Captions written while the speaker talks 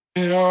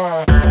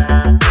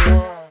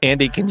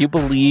Andy, can you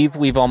believe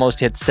we've almost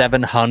hit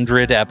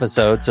 700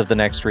 episodes of The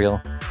Next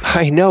Reel?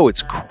 I know,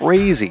 it's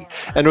crazy.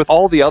 And with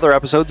all the other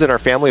episodes in our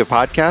family of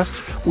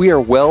podcasts, we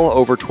are well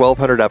over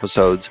 1,200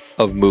 episodes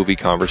of movie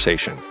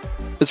conversation.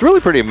 It's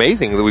really pretty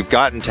amazing that we've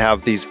gotten to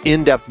have these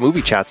in-depth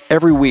movie chats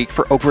every week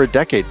for over a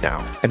decade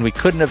now. And we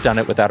couldn't have done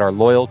it without our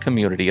loyal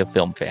community of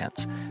film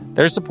fans.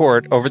 Their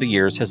support over the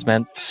years has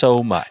meant so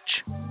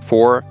much.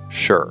 For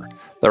sure.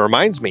 That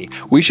reminds me,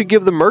 we should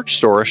give the merch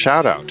store a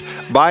shout out.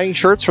 Buying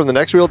shirts from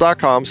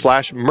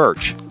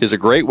thenextreel.com/merch is a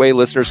great way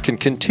listeners can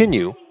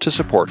continue to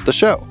support the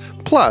show.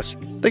 Plus,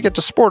 they get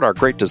to sport our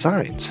great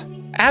designs.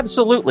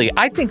 Absolutely.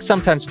 I think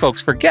sometimes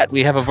folks forget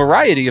we have a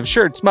variety of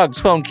shirts, mugs,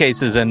 phone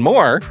cases, and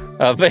more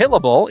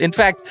available. In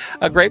fact,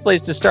 a great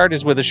place to start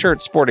is with a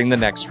shirt sporting the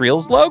Next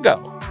Reel's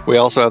logo. We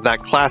also have that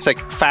classic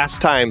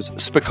Fast Times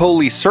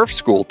Spicoli Surf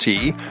School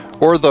tee,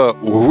 or the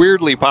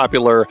weirdly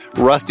popular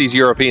Rusty's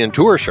European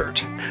Tour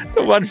shirt.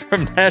 The one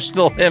from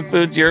National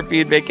Lampoon's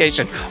European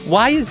Vacation.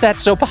 Why is that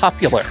so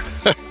popular?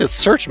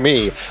 Search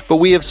me, but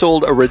we have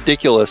sold a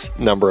ridiculous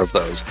number of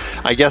those.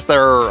 I guess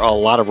there are a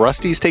lot of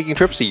Rustys taking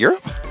trips to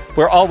Europe?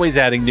 We're always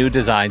adding new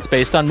designs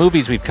based on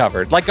movies we've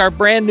covered, like our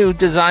brand new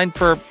design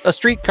for a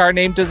streetcar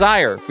named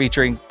Desire,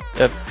 featuring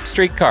a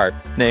streetcar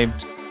named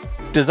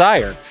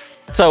Desire.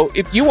 So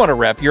if you want to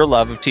rep your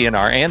love of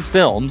TNR and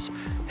films,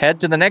 head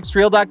to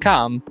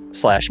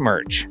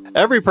thenextreel.com/merch.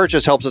 Every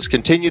purchase helps us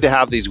continue to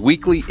have these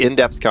weekly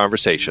in-depth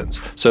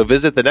conversations. So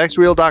visit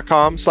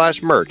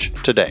thenextreel.com/merch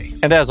today.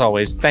 And as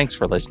always, thanks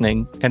for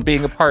listening and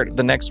being a part of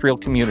the Next Reel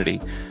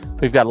community.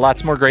 We've got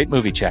lots more great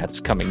movie chats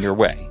coming your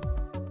way.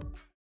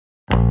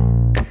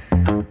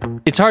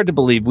 It's hard to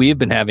believe we have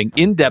been having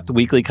in-depth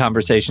weekly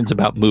conversations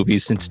about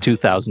movies since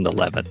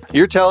 2011.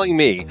 You're telling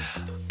me.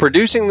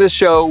 Producing this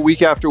show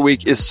week after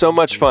week is so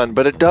much fun,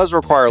 but it does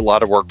require a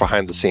lot of work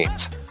behind the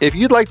scenes. If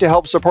you'd like to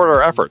help support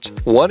our efforts,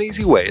 one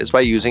easy way is by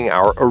using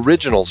our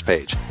Originals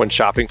page when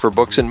shopping for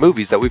books and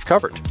movies that we've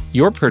covered.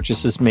 Your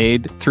purchase is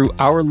made through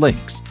our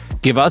links.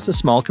 Give us a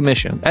small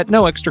commission at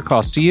no extra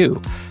cost to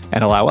you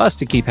and allow us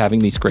to keep having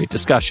these great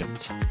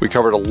discussions. We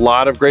covered a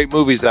lot of great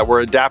movies that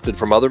were adapted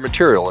from other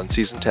material in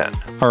Season 10.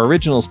 Our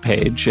Originals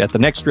page at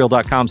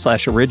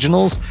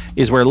thenextreel.com/originals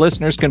is where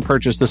listeners can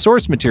purchase the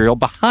source material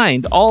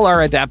behind all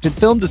our adapted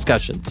film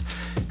discussions.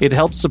 It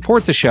helps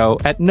support the show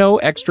at no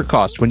extra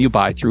cost when you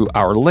buy through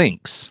our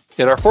links.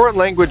 In our foreign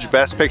language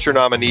Best Picture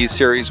nominees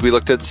series, we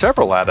looked at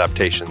several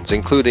adaptations,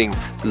 including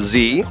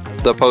Z,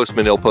 The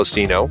Postman Il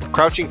Postino,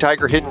 Crouching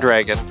Tiger, Hidden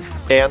Dragon,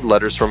 and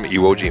Letters from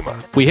Iwo Jima.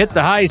 We hit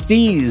the high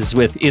seas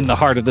with In the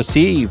Heart of the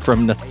Sea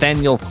from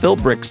Nathaniel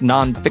Philbrick's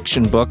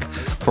nonfiction book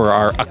for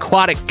our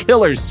Aquatic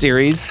Killers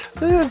series.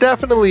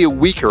 Definitely a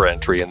weaker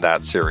entry in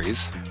that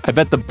series. I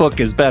bet the book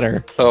is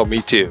better. Oh,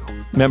 me too.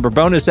 Member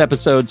bonus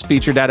episodes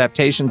featured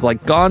adaptations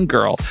like Gone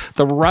Girl,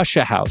 The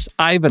Russia House,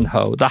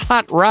 Ivanhoe, The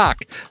Hot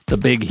Rock, The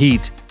Big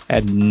Heat,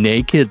 and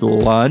Naked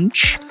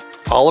Lunch.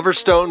 Oliver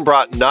Stone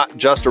brought not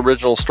just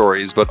original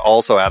stories, but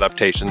also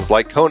adaptations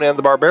like Conan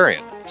the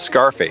Barbarian,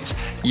 Scarface,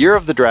 Year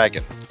of the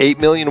Dragon, 8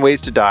 Million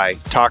Ways to Die,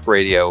 Talk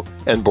Radio,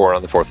 and Born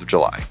on the 4th of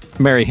July.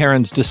 Mary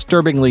Herron's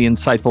disturbingly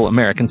insightful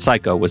American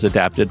Psycho was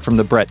adapted from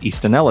the Bret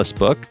Easton Ellis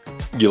book.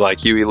 You like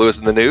Huey Lewis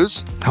in the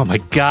News? Oh my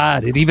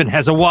God, it even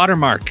has a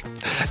watermark.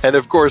 And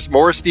of course,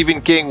 more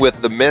Stephen King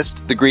with The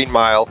Mist, The Green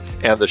Mile,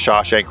 and The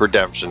Shawshank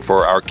Redemption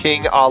for our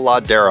King a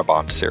la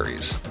Darabont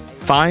series.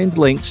 Find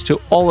links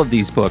to all of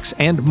these books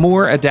and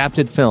more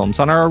adapted films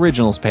on our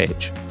Originals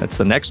page. That's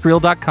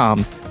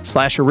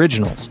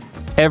thenextreel.com/originals.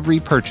 Every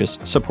purchase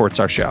supports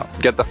our show.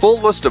 Get the full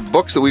list of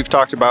books that we've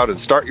talked about and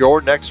start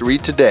your next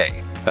read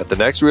today at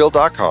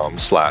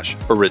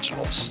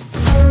thenextreel.com/originals.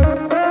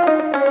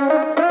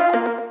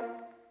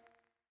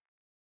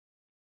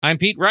 I'm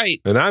Pete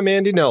Wright. And I'm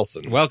Andy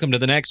Nelson. Welcome to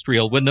The Next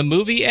Reel. When the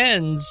movie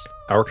ends,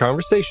 our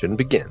conversation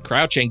begins.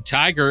 Crouching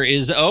Tiger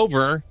is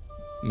over.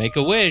 Make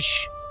a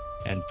wish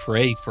and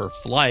pray for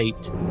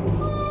flight.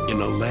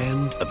 In a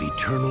land of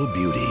eternal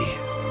beauty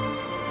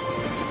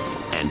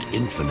and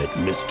infinite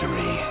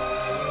mystery,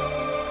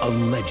 a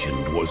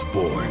legend was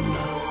born.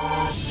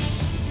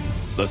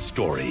 The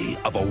story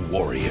of a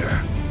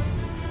warrior.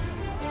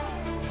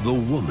 The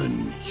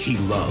woman he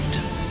loved.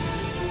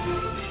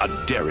 A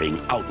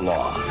daring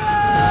outlaw.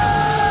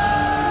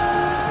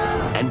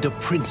 And a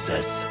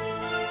princess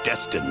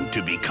destined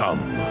to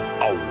become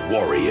a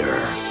warrior.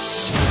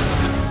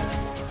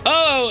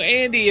 Oh,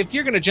 Andy, if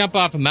you're going to jump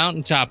off a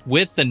mountaintop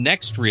with the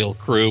Next Reel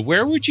crew,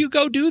 where would you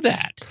go do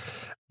that?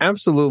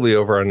 Absolutely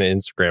over on the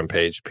Instagram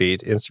page,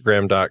 Pete,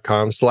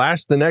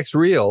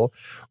 Instagram.com/thenextreel.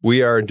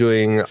 We are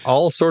doing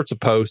all sorts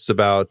of posts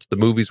about the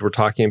movies we're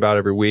talking about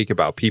every week,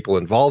 about people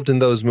involved in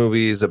those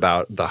movies,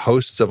 about the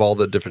hosts of all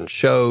the different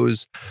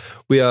shows.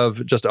 We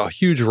have just a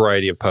huge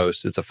variety of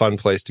posts. It's a fun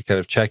place to kind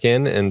of check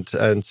in and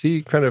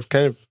see, kind of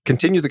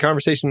continue the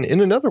conversation in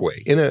another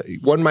way, in a,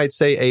 one might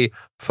say, a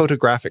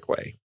photographic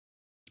way.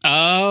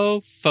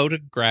 Oh,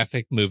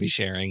 photographic movie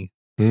sharing.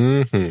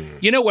 Mm-hmm.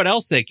 You know what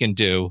else they can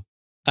do?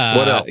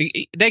 What else?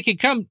 They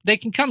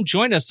can come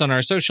join us on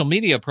our social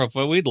media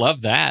profile. We'd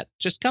love that.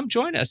 Just come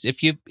join us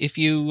if you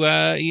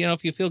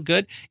feel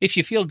good. If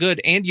you feel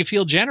good and you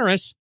feel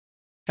generous,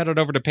 head on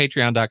over to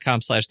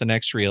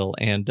patreon.com/thenextreel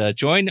and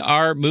join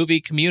our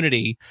movie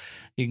community.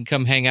 You can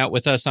come hang out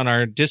with us on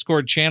our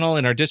Discord channel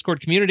and our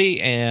Discord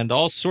community, and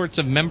all sorts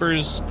of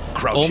members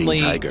only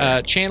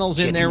channels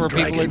in there where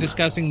people are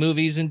discussing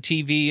movies and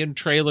TV and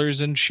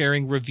trailers and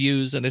sharing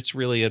reviews. And it's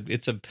really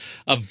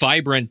a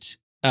vibrant,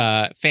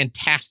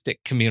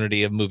 fantastic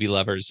community of movie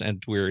lovers,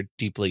 and we're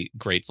deeply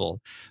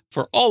grateful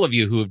for all of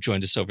you who have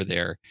joined us over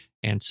there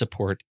and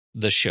support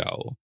the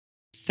show.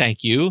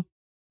 Thank you,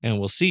 and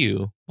we'll see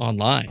you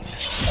online.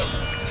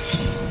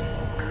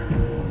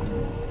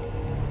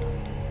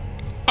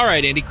 All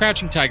right, Andy,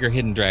 Crouching Tiger,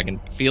 Hidden Dragon.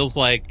 Feels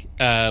like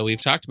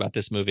we've talked about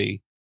this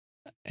movie.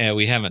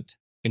 We haven't.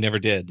 We never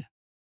did.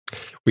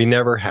 We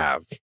never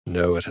have.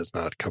 No, it has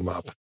not come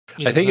up.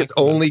 I think it's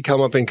only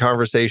come up in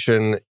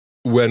conversation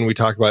when we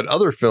talk about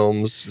other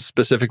films,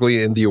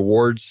 specifically in the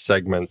awards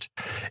segment,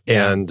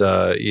 and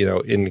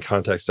in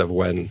context of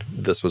when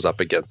this was up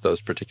against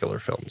those particular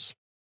films.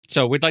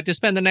 So we'd like to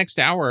spend the next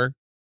hour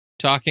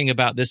talking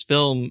about this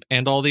film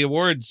and all the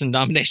awards and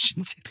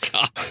nominations it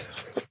got.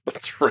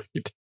 That's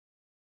right.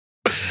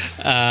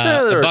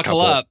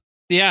 Buckle up.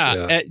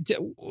 Yeah.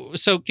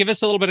 So give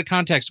us a little bit of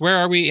context. Where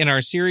are we in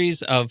our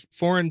series of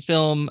foreign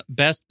film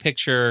Best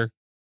Picture,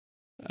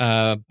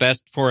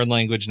 Best Foreign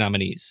Language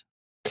nominees?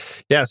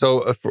 Yeah,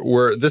 so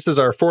this is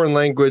our foreign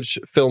language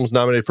films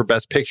nominated for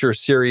Best Picture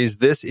series.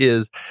 This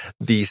is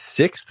the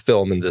 6th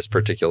film in this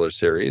particular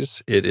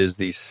series. It is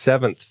the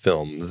 7th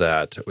film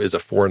that is a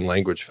foreign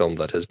language film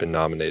that has been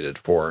nominated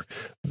for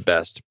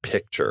Best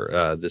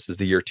Picture. This is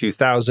the year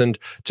 2000,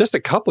 just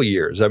a couple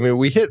years. I mean,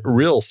 we hit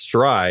real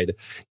stride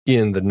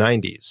in the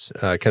 90s,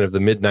 kind of the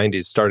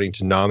mid-90s, starting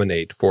to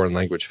nominate foreign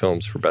language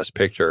films for Best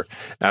Picture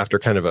after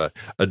kind of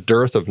a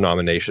dearth of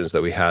nominations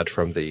that we had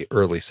from the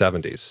early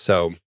 70s.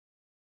 So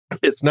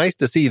it's nice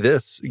to see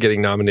this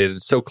getting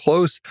nominated so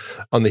close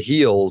on the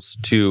heels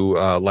to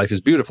Life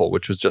is Beautiful,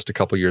 which was just a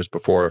couple years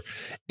before,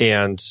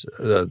 and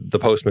The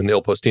Postman,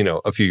 Il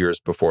Postino, a few years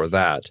before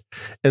that.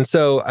 And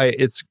so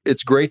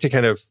it's great to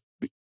kind of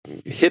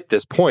hit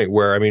this point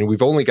where, I mean,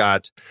 we've only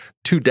got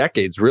 2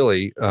 decades,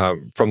 really,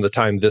 from the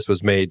time this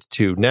was made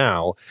to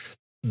now,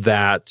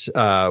 that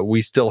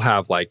we still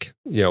have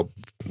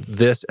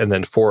this and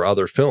then 4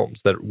 other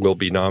films that will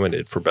be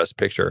nominated for Best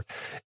Picture.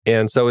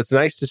 And so it's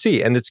nice to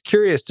see. And it's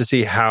curious to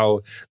see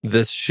how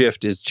this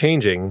shift is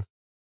changing.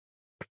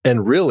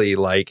 And really,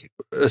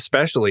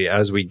 especially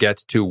as we get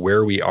to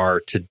where we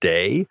are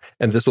today,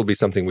 and this will be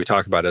something we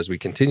talk about as we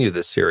continue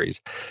this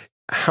series,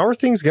 how are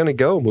things going to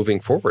go moving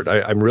forward?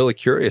 I'm really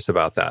curious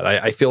about that.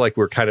 I feel like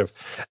we're kind of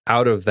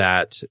out of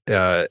that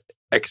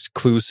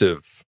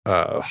exclusive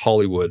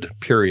Hollywood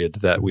period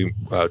that we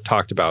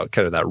talked about,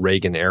 kind of that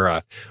Reagan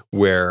era,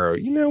 where,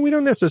 we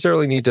don't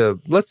necessarily need to,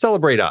 let's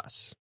celebrate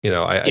us.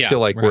 I feel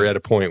like we're at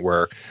a point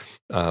where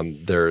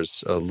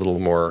there's a little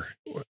more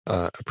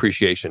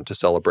appreciation to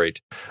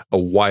celebrate a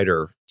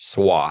wider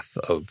swath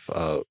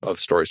of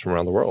stories from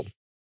around the world.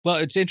 Well,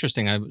 it's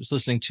interesting. I was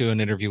listening to an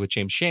interview with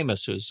James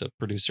Schamus, who's a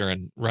producer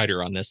and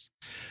writer on this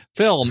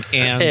film.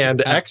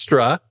 And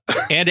extra.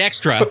 And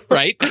extra,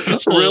 right?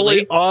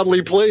 Really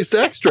oddly placed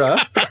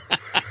extra.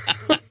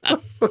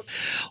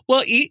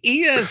 Well,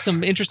 he has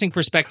some interesting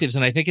perspectives,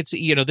 and I think it's,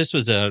 this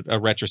was a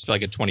retrospect,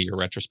 like a 20-year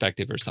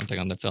retrospective or something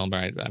on the film,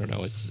 right? I don't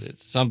know. It's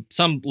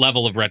some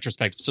level of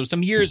retrospective. So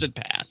some years had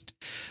passed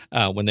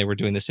when they were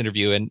doing this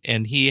interview,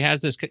 and he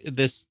has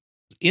this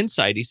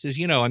insight. He says,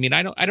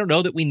 I don't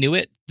know that we knew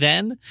it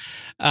then,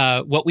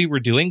 what we were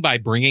doing by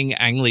bringing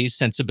Ang Lee's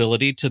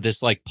sensibility to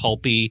this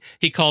pulpy,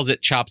 he calls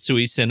it chop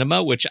suey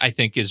cinema, which I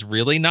think is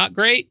really not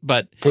great,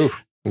 but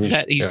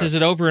he says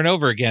it over and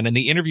over again. And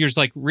the interviewer's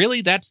like,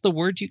 really? That's the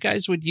word you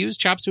guys would use,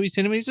 chop suey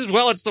cinema? He says,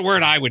 well, it's the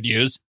word I would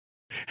use.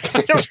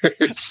 I'd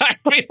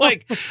be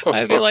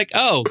like,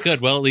 oh,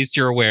 good. Well, at least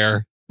you're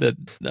aware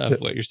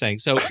of what you're saying.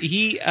 So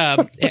he, he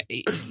and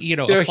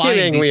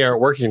Ang Lee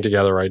aren't working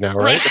together right now,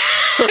 right?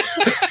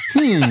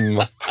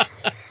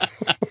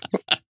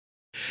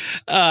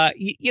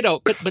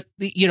 But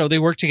they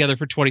worked together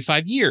for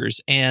 25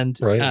 years, and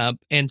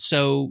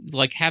so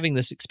having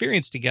this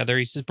experience together,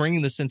 he says,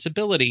 bringing the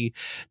sensibility,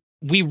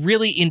 we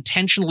really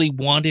intentionally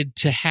wanted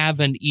to have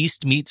an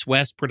East meets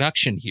West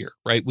production here,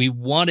 right? We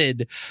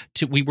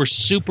were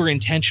super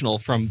intentional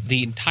from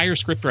the entire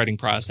script writing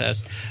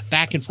process,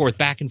 back and forth.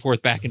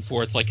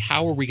 Like,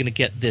 how are we going to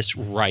get this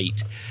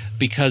right?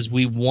 Because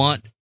we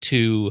want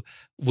to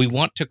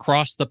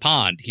cross the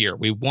pond here.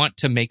 We want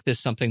to make this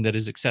something that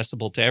is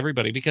accessible to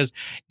everybody, because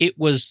it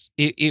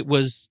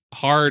was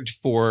hard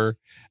for,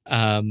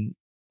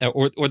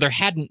 or there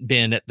hadn't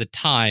been at the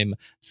time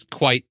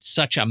quite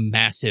such a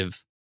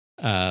massive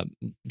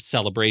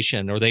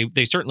celebration, or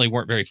they certainly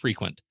weren't very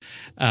frequent,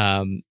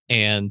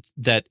 and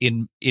that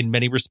in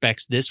many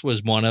respects this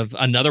was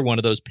another one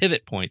of those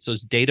pivot points,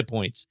 those data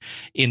points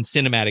in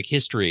cinematic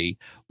history,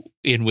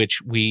 in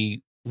which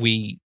we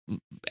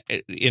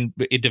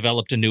it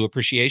developed a new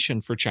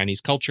appreciation for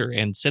Chinese culture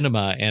and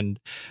cinema, and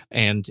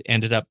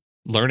ended up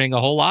learning a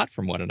whole lot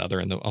from one another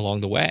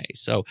along the way.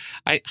 So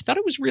I thought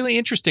it was really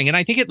interesting. And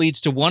I think it leads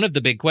to one of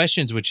the big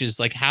questions, which is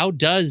like, how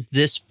does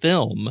this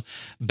film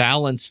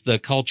balance the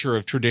culture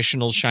of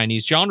traditional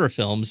Chinese genre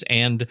films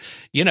and,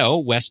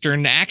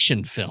 Western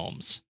action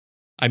films?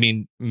 I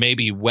mean,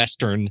 maybe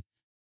Western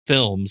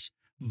films,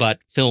 but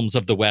films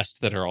of the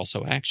West that are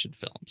also action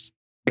films.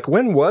 Like,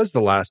 when was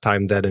the last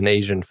time that an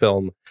Asian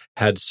film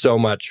had so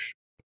much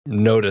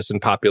notice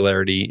and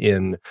popularity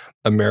in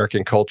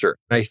American culture?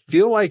 I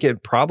feel like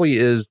it probably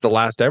is The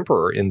Last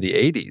Emperor in the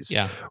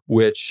 80s,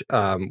 which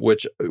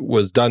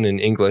was done in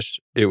English.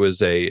 It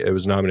was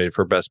nominated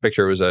for Best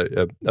Picture. It was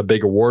a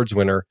big awards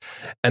winner.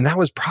 And that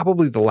was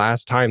probably the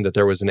last time that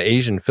there was an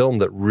Asian film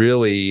that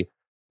really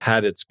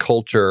had its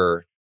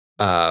culture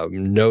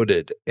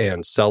noted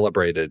and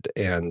celebrated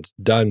and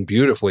done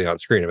beautifully on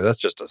screen. I mean, that's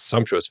just a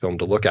sumptuous film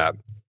to look at,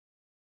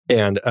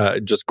 and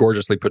just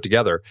gorgeously put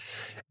together.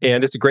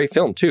 And it's a great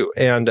film too.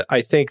 And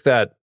I think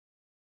that,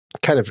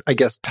 kind of, I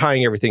guess,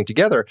 tying everything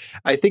together,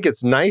 I think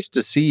it's nice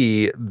to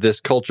see this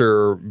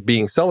culture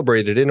being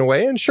celebrated in a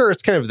way. And sure,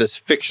 it's kind of this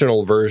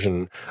fictional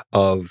version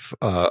of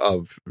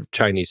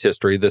Chinese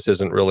history. This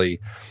isn't really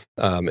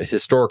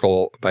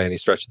historical by any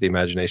stretch of the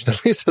imagination,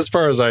 at least as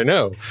far as I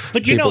know.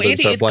 But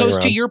Andy, it goes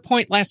to your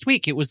point last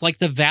week. It was like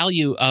the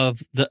value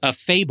of a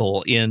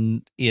fable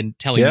in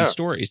telling these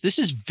stories. This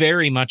is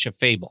very much a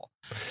fable.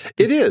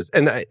 It is,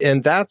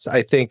 and that's,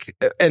 I think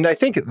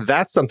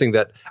that's something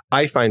that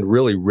I find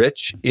really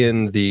rich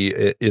in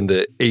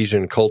the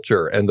Asian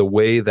culture, and the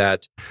way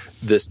that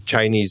this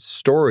Chinese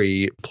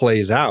story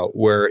plays out,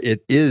 where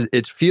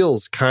it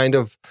feels kind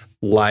of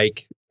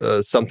like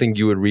something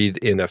you would read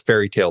in a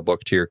fairy tale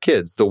book to your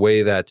kids. The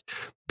way that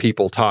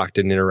people talked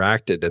and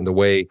interacted, and the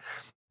way,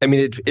 I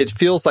mean, it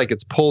feels like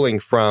it's pulling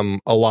from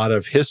a lot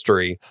of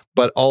history,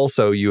 but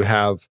also you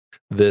have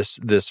this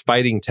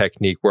fighting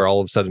technique where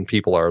all of a sudden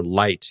people are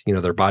light.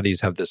 Their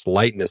bodies have this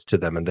lightness to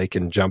them, and they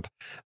can jump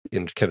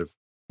and kind of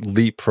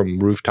leap from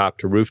rooftop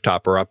to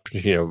rooftop, or up,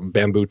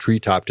 bamboo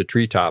treetop to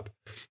treetop,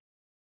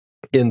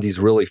 in these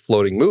really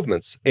floating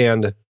movements.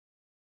 And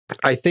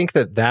I think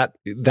that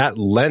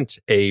lent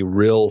a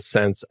real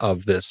sense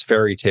of this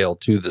fairy tale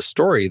to the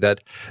story that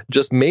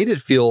just made it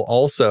feel,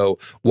 also,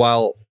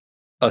 while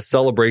a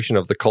celebration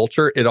of the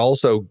culture, it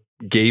also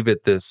gave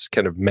it this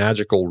kind of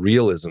magical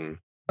realism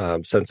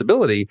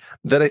sensibility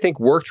that I think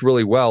worked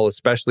really well,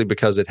 especially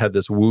because it had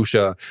this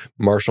wuxia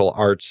martial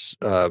arts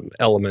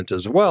element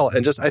as well.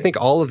 And just, I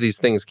think all of these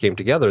things came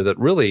together that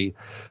really,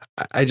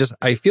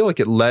 I feel like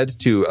it led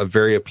to a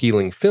very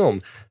appealing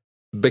film.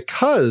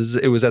 Because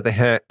it was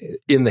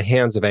in the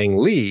hands of Ang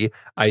Lee,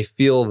 I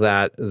feel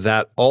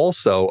that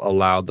also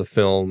allowed the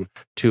film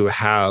to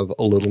have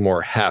a little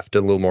more heft, a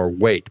little more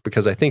weight,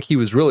 because I think he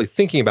was really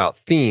thinking about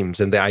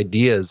themes and the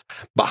ideas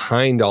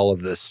behind all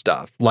of this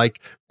stuff,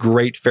 like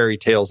great fairy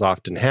tales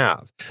often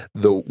have.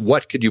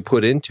 What could you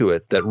put into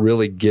it that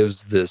really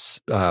gives this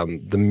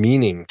the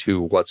meaning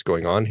to what's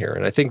going on here?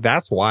 And I think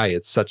that's why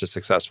it's such a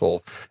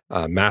successful,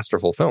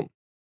 masterful film.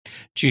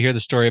 Did you hear the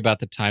story about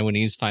the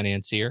Taiwanese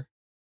financier?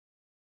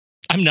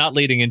 I'm not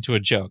leading into a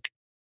joke.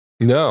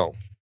 No.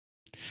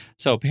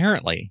 So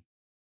apparently,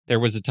 there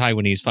was a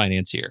Taiwanese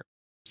financier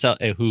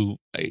who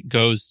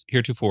goes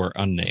heretofore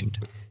unnamed,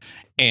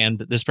 and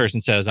this person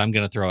says, "I'm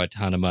going to throw a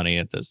ton of money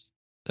at this,"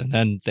 and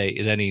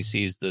then he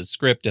sees the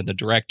script and the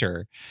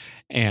director,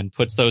 and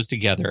puts those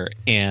together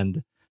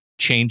and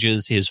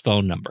changes his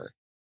phone number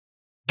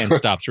and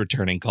stops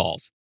returning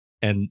calls.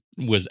 And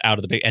was out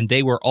of the big, and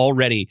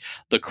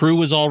the crew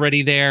was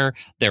already there.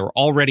 They were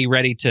already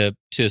ready to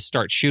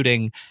start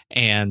shooting,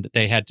 and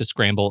they had to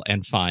scramble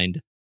and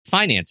find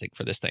financing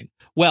for this thing.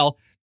 Well,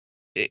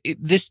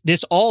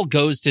 this all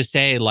goes to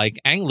say, like,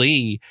 Ang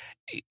Lee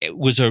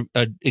was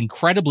an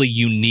incredibly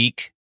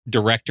unique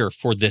director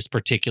for this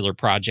particular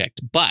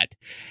project, but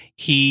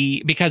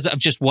because of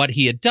just what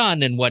he had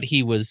done and what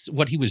he was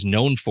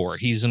known for,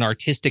 he's an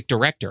artistic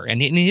director.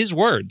 And in his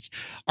words,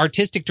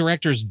 artistic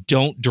directors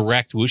don't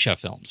direct wuxia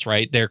films,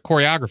 right? They're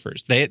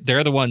choreographers.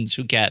 They're the ones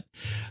who get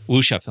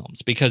wuxia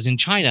films, because in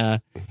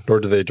China, nor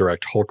do they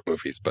direct Hulk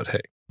movies, but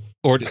hey.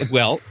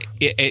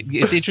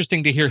 It's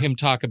interesting to hear him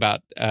talk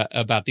about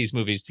these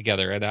movies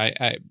together, and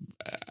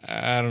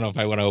I don't know if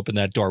I want to open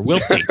that door. We'll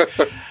see.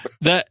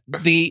 The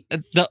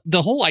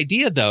whole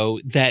idea, though,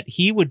 that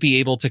he would be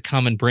able to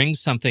come and bring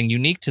something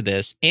unique to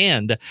this,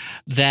 and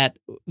that,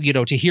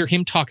 to hear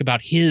him talk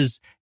about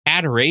his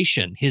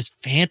adoration, his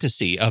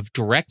fantasy of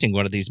directing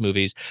one of these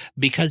movies,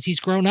 because he's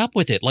grown up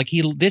with it. Like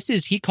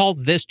he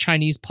calls this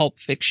Chinese pulp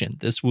fiction,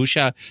 these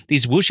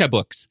wuxia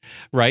books,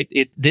 right?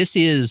 This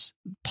is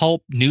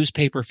pulp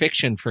newspaper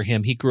fiction for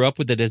him. He grew up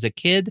with it as a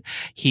kid.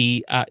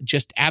 He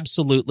just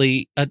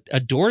absolutely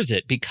adores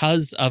it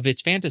because of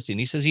its fantasy. And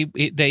he says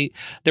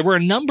there were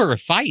a number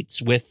of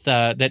fights with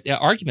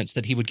arguments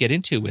that he would get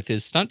into with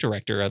his stunt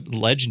director, a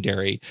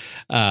legendary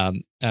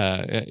Yan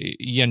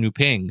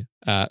Nuping,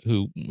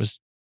 who was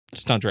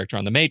stunt director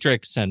on The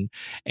Matrix, and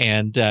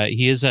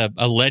he is a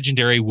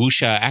legendary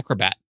wuxia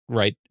acrobat,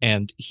 right?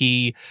 And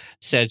he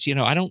says,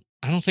 I don't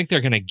think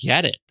they're going to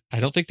get it. I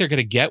don't think they're going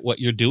to get what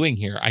you're doing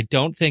here. I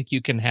don't think you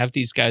can have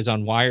these guys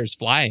on wires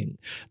flying.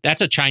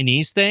 That's a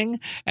Chinese thing,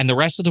 and the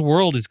rest of the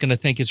world is going to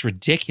think it's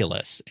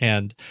ridiculous.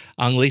 And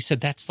Ang Lee said,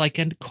 that's like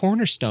a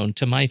cornerstone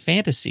to my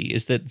fantasy,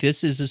 is that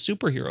this is a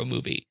superhero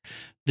movie.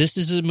 This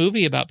is a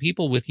movie about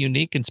people with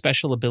unique and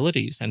special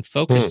abilities and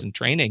focus and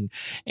training.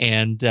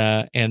 And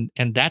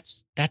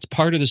that's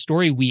part of the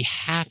story we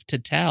have to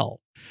tell,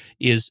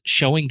 is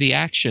showing the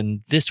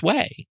action this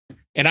way.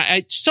 And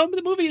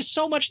the movie is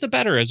so much the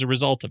better as a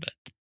result of it.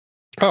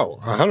 Oh,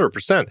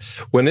 100%.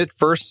 When it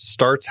first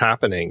starts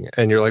happening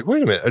and you're like,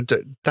 wait a minute,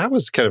 that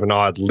was kind of an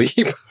odd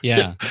leap.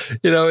 Yeah.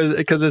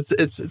 Because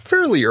it's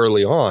fairly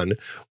early on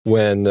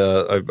when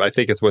I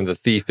think it's when the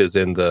thief is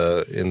in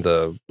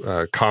the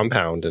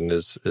compound and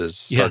is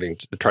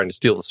trying to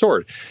steal the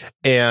sword.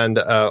 And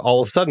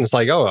all of a sudden it's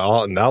like,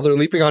 now they're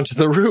leaping onto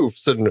the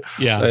roofs. And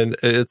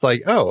it's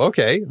like, oh,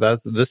 okay,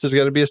 this is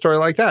going to be a story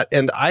like that.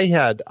 And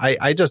I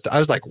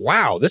was like,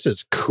 wow, this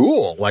is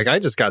cool. Like, I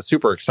just got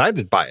super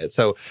excited by it.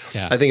 So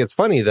I think it's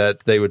funny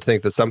that they would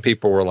think that some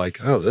people were like,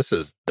 oh, this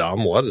is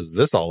dumb. What is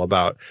this all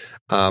about?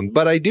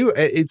 But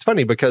it's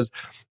funny because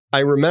I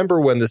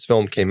remember when this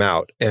film came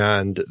out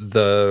and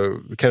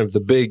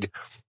the big,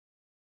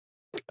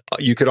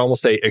 you could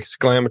almost say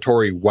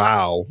exclamatory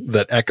wow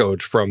that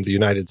echoed from the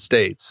United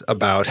States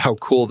about how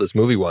cool this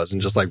movie was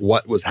and just like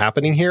what was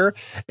happening here.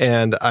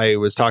 And I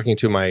was talking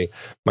to my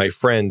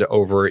friend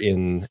over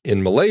in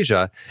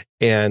Malaysia,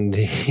 and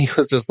he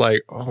was just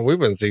like, oh, we've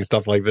been seeing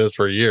stuff like this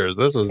for years.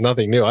 This was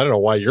nothing new. I don't know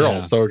why you're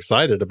all so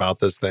excited about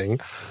this thing.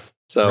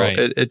 So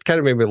it kind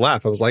of made me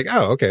laugh. I was like,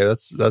 oh, okay,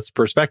 that's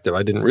perspective.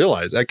 I didn't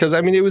realize that, because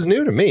it was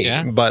new to me,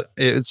 but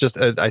it's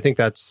just, I think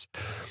that's,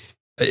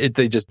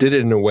 they just did it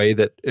in a way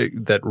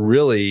that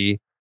really,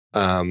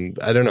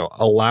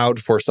 allowed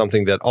for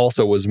something that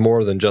also was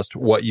more than just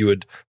what you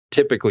would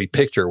typically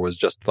picture was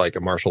just like a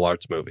martial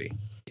arts movie.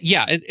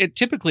 Yeah, it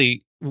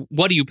typically,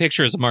 what do you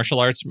picture as a martial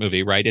arts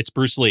movie, right? It's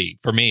Bruce Lee.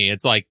 For me,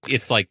 it's like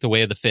The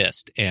Way of the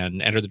Fist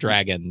and Enter the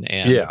Dragon.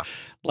 And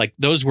like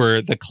those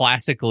were the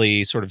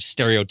classically sort of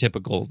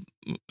stereotypical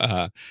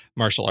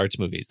martial arts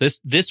movies.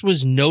 This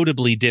was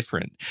notably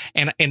different.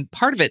 And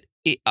part of it,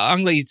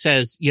 Ang Lee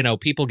says,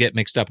 people get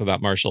mixed up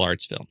about martial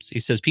arts films. He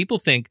says people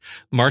think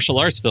martial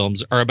arts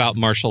films are about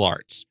martial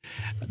arts.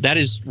 That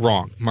is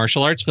wrong.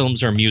 Martial arts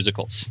films are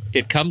musicals.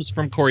 It comes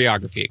from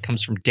choreography. It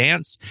comes from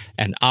dance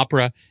and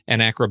opera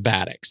and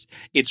acrobatics.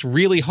 It's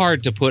really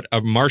hard to put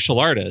a martial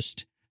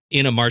artist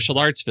in a martial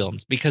arts film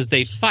because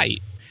they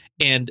fight.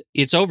 And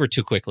it's over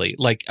too quickly.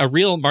 Like a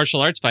real martial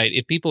arts fight,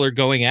 if people are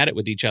going at it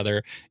with each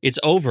other, it's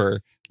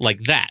over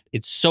like that.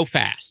 It's so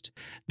fast.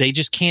 They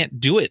just can't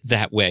do it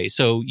that way.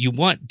 So you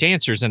want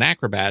dancers and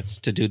acrobats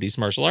to do these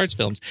martial arts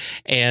films.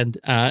 And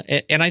I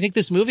think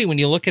this movie, when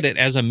you look at it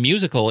as a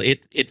musical,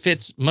 it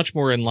fits much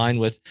more in line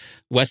with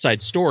West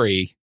Side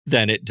Story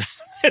than it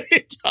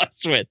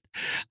does with,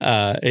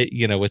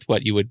 with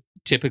what you would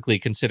typically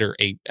consider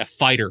a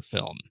fighter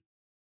film.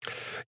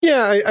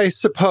 Yeah, I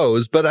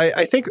suppose. But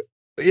I think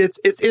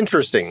it's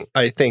interesting,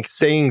 I think,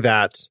 saying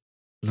that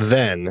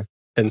then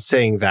and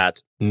saying that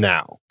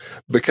now,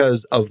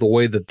 because of the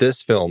way that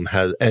this film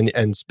has,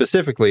 and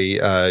specifically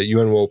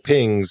Yuen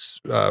Woo-ping's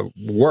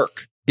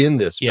work in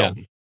this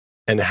film,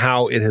 and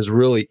how it has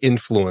really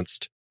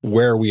influenced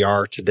where we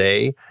are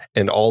today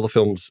and all the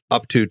films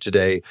up to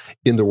today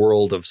in the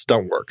world of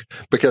stunt work.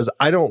 Because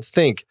I don't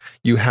think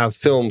you have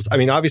films, I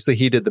mean, obviously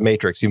he did The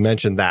Matrix, you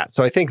mentioned that.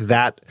 So I think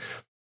that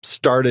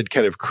started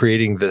kind of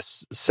creating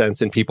this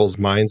sense in people's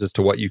minds as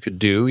to what you could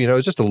do,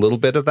 just a little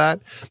bit of that.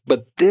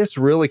 But this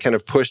really kind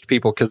of pushed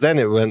people, because then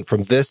it went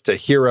from this to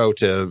Hero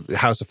to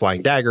House of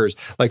Flying Daggers.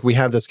 Like we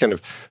have this kind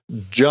of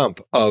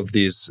jump of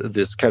this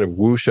kind of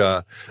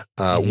wuxia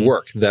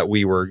work that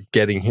we were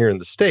getting here in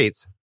the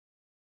States.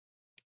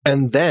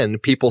 And then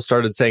people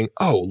started saying,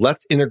 oh,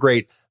 let's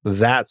integrate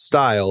that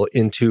style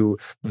into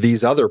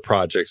these other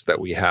projects that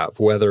we have,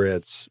 whether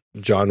it's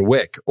John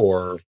Wick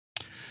or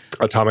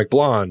Atomic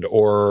Blonde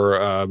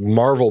or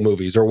Marvel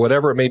movies or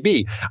whatever it may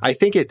be. I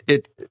think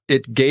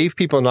it gave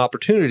people an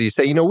opportunity to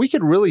say, we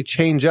could really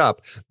change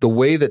up the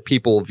way that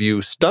people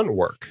view stunt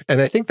work. And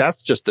I think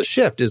that's just the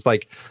shift, is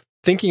like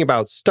thinking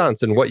about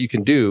stunts and what you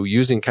can do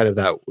using kind of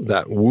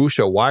that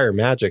wuxia wire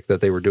magic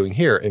that they were doing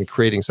here and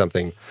creating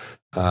something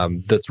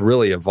that's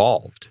really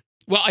evolved.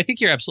 Well, I think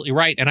you're absolutely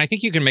right. And I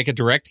think you can make a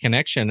direct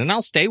connection. And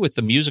I'll stay with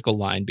the musical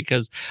line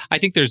because I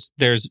think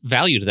there's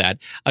value to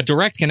that. A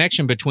direct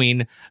connection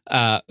between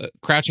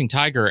Crouching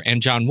Tiger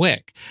and John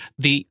Wick.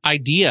 The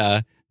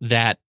idea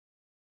that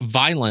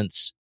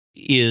violence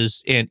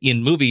is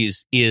in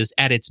movies is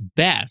at its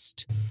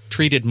best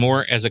treated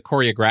more as a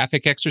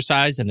choreographic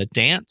exercise and a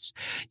dance.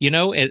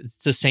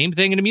 It's the same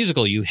thing in a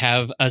musical. You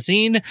have a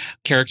scene,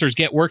 characters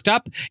get worked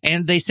up,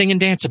 and they sing and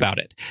dance about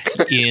it.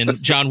 In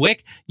John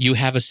Wick, you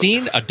have a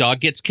scene, a dog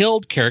gets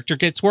killed, character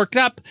gets worked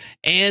up,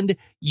 and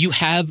you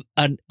have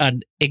an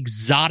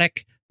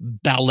exotic,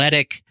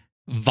 balletic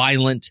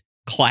violent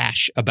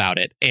clash about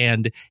it,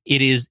 and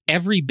it is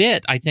every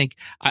bit, I think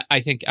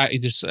I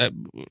just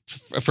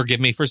forgive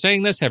me for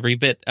saying this, every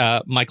bit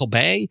Michael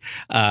Bay,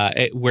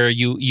 where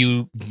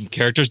you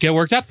characters get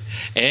worked up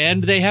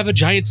and they have a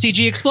giant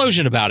CG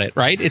explosion about it,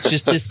 right? It's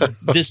just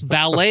this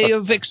ballet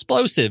of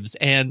explosives,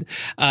 and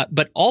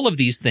but all of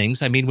these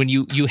things, I mean, when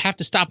you have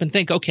to stop and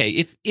think,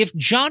 okay, if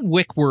John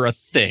Wick were a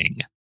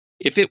thing,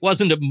 if it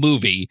wasn't a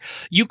movie,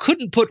 you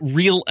couldn't put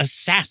real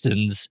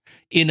assassins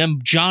in a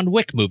John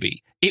Wick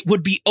movie. It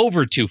would be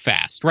over too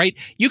fast, right?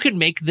 You could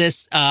make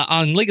this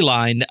on Legal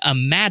Line a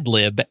Mad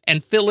Lib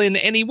and fill in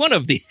any one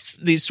of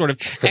these sort of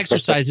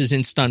exercises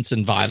in stunts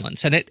and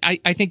violence. And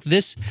I think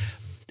this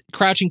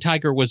Crouching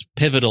Tiger was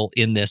pivotal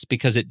in this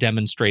because it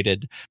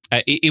demonstrated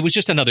it was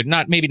just another,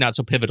 maybe not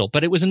so pivotal,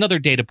 but it was another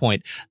data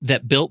point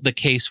that built the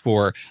case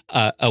for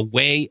a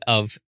way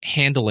of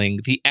handling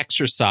the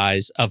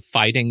exercise of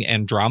fighting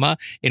and drama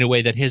in a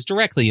way that has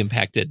directly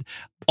impacted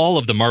all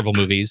of the Marvel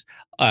movies,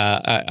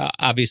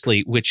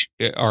 obviously, which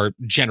are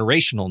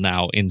generational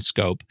now in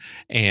scope.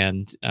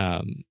 And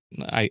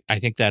I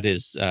think that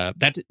is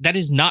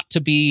not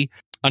to be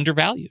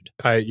undervalued.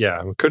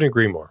 Couldn't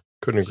agree more.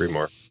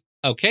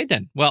 Okay,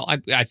 then. Well,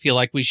 I feel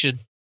like we should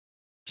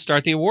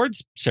start the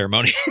awards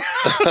ceremony.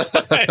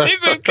 I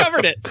think we've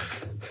covered it.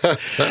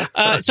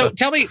 So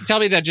tell me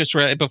that just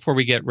right before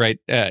we get right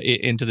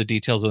into the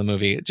details of the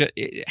movie.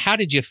 How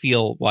did you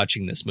feel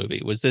watching this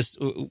movie?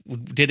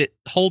 Did it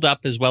hold up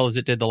as well as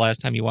it did the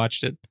last time you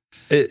watched it?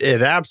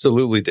 It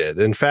absolutely did.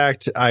 In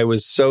fact, I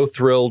was so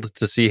thrilled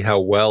to see how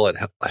well it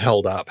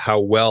held up,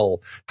 how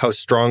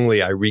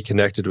strongly I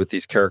reconnected with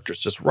these characters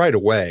just right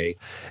away,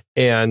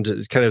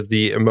 and kind of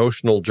the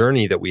emotional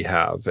journey that we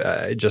have,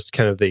 just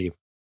kind of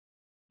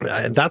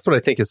and that's what I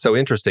think is so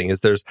interesting, is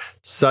there's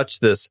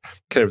such this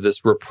kind of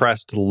this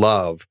repressed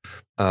love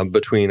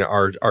between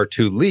our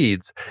two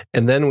leads.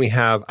 And then we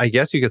have, I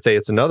guess you could say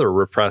it's another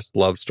repressed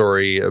love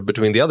story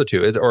between the other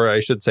two. Or I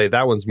should say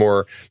that one's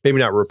more, maybe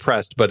not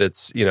repressed, but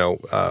it's,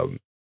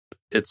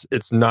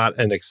 it's not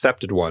an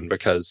accepted one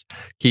because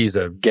he's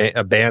a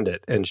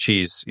bandit and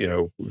she's,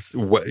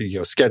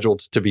 scheduled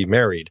to be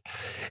married.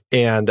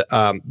 And,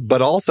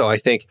 but also I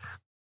think,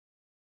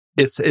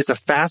 it's a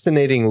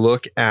fascinating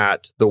look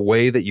at the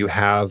way that you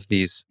have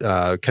these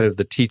kind of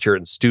the teacher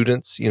and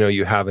students.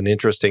 You have an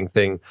interesting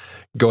thing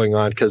going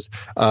on because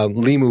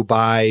Li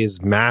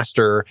Mu-bai's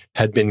master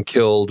had been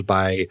killed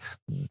by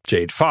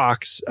Jade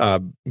Fox,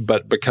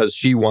 but because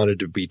she wanted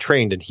to be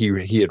trained and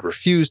he had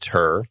refused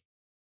her.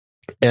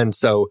 And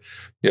so,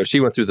 she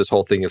went through this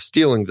whole thing of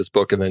stealing this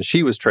book, and then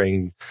she was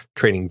training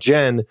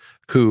Jen,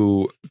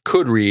 who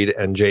could read,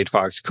 and Jade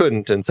Fox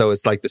couldn't. And so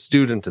it's like the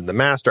student and the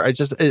master.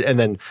 And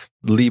then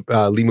Li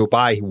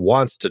Mu-bai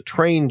wants to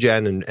train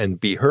Jen and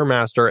be her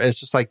master. And it's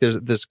just like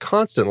there's this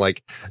constant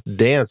like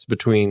dance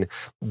between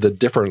the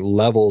different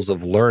levels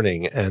of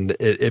learning, and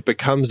it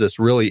becomes this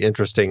really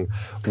interesting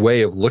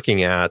way of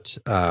looking at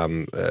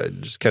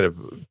just kind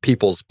of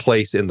people's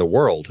place in the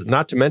world.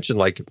 Not to mention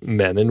like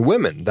men and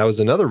women. That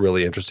was another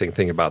really interesting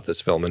thing about this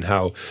film, and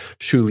how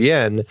Shu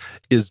Lien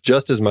is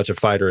just as much a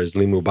fighter as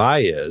Li Mu-bai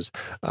is.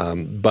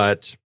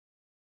 But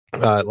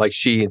like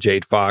she and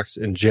Jade Fox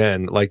and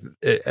Jen, like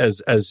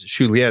as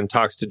Shu Lien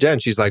talks to Jen,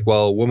 she's like,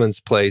 well, a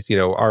woman's place,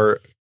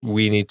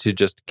 we need to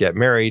just get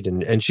married.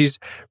 And she's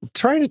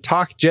trying to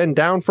talk Jen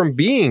down from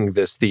being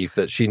this thief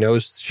that she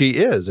knows she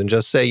is, and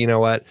just say, you know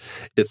what,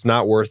 it's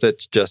not worth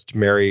it. Just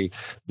marry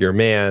your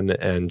man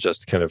and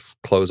just kind of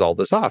close all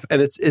this off.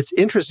 And it's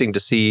interesting to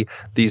see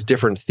these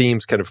different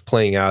themes kind of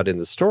playing out in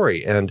the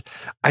story. And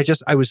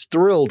I was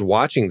thrilled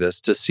watching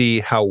this to see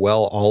how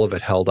well all of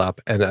it held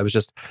up. And I was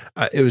just,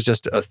 it was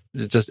just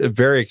a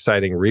very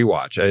exciting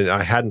rewatch.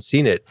 I hadn't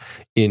seen it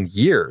in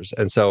years.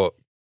 And so,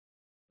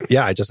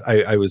 yeah,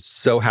 I was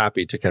so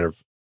happy to kind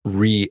of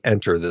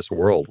re-enter this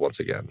world once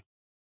again.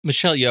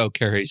 Michelle Yeoh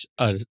carries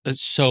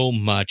so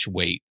much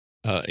weight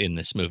in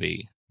this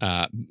movie.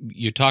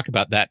 You talk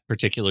about that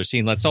particular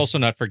scene. Let's also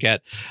not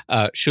forget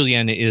Shu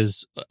Lien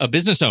is a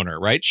business owner,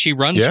 right? She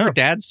runs her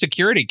dad's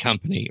security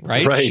company,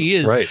 right?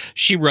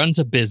 She runs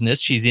a business.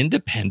 She's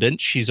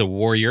independent. She's a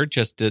warrior,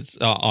 just as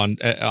on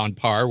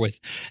par with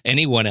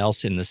anyone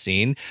else in the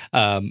scene.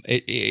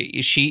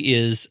 She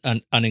is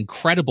an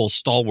incredible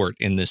stalwart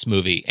in this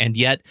movie, and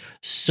yet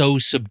so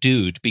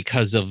subdued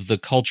because of the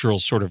cultural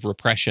sort of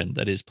repression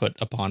that is put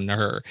upon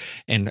her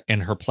and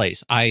her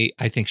place. I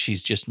think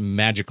she's just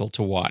magical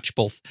to watch,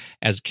 both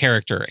as a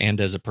character and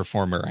as a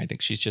performer. I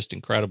think she's just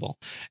incredible.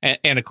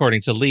 And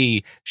according to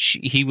Lee,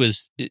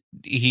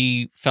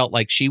 he felt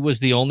like she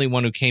was the only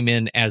one who came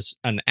in as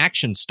an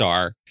action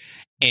star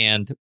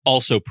and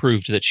also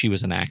proved that she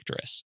was an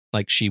actress.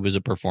 Like she was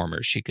a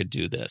performer. She could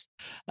do this.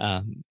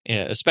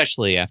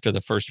 Especially after the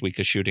first week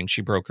of shooting,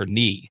 she broke her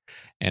knee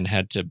and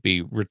had to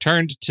be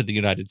returned to the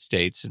United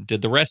States and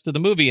did the rest of the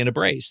movie in a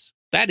brace.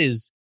 That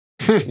is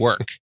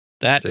work.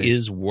 That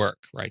is work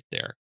right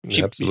there.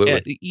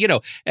 Absolutely.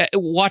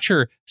 Watch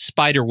her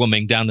spider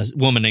womaning down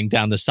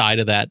the side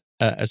of that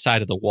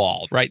side of the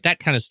wall, right? That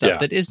kind of stuff.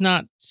 That is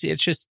not.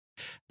 It's just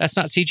that's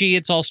not CG,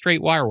 it's all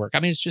straight wire work. I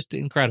mean, it's just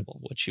incredible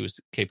what she was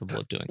capable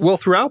of doing. Well,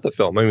 throughout the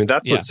film, I mean,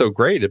 that's what's so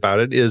great about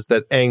it, is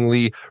that Ang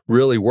Lee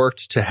really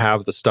worked to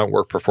have the stunt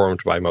work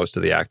performed by most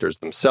of the actors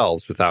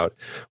themselves without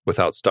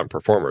stunt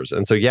performers.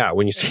 And so, yeah,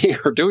 when you see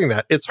her doing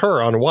that, it's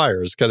her on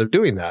wires kind of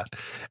doing that.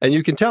 And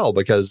you can tell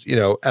because, you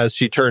know, as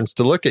she turns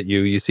to look at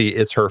you, you see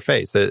it's her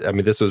face. I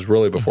mean, this was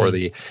really before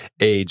the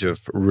age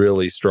of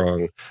really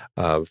strong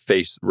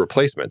face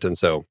replacement. And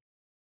so,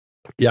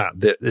 yeah,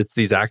 it's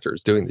these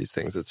actors doing these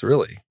things. It's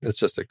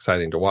just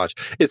exciting to watch.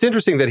 It's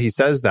interesting that he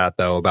says that,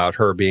 though, about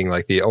her being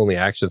like the only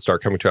action star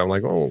coming to him. I'm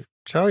like, oh,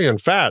 Chow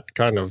Yun-fat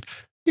kind of,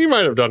 he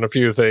might have done a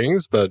few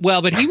things, but...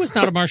 Well, but he was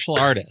not a martial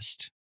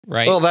artist,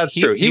 right? Well, that's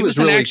true. He was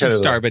really an action kind of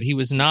star, but he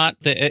was not...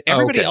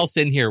 Everybody else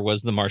in here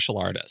was the martial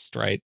artist,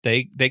 right?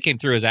 They came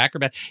through as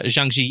acrobat.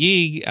 Zhang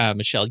Ziyi,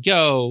 Michelle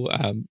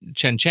Yeoh,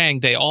 Chen Chang,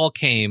 they all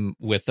came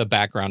with a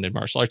background in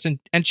martial arts.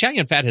 And Chow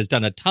Yun-fat has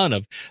done a ton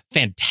of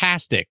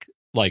fantastic,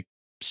 like,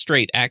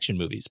 straight action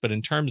movies, but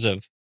in terms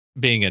of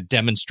being a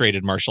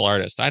demonstrated martial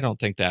artist, I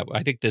think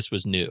this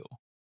was new.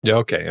 Yeah,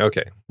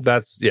 okay.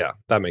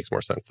 That makes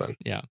more sense then.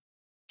 Yeah.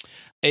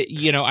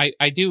 You know, I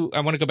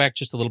want to go back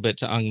just a little bit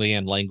to Ang Lee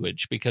and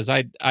language, because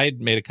I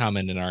made a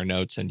comment in our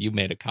notes and you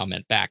made a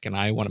comment back, and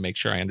I want to make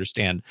sure I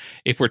understand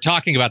if we're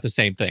talking about the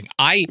same thing.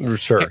 I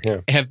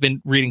have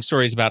been reading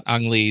stories about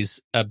Ang Lee's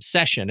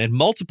obsession, and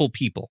multiple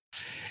people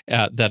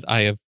that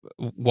I have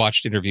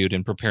watched interviewed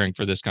in preparing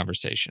for this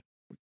conversation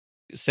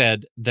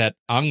said that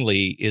Ang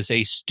Lee is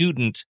a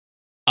student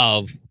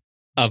of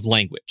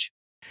language.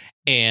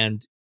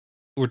 And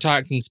we're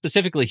talking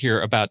specifically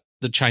here about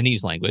the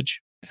Chinese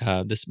language.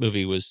 This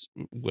movie was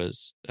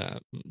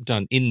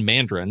done in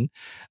Mandarin,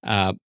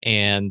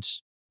 and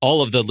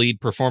all of the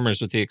lead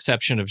performers, with the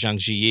exception of Zhang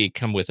Ziyi,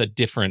 come with a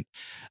different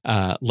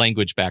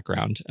language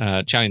background.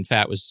 Chow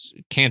Yun-fat was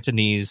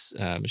Cantonese.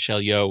 Michelle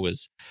Yeoh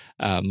was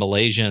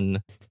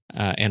Malaysian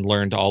and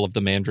learned all of the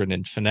Mandarin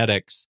and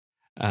phonetics.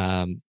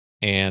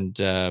 And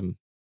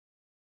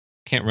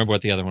can't remember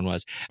what the other one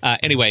was.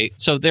 Anyway,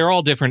 so they're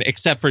all different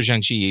except for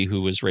Zhang Ziyi,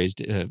 who was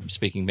raised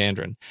speaking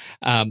Mandarin.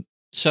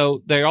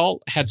 So they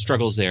all had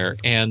struggles there.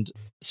 And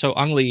so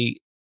Ang Lee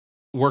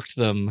worked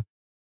them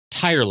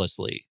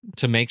tirelessly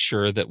to make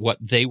sure that what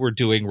they were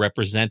doing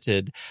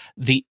represented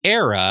the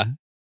era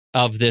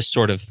of this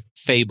sort of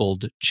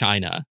fabled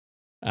China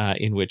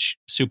in which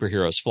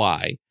superheroes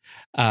fly.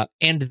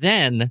 And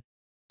then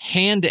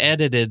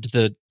hand-edited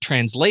the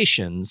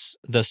translations,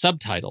 the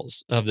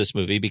subtitles of this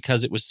movie,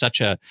 because it was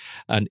such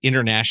an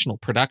international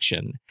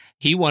production.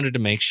 He wanted to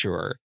make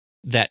sure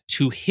that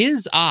to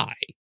his eye,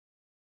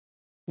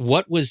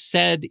 what was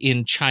said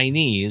in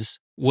Chinese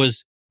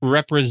was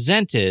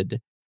represented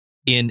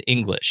in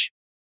English.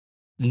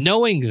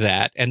 Knowing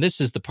that, and this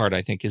is the part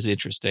I think is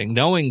interesting,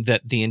 knowing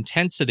that the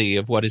intensity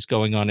of what is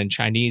going on in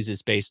Chinese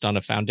is based on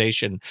a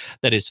foundation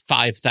that is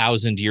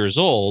 5,000 years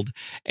old,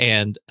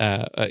 and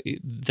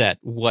that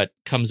what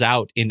comes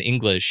out in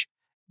English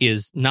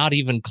is not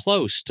even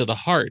close to the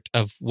heart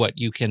of what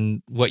you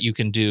can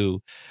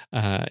do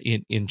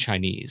in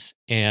Chinese,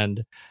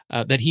 and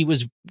that he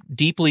was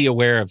deeply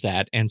aware of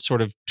that and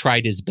sort of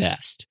tried his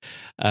best.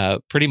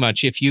 Pretty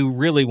much, if you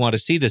really want to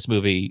see this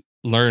movie,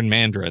 learn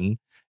Mandarin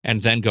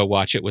and then go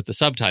watch it with the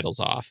subtitles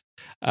off.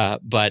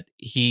 But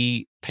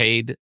he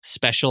paid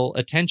special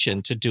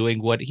attention to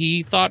doing what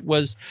he thought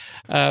was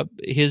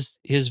his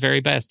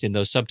very best in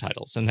those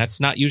subtitles. And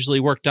that's not usually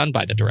work done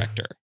by the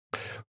director.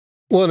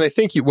 Well, and I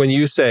think when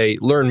you say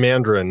learn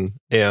Mandarin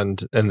and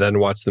then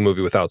watch the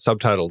movie without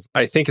subtitles,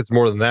 I think it's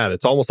more than that.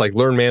 It's almost like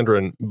learn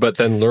Mandarin, but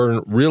then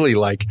learn really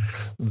like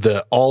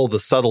all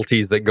the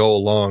subtleties that go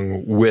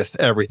along with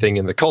everything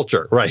in the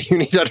culture, right? You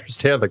need to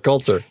understand the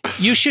culture.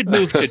 You should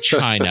move to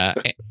China,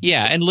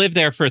 and live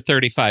there for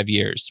 35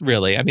 years,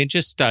 really. I mean,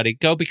 just study.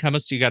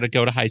 You got to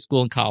go to high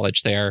school and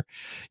college there.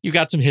 You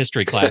got some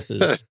history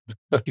classes.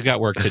 You got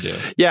work to do.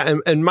 Yeah,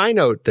 and my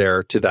note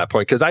there to that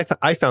point, because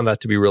I found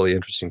that to be really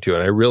interesting too,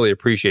 and I really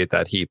appreciate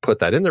that he put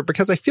that in there,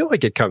 because I feel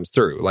like it comes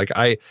through. Like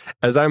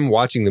as I'm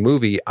watching the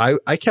movie,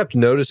 I kept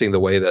noticing the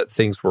way that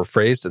things were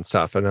phrased and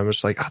stuff, and I'm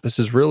just like, this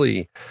is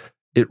really,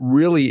 it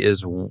really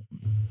is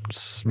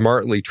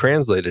smartly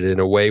translated in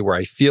a way where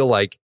I feel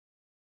like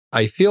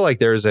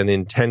there's an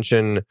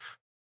intention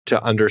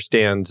to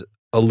understand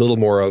a little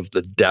more of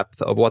the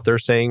depth of what they're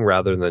saying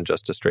rather than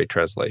just a straight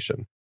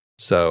translation.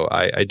 So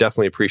I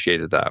definitely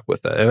appreciated that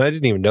with it. And I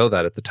didn't even know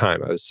that at the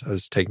time. I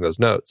was taking those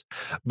notes.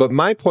 But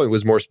my point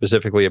was more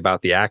specifically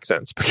about the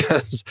accents,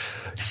 because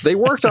they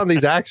worked on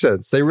these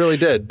accents. They really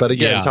did. But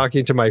again,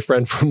 talking to my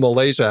friend from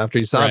Malaysia after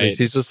he saw these,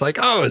 he's just like,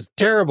 oh, it's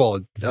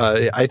terrible.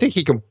 I think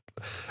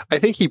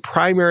he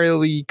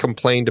primarily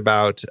complained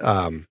about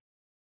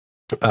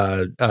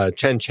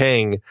Chen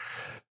Chang,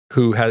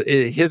 who has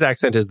his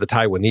accent is the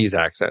Taiwanese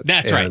accent.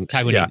 That's right,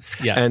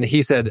 Taiwanese. Yes, and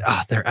he said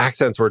their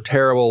accents were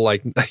terrible.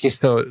 Like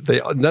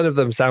none of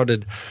them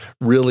sounded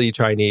really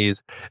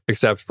Chinese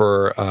except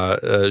for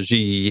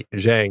Ji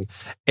Zhang,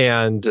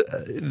 and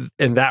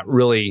that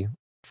really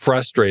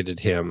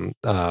frustrated him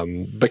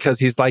because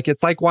he's like,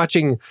 it's like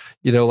watching,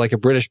 like a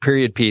British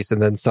period piece,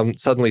 and then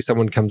suddenly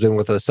someone comes in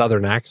with a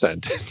Southern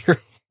accent. You're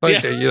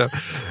like,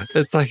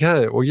 it's like,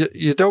 well,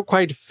 you don't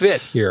quite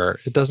fit here.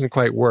 It doesn't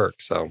quite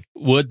work. So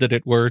would that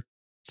it were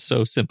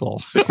so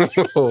simple.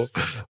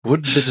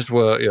 Would that it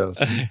were,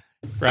 yes.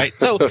 Right.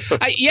 So,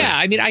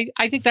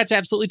 I think that's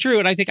absolutely true.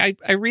 And I think I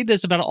read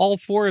this about all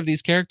four of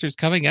these characters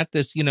coming at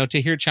this,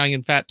 to hear Chow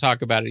Yun-fat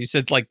talk about it. He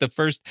said, like,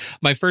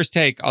 my first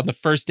take on the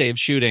first day of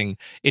shooting,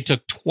 it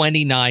took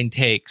 29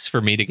 takes for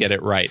me to get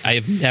it right. I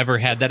have never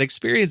had that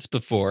experience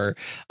before.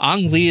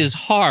 Ang Lee is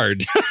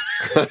hard.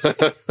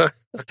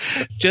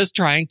 Just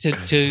trying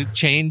to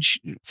change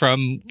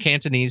from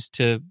Cantonese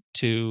to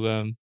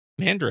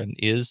Mandarin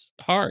is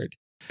hard.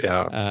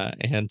 Yeah.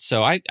 And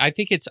so I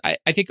think I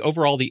think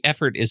overall the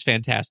effort is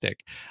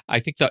fantastic. I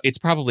think it's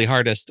probably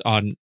hardest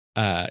on,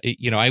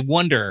 I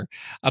wonder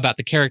about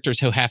the characters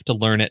who have to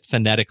learn it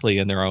phonetically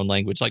in their own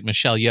language, like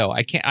Michelle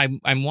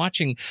Yeoh. I'm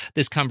watching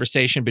this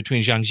conversation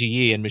between Zhang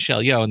Ziyi and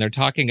Michelle Yeoh, and they're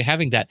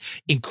having that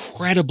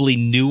incredibly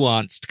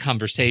nuanced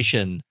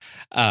conversation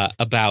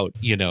about,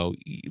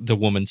 the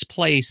woman's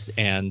place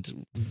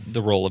and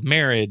the role of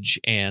marriage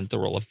and the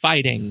role of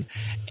fighting,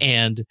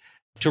 and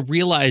to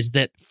realize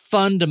that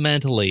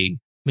fundamentally,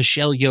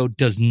 Michelle Yeoh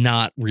does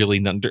not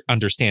really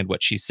understand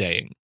what she's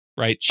saying,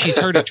 right? She's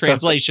heard a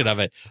translation of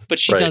it, but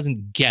she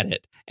doesn't get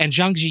it. And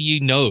Zhang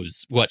Ziyi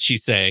knows what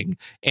she's saying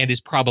and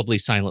is probably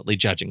silently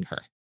judging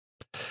her.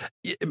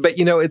 But,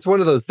 it's one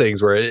of those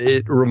things where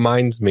it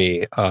reminds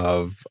me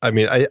of,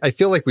 I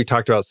feel like we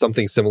talked about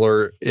something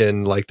similar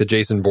in like the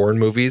Jason Bourne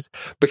movies,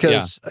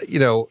 because,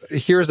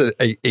 here's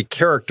a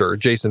character,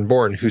 Jason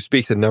Bourne, who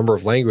speaks a number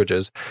of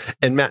languages,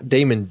 and Matt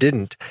Damon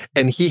didn't.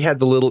 And he had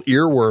the little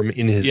earworm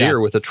in his ear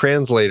with a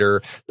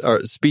translator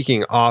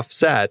speaking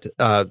offset,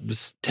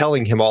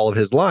 telling him all of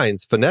his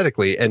lines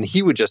phonetically, and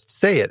he would just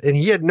say it. And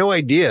he had no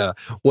idea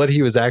what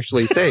he was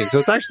actually saying. So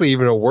it's actually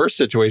even a worse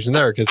situation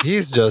there, because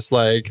he's just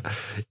like,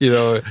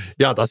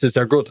 das ist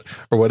sehr gut,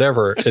 or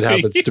whatever it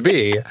happens to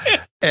be.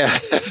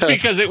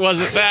 Because it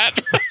wasn't that.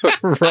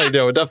 Right.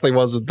 No, it definitely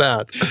wasn't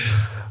that.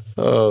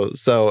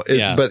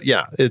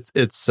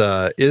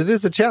 It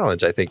is a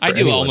challenge, I think. I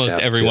do almost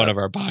every one of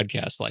our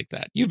podcasts like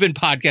that. You've been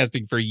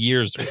podcasting for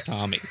years with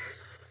Tommy.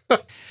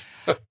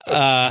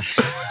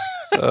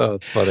 Oh,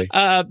 it's funny.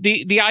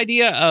 The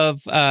idea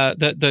of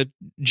the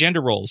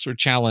gender roles were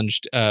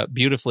challenged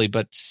beautifully,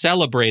 but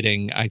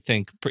celebrating, I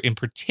think, in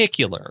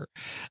particular,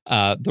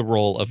 the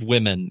role of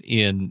women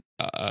in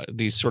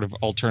these sort of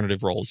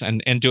alternative roles,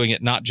 and doing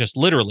it not just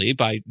literally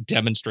by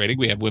demonstrating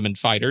we have women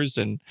fighters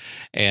but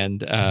in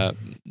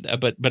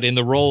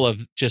the role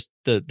of just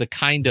the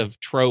kind of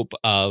trope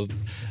of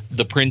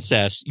the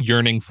princess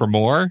yearning for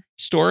more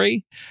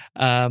story.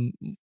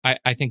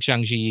 I think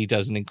Zhang Ziyi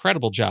does an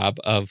incredible job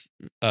of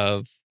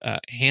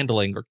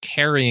handling or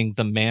carrying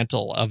the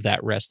mantle of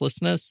that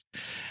restlessness,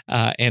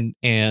 and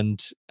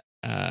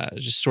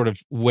just sort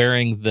of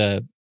wearing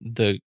the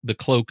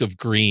cloak of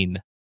green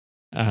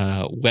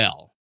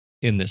well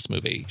in this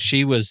movie.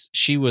 She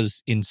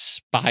was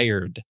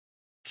inspired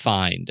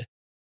find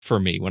for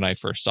me when I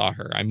first saw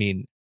her.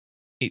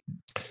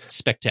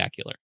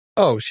 Spectacular.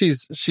 Oh,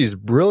 she's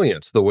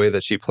brilliant, the way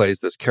that she plays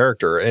this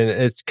character. And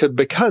it's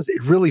because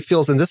it really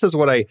feels, and this is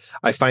what I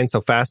find so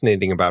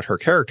fascinating about her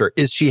character,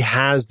 is she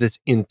has this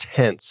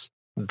intense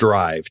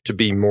drive to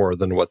be more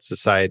than what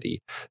society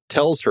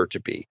tells her to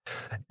be.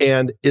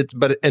 And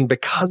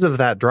because of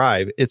that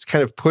drive, it's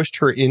kind of pushed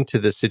her into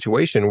this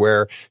situation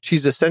where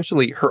she's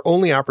essentially, her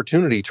only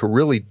opportunity to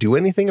really do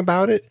anything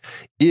about it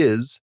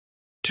is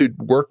to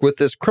work with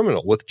this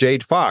criminal, with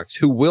Jade Fox,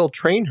 who will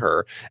train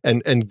her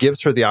and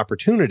gives her the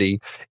opportunity,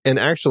 and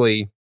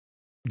actually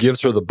gives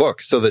her the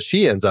book so that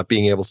she ends up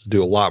being able to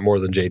do a lot more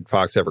than Jade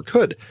Fox ever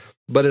could.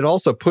 But it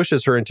also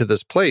pushes her into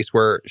this place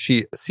where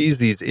she sees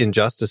these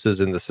injustices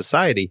in the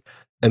society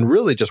and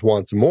really just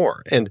wants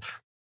more. And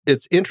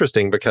it's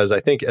interesting because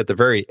I think at the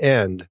very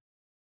end,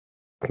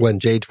 when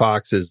Jade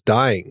Fox is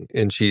dying,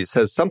 and she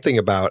says something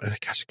about,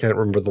 gosh, I can't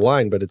remember the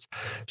line, but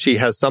she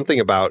has something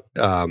about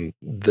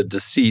the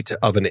deceit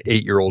of an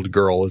 8-year-old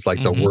girl is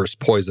like the worst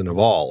poison of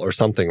all, or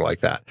something like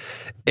that.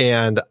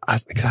 And I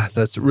was like, God,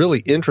 that's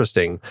really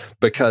interesting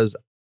because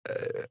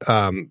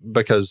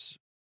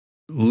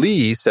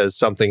Lee says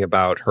something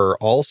about her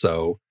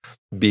also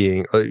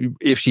being,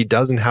 if she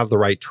doesn't have the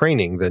right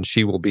training, then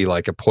she will be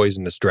like a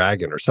poisonous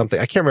dragon or something.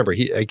 I can't remember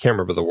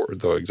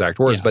the exact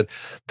words, but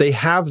they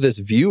have this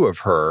view of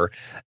her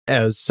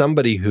as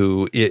somebody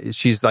who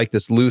she's like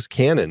this loose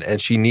cannon,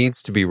 and she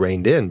needs to be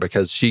reined in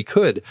because she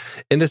could.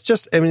 And it's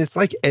just, it's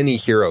like any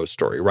hero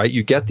story, right?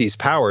 You get these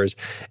powers,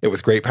 and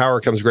with great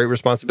power comes great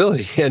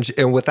responsibility.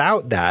 And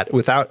without that,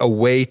 without a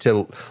way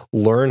to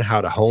learn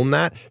how to hone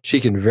that, she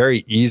can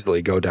very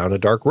easily go down a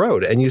dark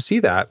road. And you see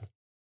that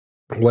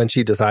when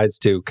she decides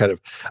to kind of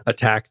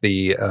attack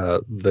the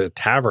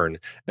tavern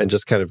and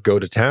just kind of go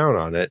to town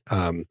on it,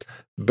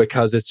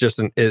 because it's just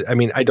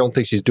I don't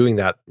think she's doing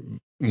that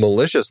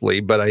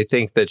maliciously, but I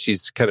think that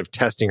she's kind of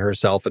testing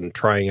herself and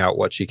trying out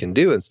what she can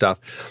do and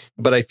stuff.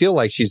 But I feel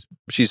like she's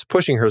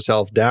pushing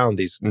herself down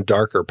these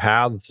darker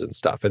paths and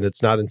stuff. And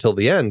it's not until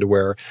the end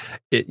where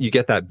you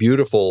get that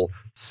beautiful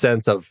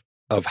sense of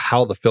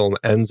how the film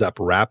ends up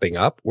wrapping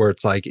up, where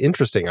it's like,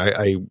 interesting.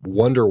 I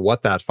wonder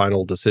what that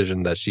final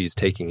decision that she's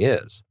taking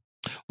is.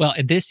 Well,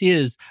 this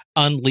is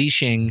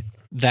unleashing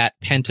that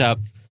pent-up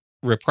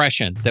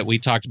repression that we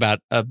talked about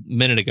a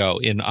minute ago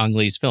in Ang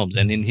Lee's films.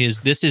 And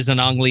this is an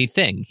Ang Lee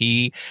thing.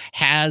 He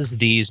has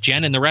these,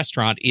 Jen in the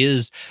restaurant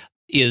is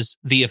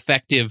the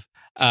effective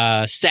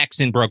sex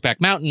in Brokeback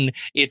Mountain.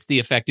 It's the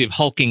effective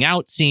hulking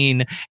out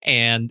scene.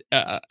 And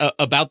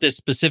about this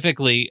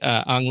specifically,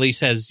 Ang Lee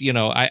says,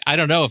 I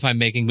don't know if I'm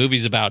making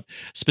movies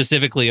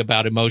specifically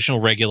about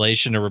emotional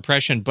regulation or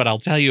repression, but I'll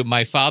tell you,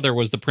 my father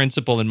was the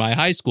principal in my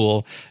high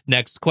school.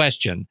 Next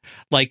question.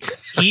 Like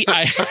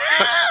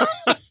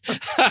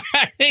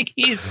I think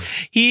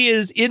he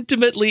is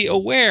intimately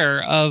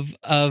aware of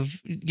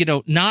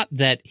not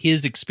that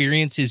his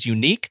experience is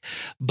unique,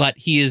 but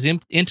he is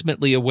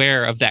intimately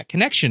aware of that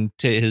connection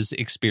to his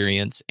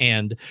experience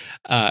and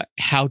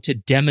how to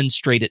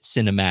demonstrate it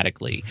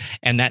cinematically.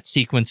 And that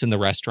sequence in the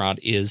restaurant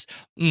is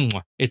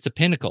it's a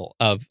pinnacle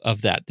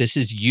of that. This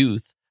is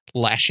youth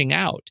lashing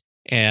out,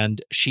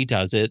 and she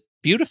does it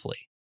beautifully.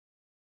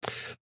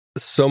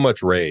 So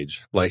much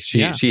rage. Like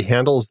she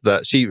handles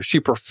that. She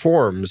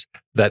performs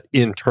that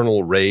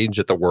internal rage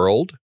at the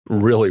world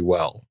really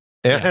well.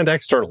 And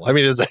external. I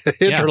mean,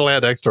 it's internal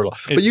and external.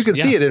 But you can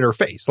see it in her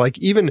face. Like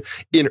even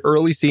in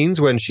early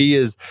scenes when she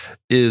is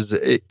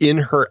in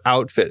her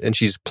outfit and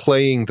she's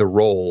playing the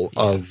role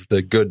of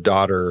the good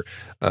daughter,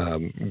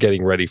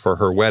 getting ready for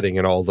her wedding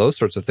and all those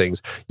sorts of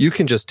things, you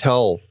can just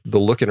tell the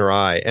look in her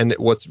eye. And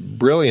what's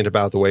brilliant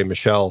about the way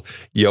Michelle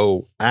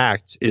Yeoh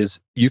acts is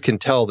you can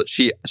tell that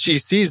she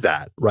sees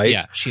that, right?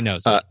 Yeah, she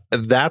knows.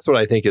 That's what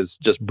I think is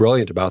just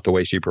brilliant about the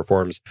way she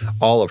performs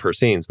all of her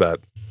scenes.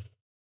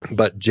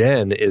 But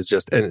Jen is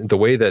just, and the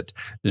way that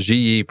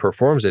Ji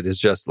performs it is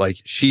just like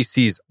she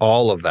sees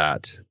all of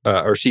that,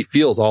 or she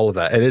feels all of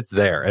that, and it's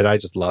there. And I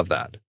just love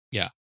that.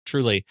 Yeah,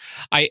 truly.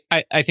 I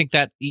think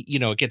that,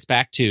 it gets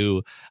back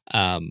to,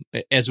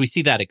 as we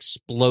see that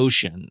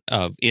explosion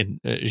in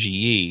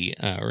Ji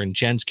or in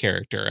Jen's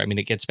character, I mean,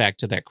 it gets back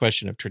to that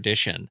question of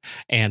tradition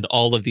and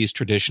all of these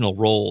traditional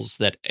roles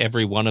that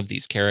every one of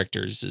these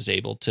characters is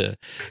able to,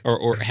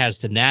 or has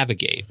to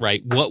navigate,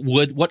 right?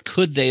 What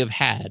could they have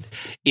had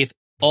if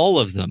all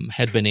of them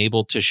had been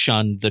able to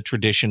shun the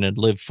tradition and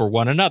live for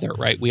one another,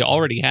 right? We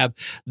already have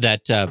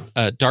that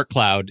Dark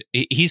Cloud.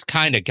 He's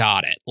kind of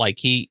got it. Like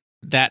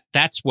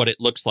that's what it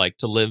looks like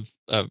to live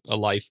a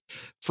life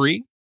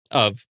free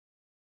of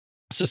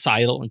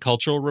societal and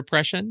cultural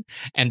repression.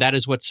 And that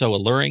is what's so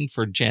alluring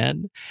for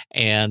Jen.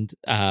 And,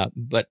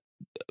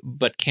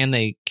 but can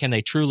they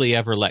truly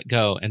ever let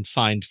go and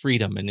find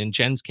freedom? And in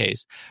Jen's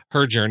case,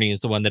 her journey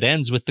is the one that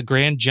ends with the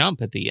grand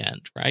jump at the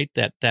end, right?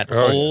 That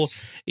whole,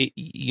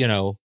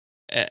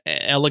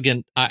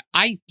 elegant.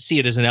 I see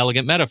it as an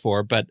elegant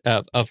metaphor, but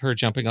of her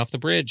jumping off the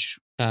bridge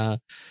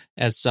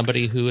as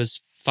somebody who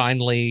has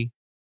finally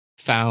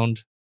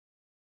found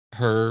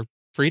her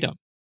freedom.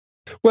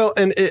 Well,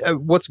 and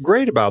what's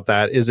great about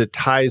that is it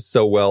ties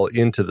so well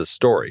into the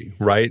story,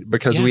 right?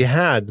 Because we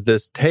had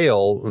this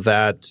tale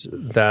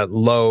that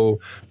Lo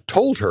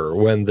told her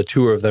when the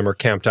two of them are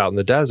camped out in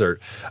the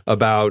desert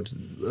about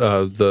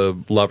the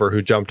lover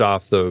who jumped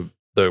off the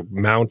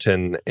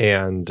mountain,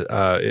 and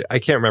I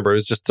can't remember. It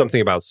was just something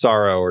about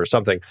sorrow or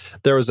something.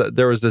 There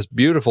was this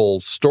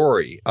beautiful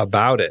story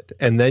about it,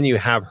 and then you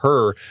have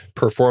her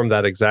perform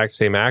that exact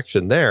same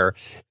action there,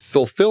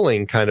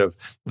 fulfilling kind of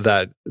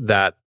that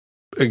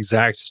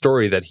exact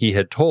story that he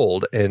had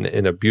told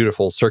in a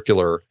beautiful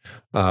circular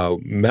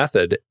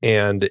method,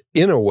 and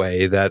in a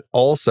way that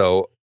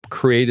also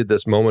created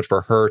this moment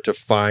for her to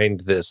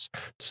find this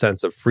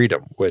sense of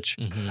freedom, which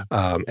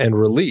and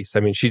release.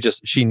 I mean,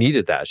 she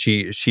needed that.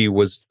 She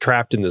was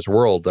trapped in this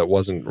world that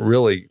wasn't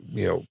really,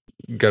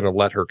 going to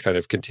let her kind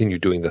of continue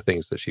doing the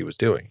things that she was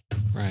doing.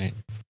 Right.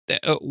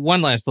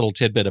 One last little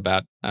tidbit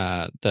about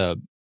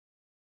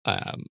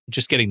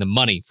just getting the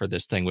money for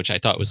this thing, which I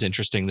thought was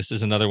interesting. This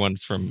is another one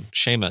from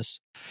Seamus.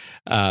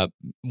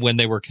 When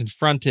they were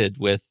confronted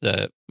with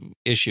the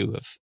issue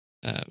of,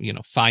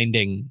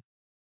 finding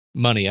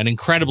money, an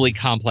incredibly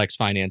complex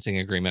financing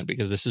agreement,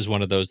 because this is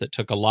one of those that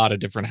took a lot of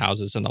different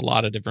houses and a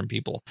lot of different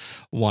people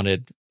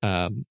wanted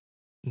a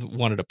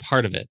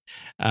part of it.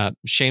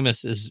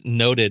 Seamus is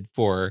noted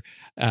for,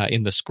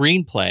 in the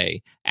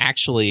screenplay,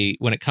 actually,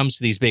 when it comes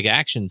to these big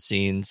action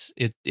scenes,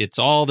 it's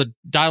all the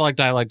dialogue,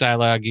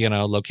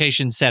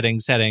 location,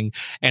 setting,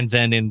 and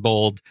then in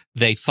bold,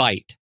 they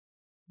fight.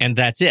 And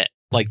that's it.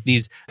 Like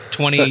these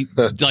 20,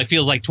 like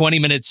feels like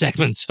 20-minute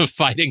segments of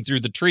fighting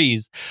through the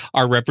trees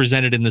are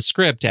represented in the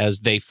script as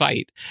they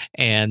fight.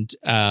 And,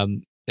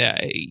 when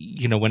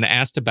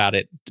asked about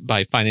it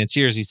by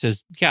financiers, he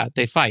says, yeah,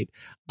 they fight.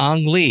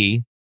 Ang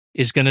Lee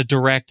is going to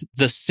direct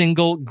the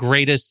single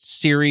greatest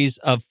series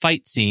of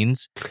fight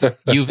scenes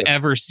you've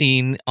ever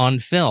seen on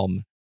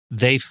film.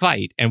 they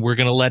fight, and we're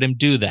going to let him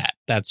do that.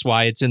 That's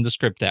why it's in the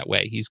script that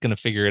way. He's going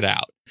to figure it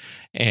out,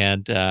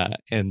 and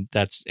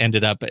that's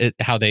ended up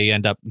how they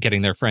end up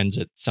getting their friends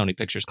at Sony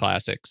Pictures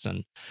Classics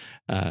and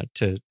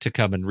to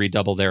come and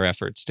redouble their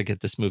efforts to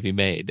get this movie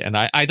made. And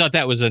I thought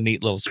that was a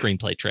neat little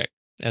screenplay trick.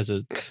 As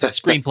a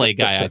screenplay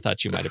guy, I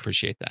thought you might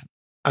appreciate that.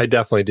 I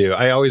definitely do.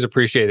 I always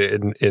appreciate it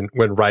in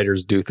when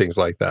writers do things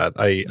like that.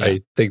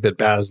 I think that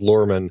Baz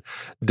Luhrmann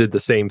did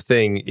the same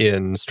thing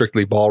in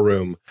Strictly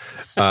Ballroom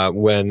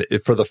when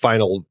for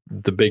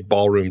the big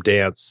ballroom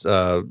dance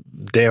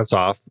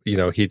off.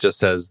 He just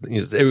says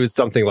it was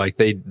something like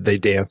they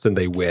dance and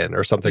they win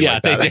or something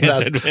like that. They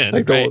dance and win,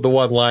 like the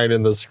one line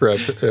in the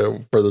script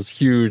for this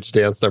huge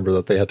dance number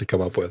that they had to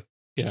come up with.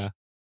 Yeah.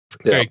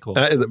 Very cool.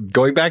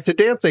 Going back to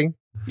dancing.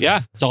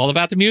 Yeah, it's all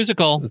about the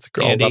musical. It's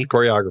all about the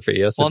choreography.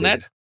 Yes, well,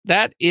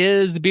 that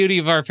is the beauty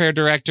of our fair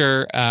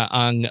director,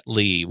 Ang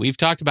Lee. We've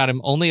talked about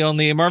him only on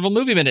the Marvel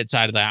Movie Minute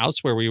side of the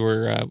house, where we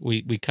were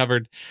we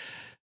covered.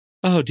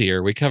 Oh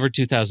dear, we covered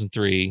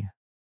 2003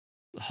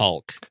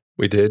 Hulk.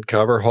 We did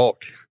cover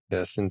Hulk.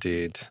 Yes,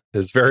 indeed.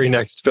 His very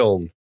next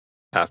film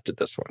after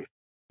this one.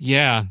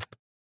 Yeah,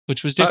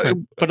 which was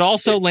different, but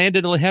also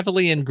landed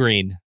heavily in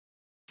green.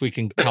 If we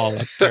can call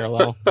it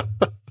parallel.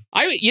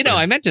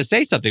 I meant to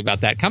say something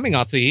about that. Coming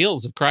off the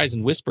heels of Cries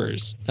and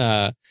Whispers,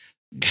 I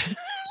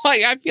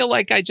feel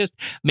like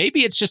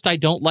maybe it's just I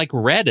don't like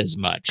red as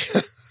much.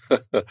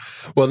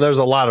 Well, there's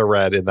a lot of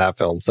red in that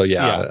film, so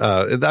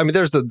yeah.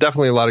 There's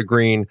definitely a lot of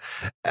green.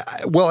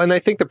 And I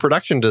think the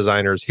production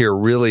designers here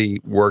really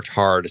worked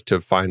hard to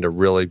find a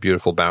really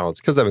beautiful balance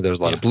because there's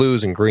a lot of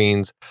blues and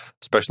greens,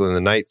 especially in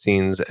the night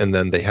scenes, and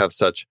then they have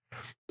such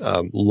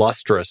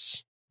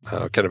lustrous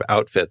kind of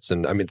outfits,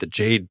 and the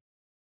jade.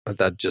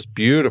 That just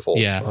beautiful.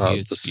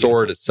 The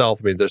sword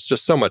itself. There's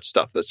just so much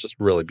stuff that's just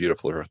really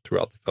beautiful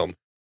throughout the film.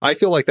 I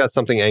feel like that's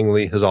something Ang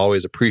Lee has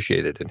always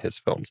appreciated in his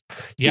films.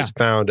 He's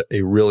found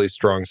a really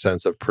strong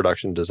sense of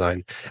production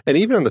design. And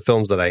even in the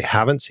films that I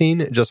haven't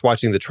seen, just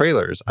watching the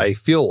trailers, I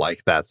feel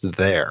like that's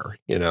there,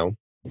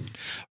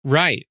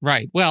 Right.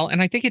 Well,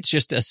 and I think it's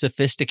just a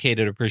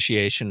sophisticated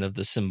appreciation of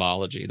the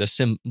symbology, the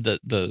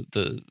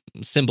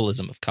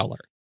symbolism of color.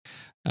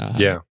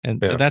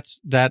 That's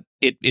that.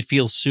 It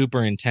feels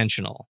super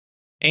intentional,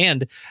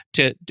 and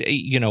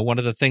one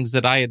of the things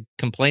that I had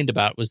complained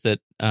about was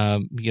that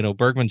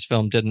Bergman's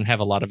film didn't have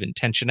a lot of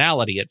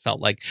intentionality. It felt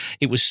like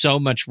it was so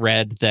much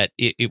red that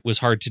it was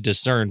hard to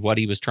discern what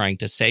he was trying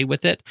to say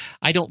with it.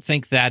 I don't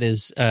think that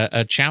is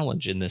a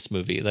challenge in this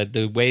movie. That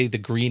the way the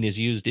green is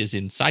used is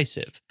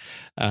incisive.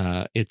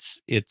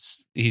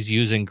 He's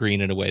using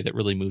green in a way that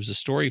really moves the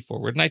story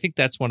forward, and I think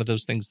that's one of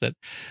those things that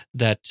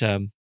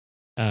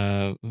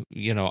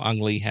Ang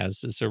Lee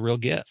has is a real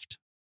gift.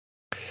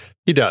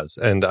 He does,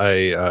 and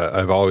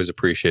I've always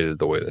appreciated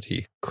the way that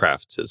he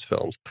crafts his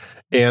films.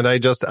 And I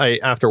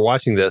after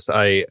watching this,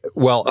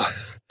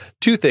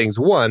 two things.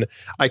 One,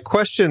 I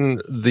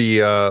question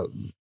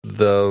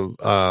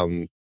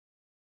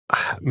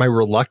my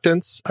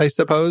reluctance, I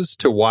suppose,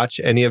 to watch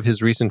any of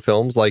his recent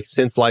films. Like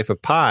since Life of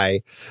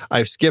Pi,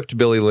 I've skipped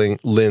Billy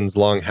Lynn's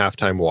Long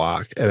Halftime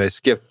Walk, and I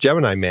skipped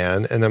Gemini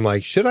Man, and I'm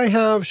like, should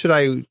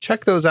I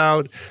check those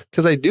out?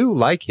 Because I do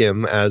like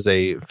him as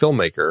a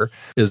filmmaker.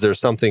 Is there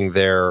something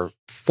there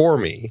for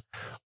me?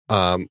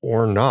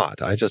 Or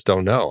not? I just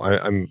don't know.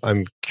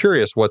 I'm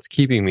curious what's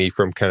keeping me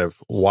from kind of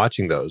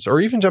watching those,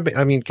 or even jumping.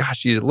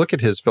 You look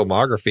at his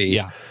filmography.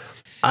 Yeah.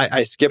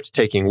 I skipped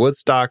Taking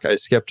Woodstock. I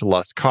skipped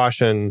Lust,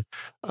 Caution,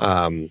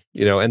 and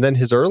then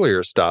his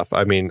earlier stuff.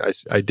 I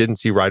didn't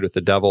see Ride with the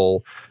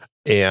Devil,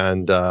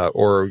 and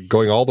or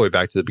going all the way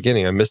back to the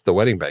beginning, I missed The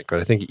Wedding Banquet.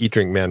 I think Eat,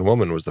 Drink, Man,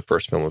 Woman was the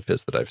first film of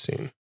his that I've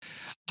seen.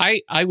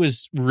 I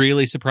was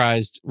really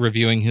surprised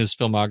reviewing his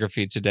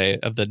filmography today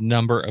of the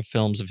number of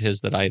films of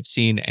his that I have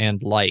seen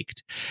and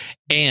liked.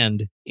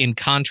 And in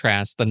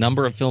contrast, the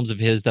number of films of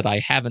his that I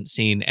haven't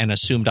seen and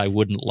assumed I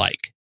wouldn't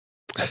like.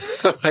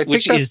 I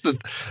think that's the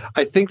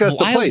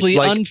place. Wildly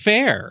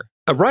unfair.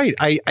 Right.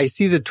 I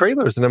see the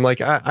trailers and I'm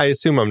like, I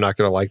assume I'm not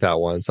going to like that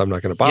one, so I'm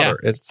not going to bother.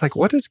 Yeah. It's like,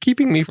 what is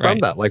keeping me from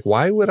that? Like,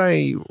 why would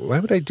I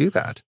do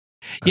that?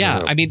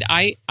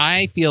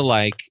 I feel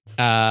like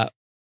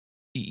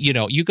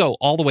you go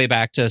all the way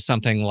back to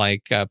something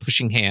like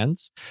Pushing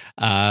Hands,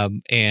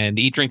 and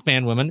Eat, Drink,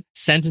 Man, Woman,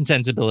 Sense and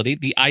Sensibility,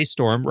 The Ice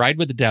Storm, Ride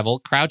with the Devil,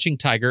 Crouching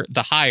Tiger,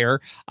 The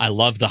Hire. I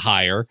love The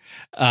Hire.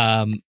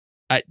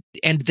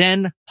 And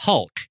then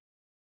Hulk.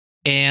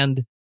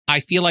 And I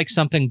feel like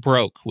something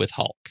broke with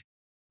Hulk.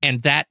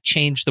 And that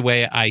changed the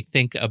way I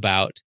think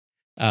about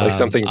like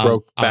something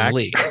broke back.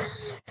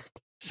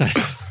 So,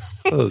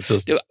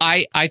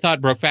 I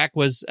thought Brokeback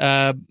was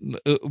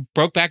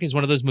Brokeback is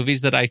one of those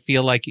movies that I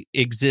feel like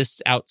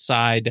exists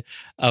outside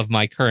of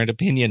my current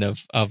opinion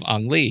of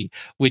Ang Lee,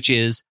 which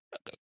is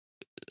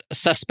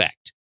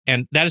Suspect.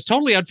 And that is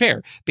totally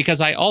unfair because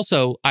I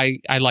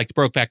liked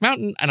Brokeback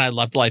Mountain and I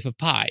loved Life of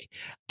Pi.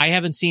 I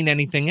haven't seen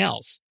anything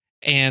else.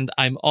 And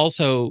I'm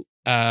also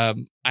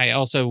I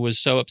also was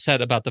so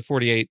upset about the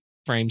 48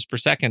 frames per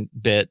second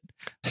bit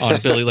on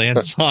Billy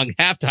Land's song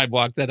Halftime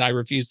Walk that I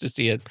refuse to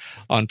see it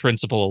on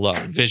principle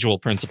alone, visual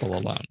principle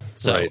alone.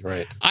 So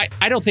right.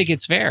 I don't think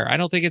it's fair. I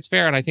don't think it's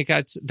fair. And I think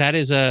that's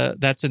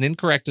an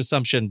incorrect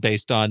assumption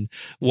based on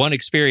one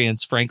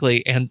experience,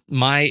 frankly. And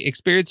my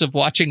experience of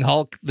watching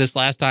Hulk this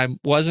last time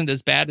wasn't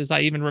as bad as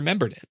I even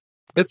remembered it.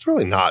 It's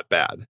really not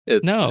bad.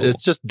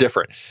 It's just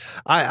different.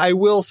 I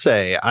will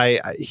say,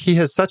 he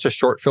has such a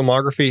short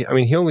filmography. I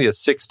mean, he only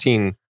has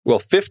 15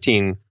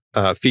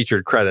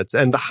 featured credits.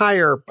 And The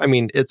Hire, I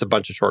mean, it's a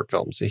bunch of short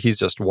films. He's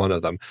just one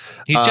of them.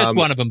 He's just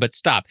one of them, but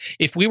stop.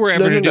 If we were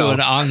ever to do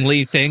an Ang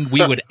Lee thing,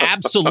 we would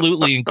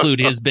absolutely include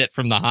his bit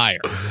from The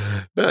Hire.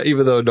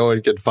 Even though no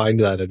one can find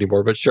that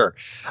anymore, but sure.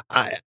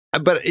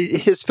 But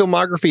his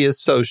filmography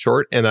is so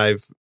short, and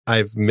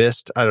I've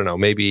missed, I don't know,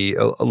 maybe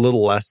a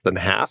little less than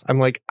half. I'm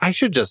like, I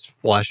should just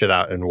flesh it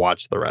out and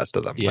watch the rest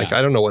of them. Yeah. Like,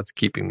 I don't know what's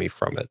keeping me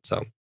from it.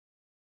 So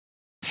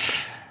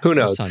who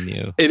knows? That's on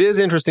you. It is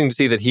interesting to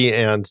see that he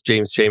and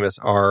James Schamus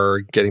are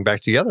getting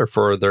back together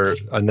for their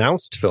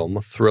announced film,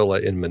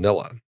 Thrilla in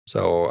Manila.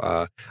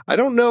 So I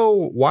don't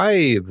know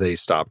why they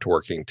stopped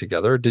working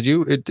together. Did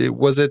you?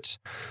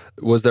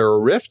 Was there a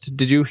rift?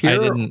 Did you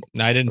hear?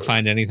 I didn't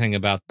find anything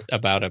about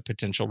a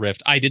potential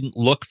rift. I didn't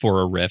look for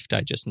a rift.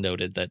 I just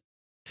noted that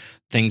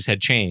things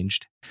had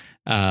changed.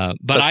 But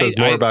that says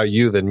more about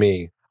you than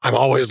me. I'm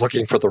always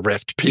looking for the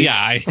rift, Pete.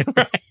 Yeah,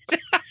 right.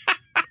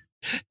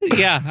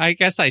 Yeah, I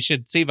guess I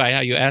should see by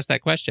how you asked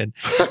that question.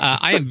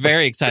 I am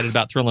very excited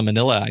about Thrilla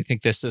Manila. I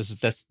think it's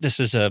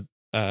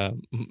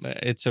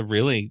a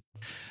really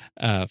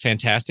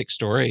fantastic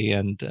story,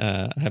 and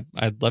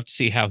I'd love to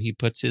see how he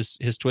puts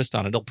his twist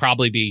on it. It'll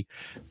probably be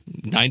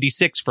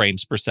 96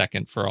 frames per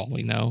second for all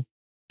we know.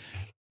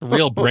 A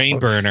real brain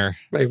burner.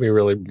 Make me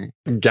really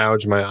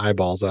gouge my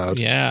eyeballs out.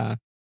 Yeah.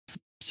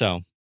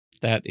 So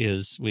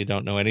we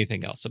don't know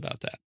anything else about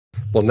that.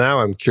 Well,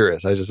 now I'm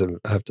curious. I just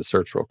have to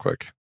search real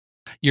quick.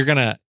 You're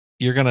gonna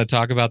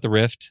talk about the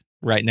rift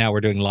right now.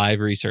 We're doing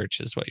live research,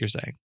 is what you're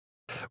saying.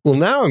 Well,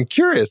 now I'm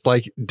curious.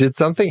 Like, did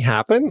something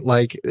happen?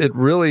 Like, it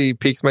really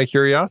piques my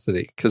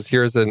curiosity, because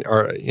here's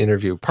our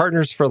interview,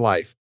 Partners for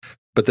Life.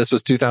 But this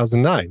was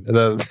 2009. And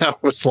then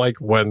that was like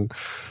when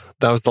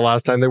that was the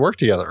last time they worked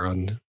together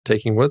on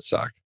Taking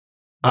Woodstock.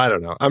 I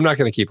don't know. I'm not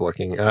going to keep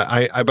looking. But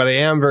I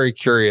am very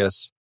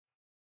curious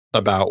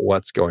about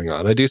what's going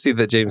on. I do see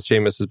that James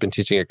Schamus has been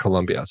teaching at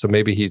Columbia, so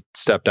maybe he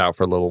stepped out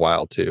for a little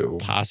while to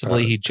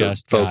possibly he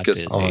just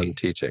focus got busy on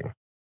teaching.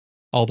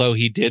 Although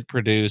he did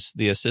produce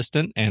The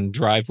Assistant and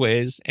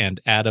Driveways and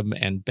Adam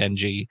and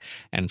Benji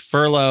and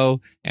Furlough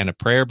and A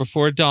Prayer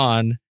Before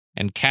Dawn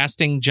and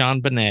Casting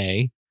John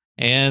Bonet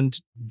and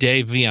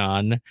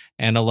Davion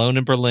and Alone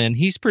in Berlin.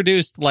 He's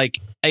produced like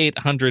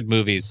 800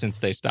 movies since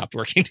they stopped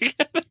working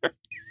together.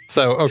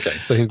 So, okay.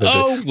 So he's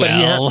been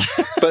well.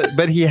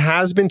 But he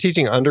has been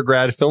teaching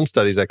undergrad film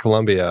studies at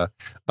Columbia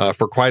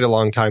for quite a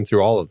long time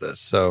through all of this.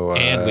 So,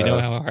 and we know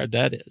how hard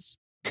that is.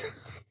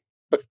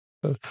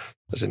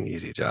 Such an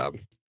easy job.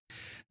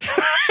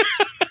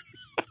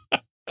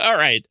 All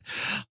right.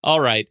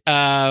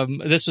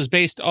 This was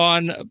based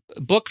on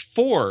book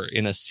 4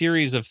 in a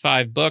series of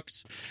 5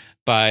 books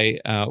by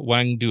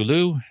Wang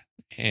Dulu,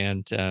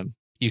 and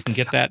you can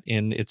get that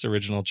in its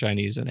original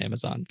Chinese and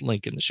Amazon.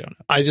 Link in the show notes.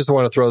 I just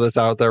want to throw this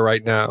out there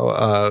right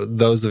now.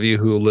 Those of you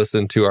who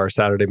listen to our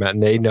Saturday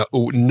matinee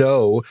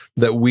know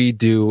that we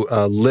do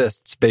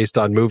lists based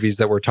on movies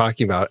that we're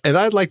talking about. And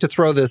I'd like to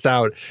throw this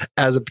out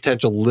as a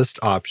potential list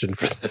option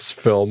for this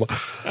film.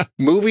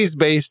 Movies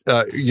based,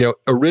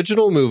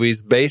 original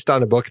movies based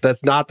on a book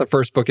that's not the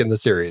first book in the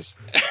series.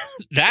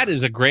 That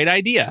is a great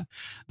idea.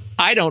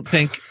 I don't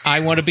think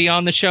I want to be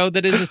on the show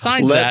that is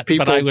assigned that,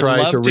 but I would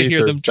love to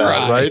hear them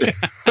try. Right?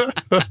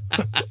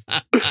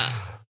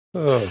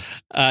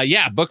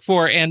 Book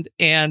 4,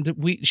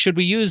 and should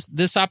we use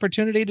this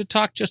opportunity to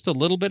talk just a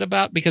little bit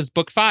about, because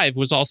book 5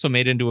 was also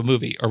made into a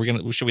movie.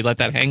 Should we let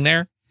that hang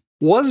there?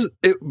 Was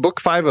it book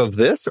 5 of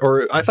this,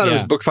 or I thought it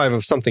was book 5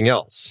 of something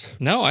else?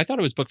 No, I thought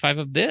it was book 5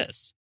 of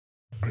this.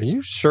 Are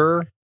you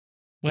sure?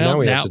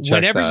 Well, now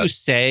whenever you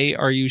say,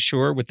 "Are you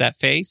sure?" with that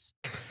face,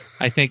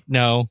 I think,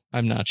 no,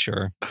 I'm not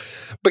sure.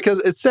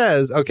 Because it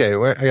says, okay,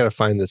 I got to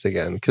find this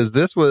again, because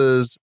this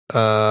was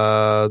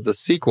the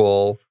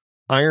sequel,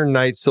 Iron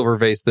Knight, Silver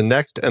Vase, the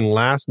next and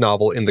last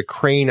novel in the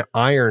Crane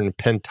Iron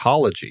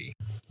pentology.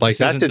 Like,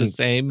 that didn't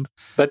sound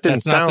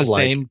like the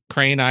same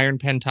Crane Iron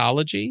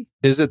pentology.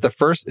 Is it the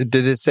first?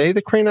 Did it say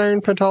the Crane Iron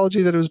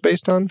pentology that it was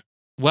based on?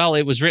 Well,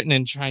 it was written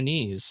in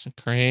Chinese.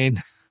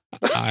 Crane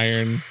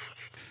Iron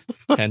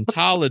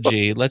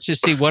pentology. Let's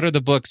just see, what are the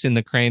books in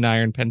the Crane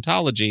Iron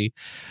pentology?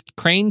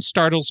 Crane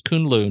Startles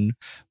Kunlun,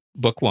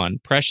 book 1.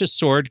 Precious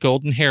Sword,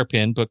 Golden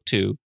Hairpin, book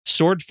 2.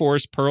 Sword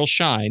Force, Pearl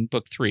Shine,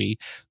 book 3.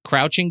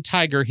 Crouching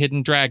Tiger,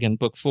 Hidden Dragon,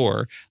 book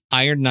 4.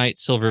 Iron Knight,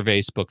 Silver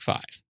Vase, book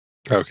 5.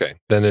 Okay,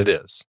 then it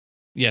is.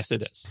 Yes,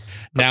 it is.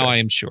 Now I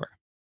am sure.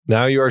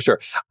 Now you are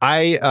sure.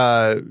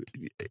 I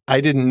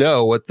didn't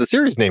know what the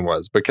series name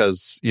was,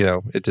 because,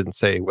 it didn't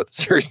say what the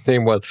series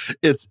name was.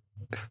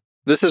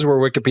 This is where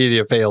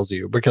Wikipedia fails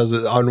you, because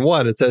on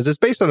one, it says it's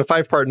based on a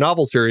 5-part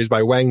novel series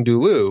by Wang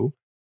Dulu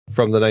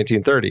from the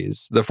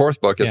 1930s. The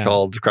fourth book is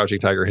called Crouching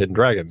Tiger, Hidden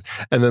Dragon.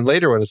 And then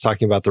later when it's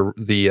talking about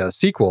the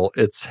sequel,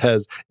 it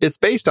says it's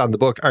based on the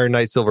book Iron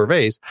Knight, Silver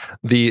Vase,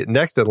 the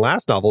next and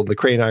last novel in the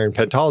Crane Iron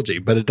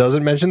Pentology. But it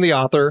doesn't mention the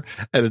author,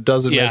 and it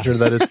doesn't mention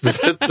that it's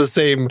the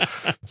same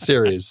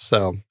series.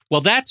 So,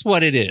 well, that's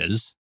what it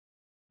is.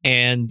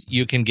 And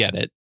you can get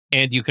it.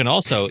 And you can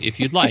also, if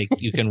you'd like,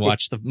 you can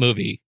watch the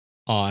movie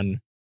on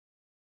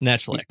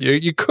Netflix.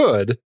 You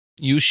could.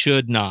 You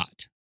should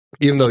not.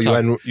 Even though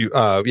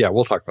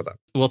we'll talk about that.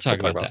 We'll talk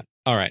about that.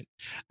 All right.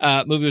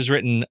 Movie was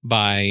written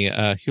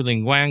by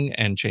Huling Wang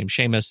and James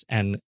Schamus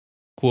and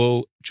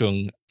Kuo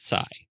Jung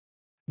Tsai.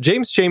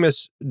 James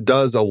Schamus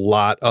does a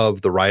lot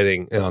of the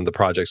writing on the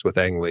projects with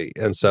Ang Lee.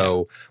 And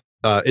so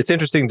it's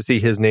interesting to see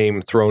his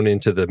name thrown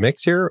into the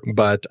mix here.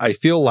 But I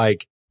feel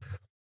like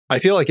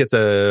it's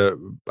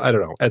I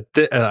don't know.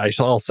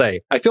 I'll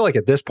say, I feel like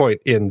at this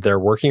point in their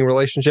working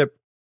relationship,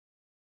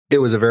 it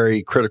was a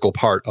very critical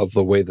part of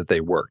the way that they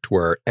worked,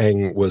 where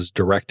Ang was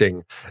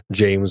directing,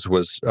 James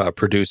was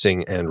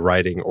producing and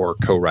writing or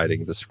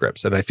co-writing the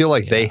scripts. And I feel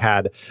like they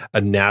had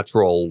a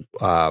natural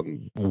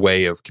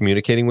way of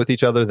communicating with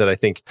each other that I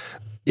think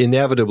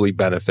inevitably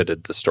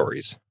benefited the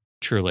stories.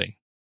 Truly.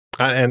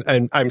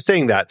 And I'm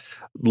saying that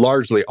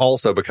largely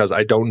also because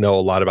I don't know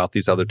a lot about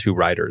these other two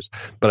writers,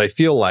 but I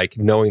feel like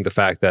knowing the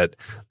fact that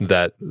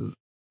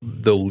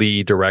the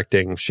Lee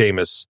directing,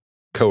 Schamus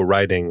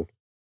co-writing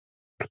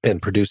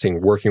and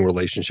producing working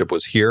relationship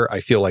was here,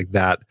 I feel like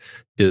that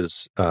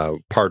is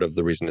part of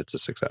the reason it's a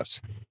success.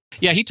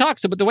 Yeah, he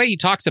talks about the way he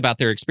talks about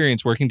their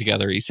experience working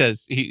together. He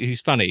says he's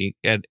funny,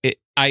 and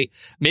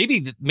maybe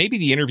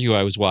the interview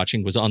I was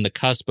watching was on the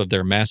cusp of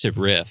their massive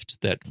rift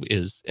that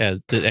is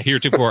as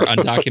heretofore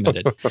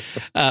undocumented.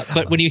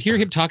 But when you hear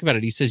him talk about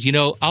it, he says,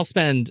 I'll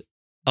spend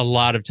a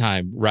lot of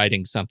time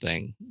writing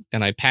something,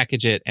 and I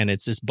package it, and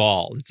it's this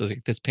ball. It's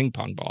like this ping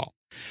pong ball,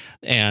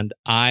 and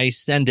I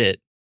send it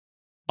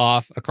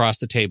off across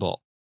the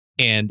table,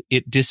 and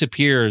it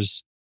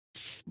disappears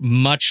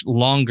much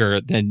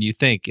longer than you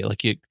think.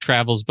 Like, it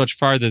travels much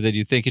farther than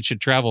you think it should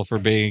travel for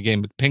being a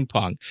game of ping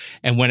pong.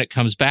 And when it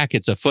comes back,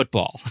 it's a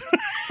football.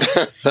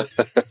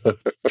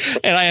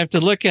 And I have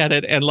to look at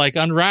it and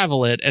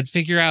unravel it and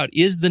figure out,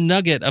 is the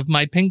nugget of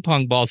my ping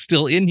pong ball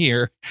still in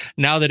here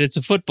now that it's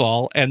a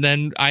football? And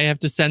then I have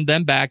to send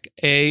them back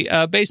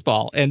a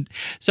baseball. And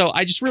so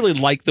I just really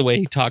like the way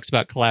he talks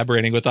about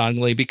collaborating with Ang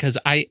Lee, because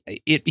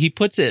he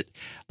puts it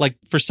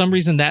for some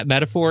reason that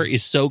metaphor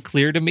is so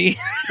clear to me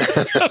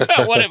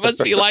about what it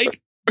must be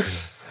like.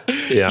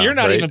 Yeah, you're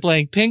not even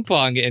playing ping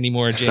pong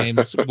anymore,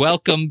 James.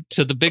 Welcome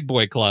to the big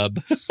boy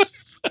club.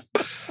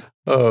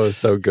 Oh,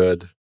 so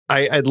good.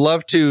 I'd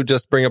love to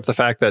just bring up the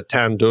fact that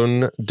Tan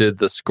Dun did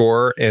the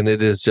score, and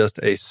it is just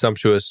a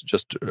sumptuous,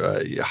 just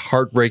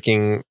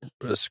heartbreaking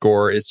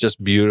score. It's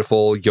just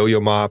beautiful. Yo-Yo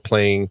Ma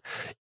playing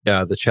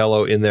the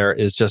cello in there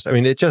is just,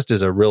 it just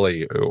is a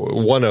really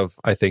one of,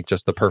 I think,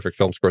 just the perfect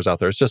film scores out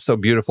there. It's just so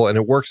beautiful, and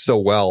it works so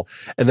well.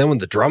 And then when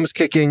the drums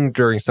kicking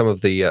during some of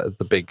the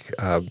big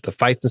the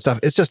fights and stuff,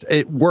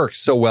 it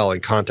works so well in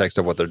context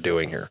of what they're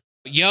doing here.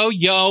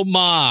 Yo-Yo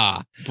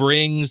Ma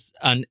brings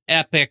an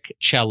epic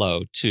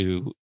cello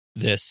to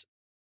this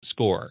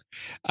score.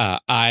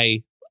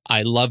 I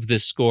love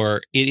this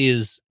score. It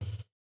is,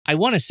 I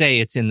want to say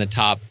it's in the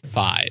top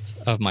 5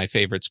 of my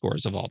favorite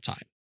scores of all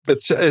time.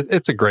 It's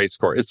a great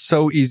score. It's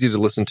so easy to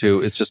listen to.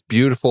 It's just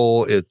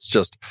beautiful. It's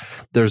just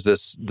there's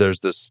this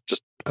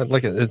just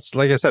like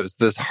I said, it's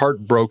this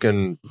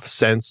heartbroken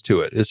sense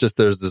to it. It's just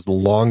there's this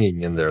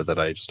longing in there that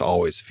I just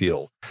always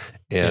feel,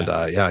 and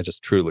I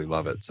just truly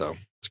love it. So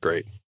it's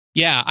great.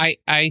 Yeah,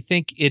 I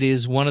think it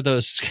is one of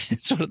those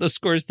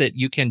scores that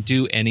you can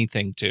do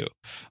anything to.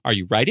 Are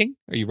you writing?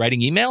 Are you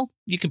writing email?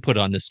 You can put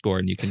on this score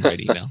and you can write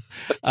email.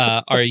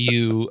 Are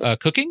you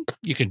cooking?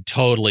 You can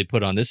totally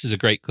put on. This is a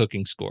great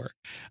cooking score.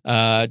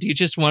 Do you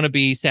just want to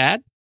be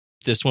sad?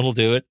 This one will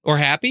do it. Or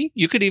happy?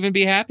 You could even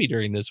be happy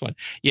during this one.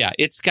 Yeah,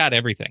 it's got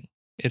everything.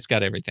 It's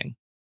got everything.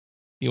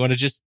 You want to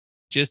just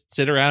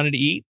sit around and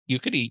eat? You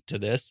could eat to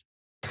this.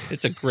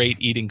 It's a great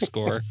eating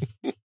score.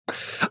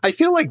 I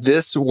feel like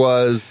this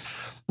was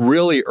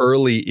really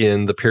early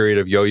in the period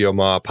of Yo-Yo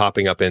Ma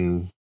popping up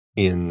in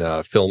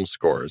film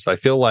scores. I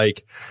feel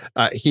like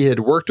he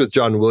had worked with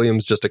John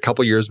Williams just a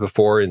couple years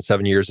before in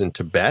 7 Years in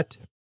Tibet.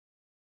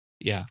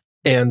 Yeah.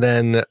 And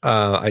then,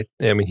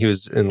 he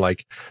was in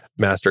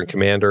Master and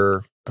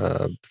Commander,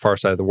 Far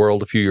Side of the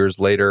World a few years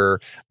later,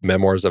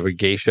 Memoirs of a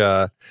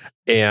Geisha.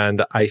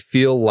 And I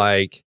feel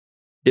like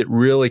it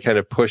really kind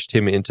of pushed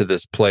him into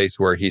this place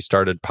where he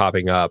started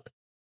popping up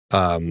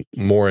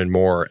more and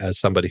more as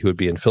somebody who would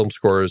be in film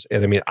scores.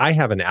 And I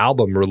have an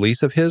album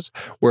release of his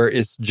where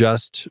it's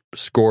just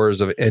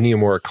scores of Ennio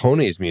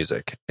Morricone's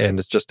music, and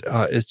it's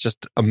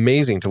just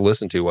amazing to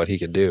listen to what he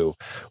could do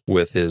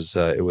with his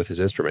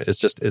instrument.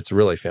 It's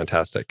really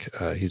fantastic.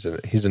 He's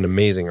an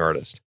amazing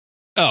artist.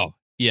 Oh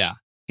yeah,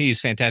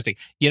 he's fantastic.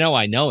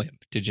 I know him.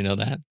 Did you know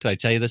that? Did I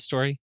tell you this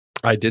story?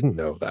 I didn't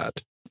know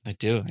that. I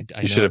do.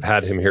 I You should have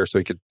had him here so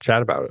we could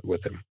chat about it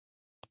with him.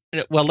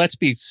 Well, let's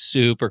be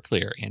super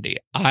clear, Andy.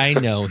 I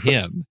know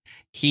him.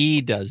 He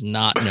does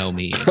not know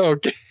me.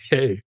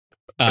 Okay.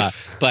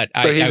 But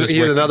so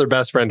he's another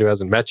best friend who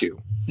hasn't met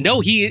you. No,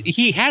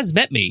 he has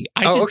met me.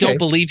 I just don't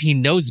believe he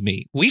knows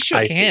me. We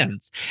shook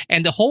hands.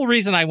 And the whole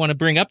reason I want to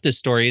bring up this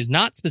story is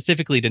not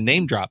specifically to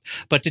name drop,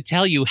 but to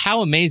tell you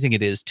how amazing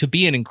it is to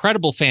be an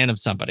incredible fan of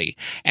somebody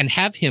and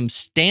have him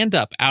stand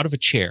up out of a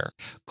chair,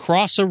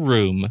 cross a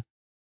room,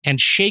 and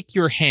shake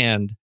your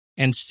hand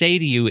and say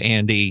to you,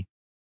 Andy,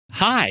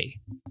 "Hi,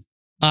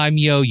 I'm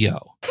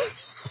Yo-Yo."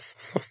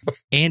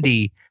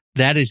 Andy,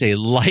 that is a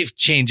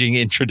life-changing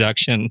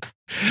introduction.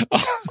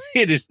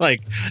 It is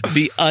like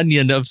the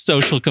onion of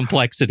social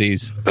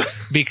complexities,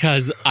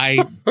 because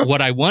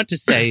what I want to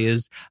say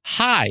is,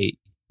 "Hi,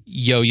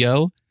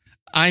 Yo-Yo,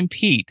 I'm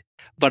Pete."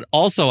 But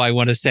also I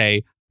want to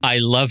say, "I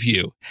love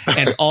you."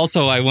 And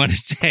also I want to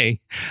say,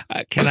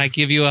 "Can I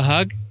give you a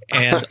hug?"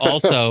 And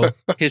also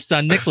his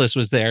son Nicholas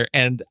was there.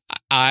 And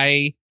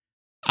I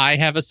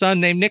have a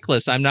son named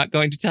Nicholas. I'm not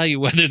going to tell you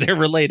whether they're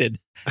related.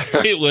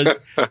 It was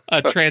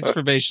a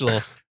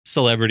transformational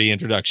celebrity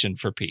introduction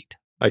for Pete.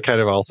 I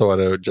kind of also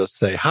want to just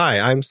say, "Hi,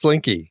 I'm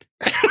Slinky."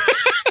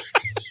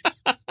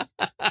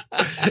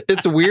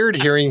 It's weird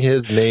hearing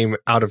his name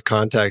out of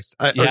context,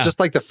 or just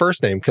like the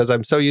first name, because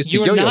I'm so used to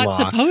Yo-Yo Ma. You're not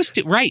supposed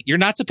to, right? You're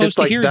not supposed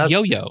to hear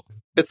Yo-Yo.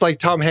 It's like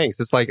Tom Hanks.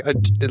 It's like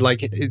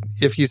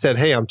if he said,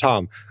 "Hey, I'm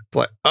Tom," it's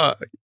like,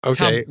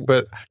 okay,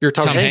 but you're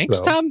Tom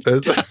Hanks, though. Tom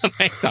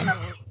Hanks, Tom.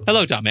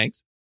 Hello, Tom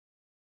Hanks.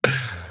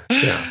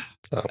 Yeah.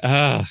 So.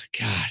 Oh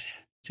God,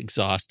 it's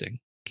exhausting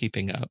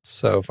keeping up.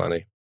 So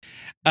funny.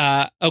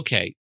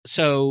 Okay,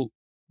 so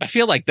I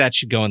feel like that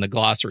should go in the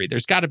glossary.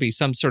 There's got to be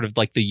some sort of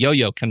like the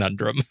Yo-Yo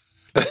conundrum.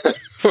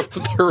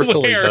 There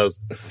really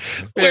does.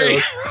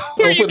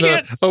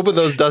 Open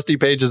those dusty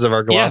pages of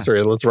our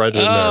glossary and let's write it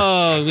in there.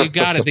 Oh, we've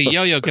got it. The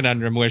Yo-Yo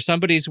conundrum, where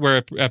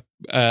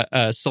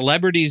a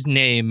celebrity's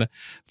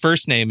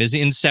first name is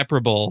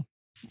inseparable,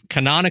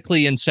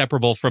 canonically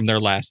inseparable from their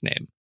last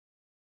name.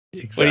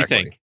 Exactly. What do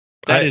you think?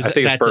 I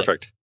think it's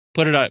perfect.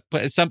 Put it up.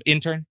 Some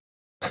intern.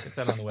 Get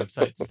that on the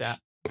website. Stat.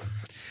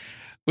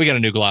 We got a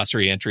new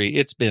glossary entry.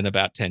 It's been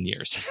about 10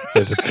 years.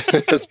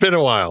 It's been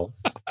a while.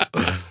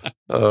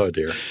 Oh,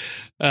 dear.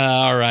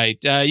 All right.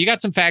 You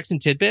got some facts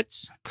and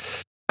tidbits?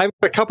 I've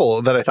got a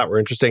couple that I thought were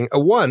interesting.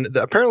 One,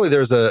 apparently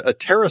there's a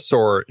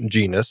pterosaur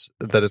genus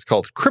that is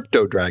called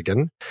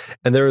Cryptodragon,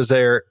 and there is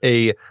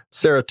a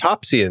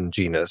ceratopsian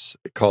genus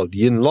called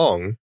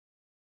Yinlong.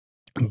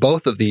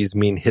 Both of these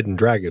mean hidden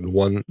dragon,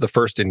 the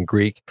first in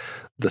Greek,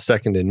 the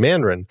second in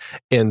Mandarin,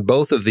 and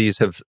both of these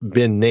have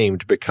been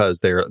named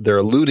because they're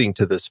alluding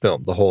to this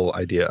film, the whole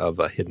idea of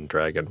a hidden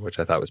dragon, which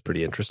I thought was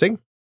pretty interesting.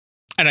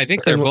 And I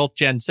think they're both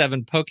Gen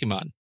 7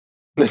 Pokemon.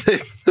 They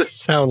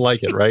sound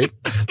like it, right?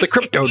 The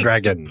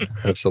Cryptodragon.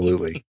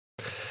 Absolutely.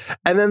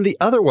 And then the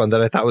other one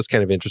that I thought was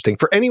kind of interesting,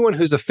 for anyone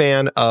who's a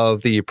fan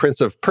of the Prince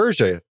of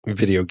Persia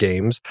video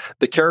games,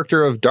 the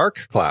character of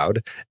Dark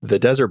Cloud, the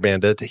desert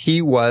bandit,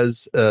 he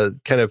was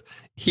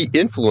he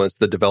influenced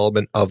the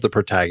development of the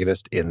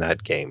protagonist in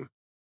that game.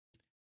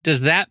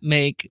 Does that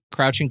make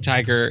Crouching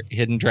Tiger,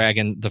 Hidden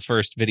Dragon the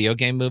first video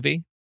game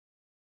movie?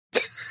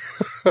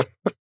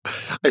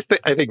 I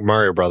think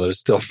Mario Brothers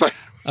still might.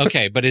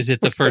 Okay, but is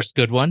it the first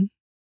good one?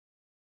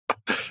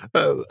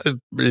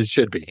 It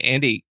should be.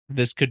 Andy,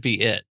 this could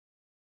be it.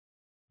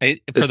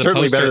 It's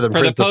certainly better than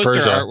Prince of Persia. For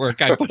the poster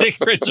artwork, I'm putting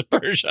Prince of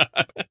Persia.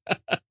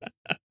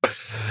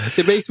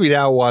 It makes me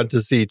now want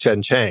to see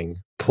Chen Chang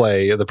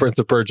play the Prince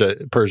of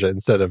Persia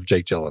instead of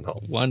Jake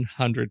Gyllenhaal.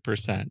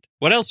 100%.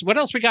 What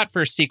else we got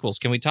for sequels?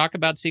 Can we talk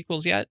about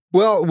sequels yet?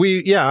 Well,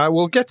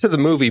 we'll get to the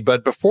movie,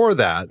 but before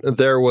that,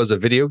 there was a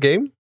video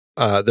game.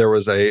 There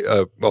was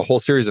a whole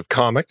series of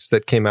comics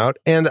that came out,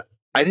 and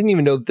I didn't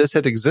even know this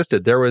had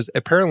existed. There was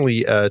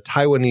apparently a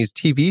Taiwanese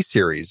TV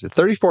series,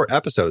 34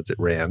 episodes it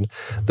ran,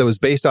 that was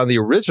based on the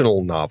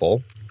original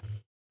novel.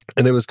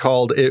 And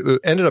it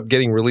ended up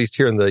getting released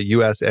here in the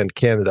US and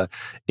Canada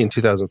in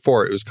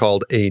 2004. It was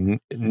called A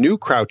New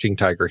Crouching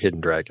Tiger,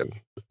 Hidden Dragon.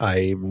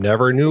 I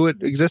never knew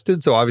it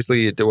existed, so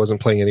obviously it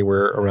wasn't playing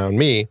anywhere around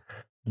me.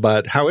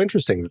 But how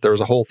interesting that there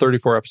was a whole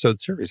 34 episode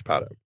series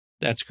about it.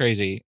 That's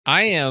crazy.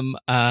 I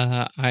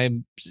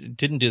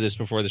didn't do this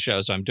before the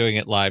show, so I'm doing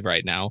it live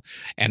right now.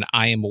 And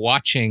I am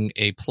watching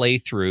a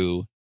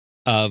playthrough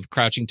of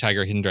Crouching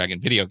Tiger, Hidden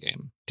Dragon video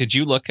game. Did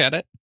you look at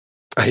it?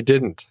 I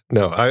didn't.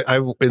 No,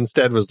 I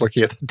instead was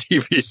looking at the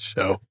TV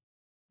show.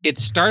 It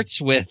starts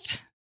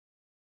with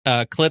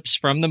clips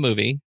from the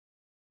movie.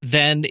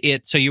 Then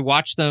so you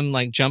watch them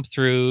like jump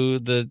through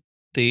the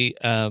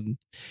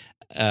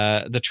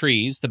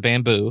trees, the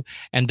bamboo,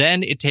 and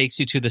then it takes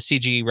you to the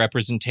CG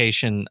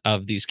representation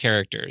of these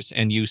characters,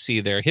 and you see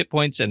their hit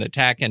points and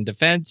attack and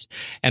defense,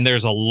 and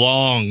there's a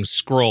long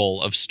scroll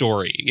of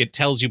story. It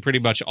tells you pretty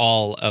much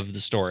all of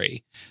the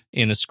story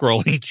in a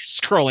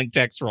scrolling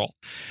text roll.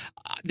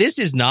 This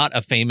is not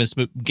a famous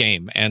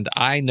game, and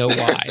I know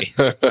why.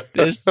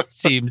 This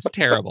seems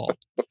terrible.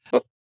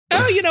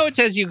 Oh, it's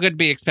as you could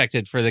be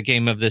expected for the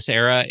game of this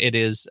era. It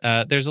is.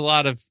 There's a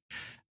lot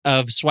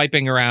of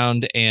swiping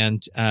around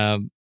and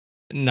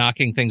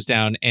knocking things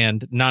down,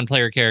 and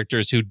non-player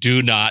characters who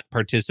do not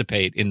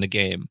participate in the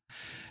game.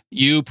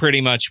 You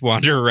pretty much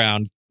wander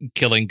around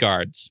killing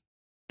guards.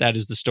 That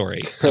is the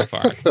story so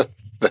far.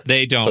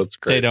 They don't.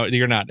 They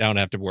don't. Don't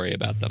have to worry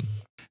about them.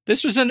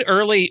 This was an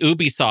early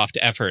Ubisoft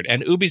effort,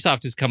 and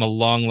Ubisoft has come a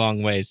long,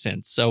 long way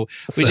since. So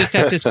we just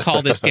have to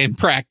call this game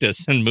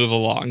practice and move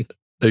along.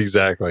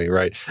 Exactly,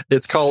 right.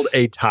 It's called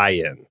a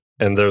tie-in,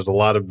 and there's a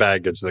lot of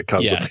baggage that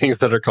comes with things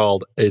that are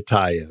called a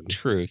tie-in.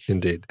 Truth.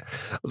 Indeed.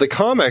 The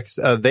comics,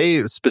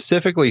 they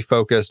specifically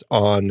focused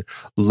on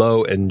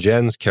Lo and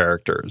Jen's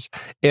characters.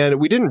 And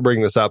we didn't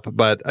bring this up,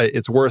 but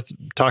it's worth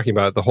talking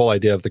about the whole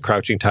idea of the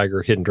Crouching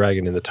Tiger, Hidden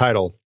Dragon in the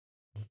title,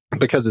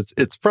 because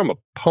it's from a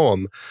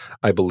poem,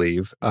 I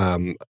believe,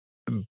 and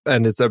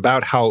it's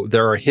about how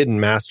there are hidden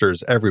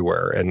masters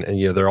everywhere, and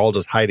they're all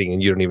just hiding,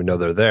 and you don't even know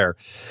they're there.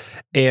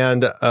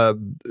 And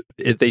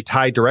they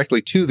tie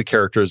directly to the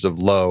characters of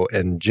Lo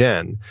and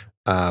Jen,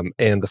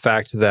 and the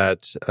fact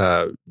that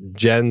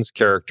Jen's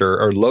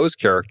character, or Lo's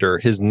character,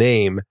 his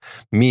name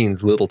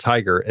means little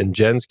tiger, and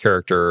Jen's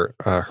character,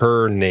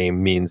 her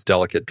name means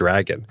delicate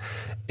dragon.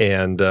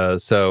 And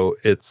so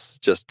it's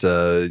just,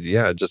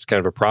 just kind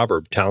of a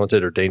proverb.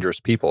 Talented or dangerous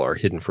people are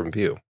hidden from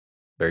view.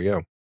 There you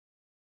go.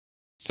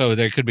 So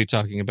they could be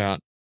talking about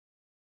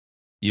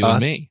you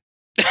and me.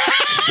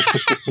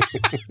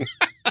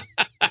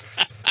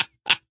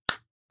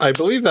 I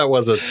believe that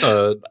was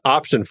an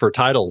option for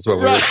titles when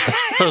we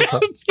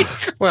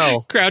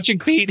were. Crouching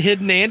Pete,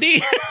 Hidden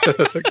Andy.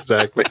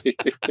 Exactly.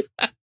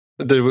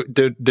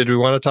 Did we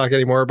want to talk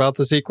any more about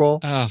the sequel?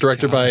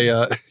 Directed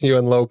by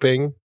Yuen Lo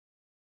Ping?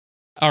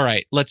 All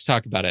right, let's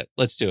talk about it.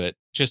 Let's do it.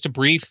 Just a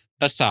brief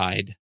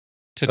aside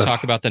to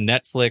talk about the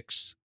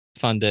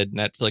Netflix-funded,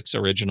 Netflix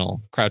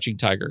original Crouching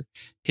Tiger,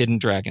 Hidden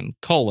Dragon,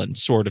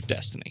 Sword of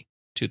Destiny,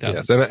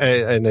 2016.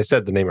 Yes, and I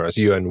said the name was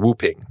Yuen Wu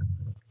Ping.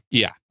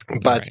 Yeah.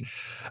 But,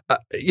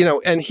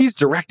 and he's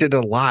directed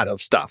a lot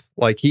of stuff.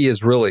 Like, he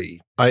is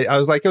really, I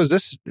was like, is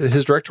this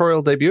his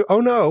directorial debut?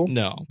 Oh, no.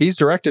 No. He's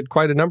directed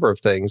quite a number of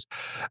things.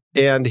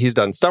 And he's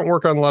done stunt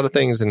work on a lot of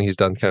things. And he's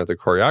done kind of the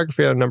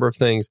choreography on a number of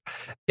things.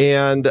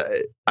 And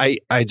I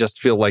just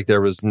feel like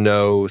there was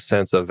no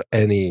sense of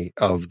any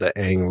of the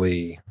Ang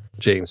Lee,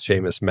 James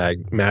Schamus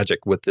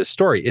magic with this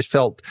story. It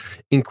felt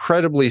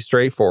incredibly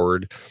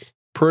straightforward,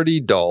 pretty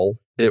dull.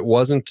 It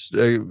wasn't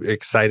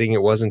exciting.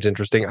 It wasn't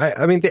interesting.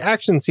 I mean, the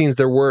action scenes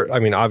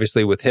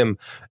obviously with him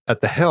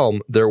at the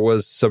helm, there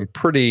was some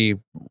pretty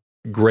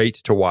great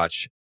to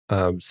watch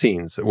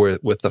scenes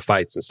with the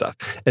fights and stuff.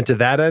 And to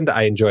that end,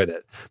 I enjoyed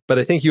it. But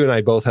I think you and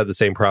I both had the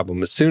same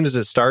problem. As soon as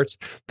it starts,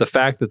 the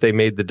fact that they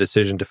made the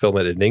decision to film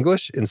it in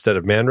English instead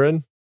of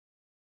Mandarin,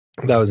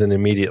 that was an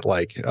immediate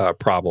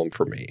problem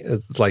for me.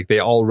 It's like they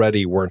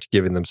already weren't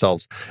giving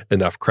themselves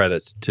enough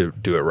credit to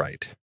do it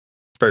right.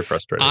 Very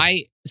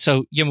frustrating.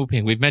 So Yuen Wu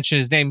Ping, we've mentioned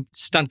his name,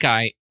 stunt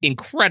guy,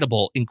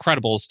 incredible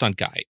stunt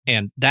guy.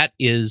 And that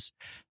is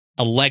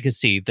a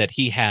legacy that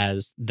he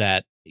has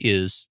that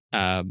is,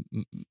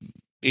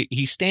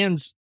 he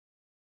stands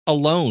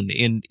alone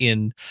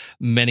in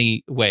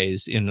many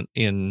ways in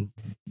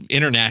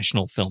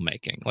international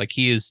filmmaking. Like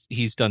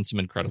he's done some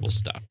incredible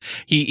stuff.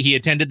 He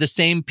attended the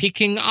same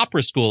Peking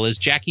Opera School as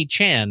Jackie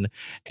Chan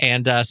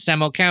and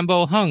Sammo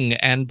Kambo Hung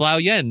and Blau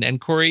Yen and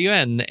Corey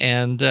Yuen.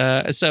 And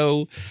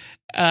so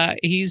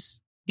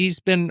he's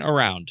been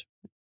around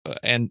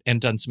and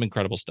done some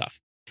incredible stuff.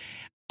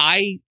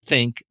 I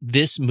think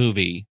this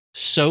movie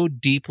so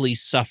deeply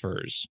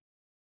suffers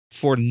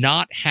for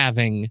not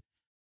having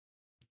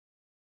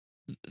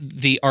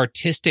the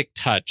artistic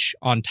touch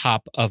on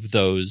top of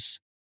those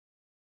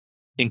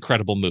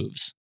incredible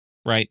moves,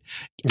 right?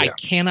 Yeah.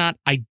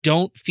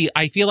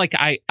 I feel like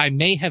I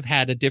may have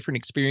had a different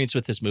experience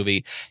with this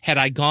movie had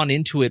I gone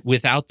into it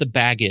without the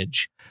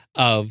baggage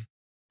of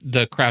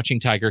the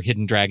Crouching Tiger,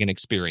 Hidden Dragon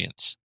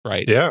experience,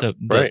 right? Yeah,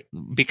 right.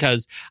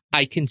 Because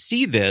I can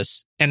see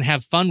this and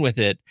have fun with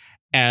it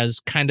as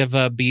kind of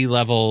a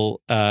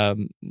B-level,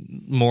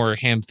 more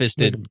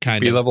ham-fisted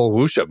kind B-level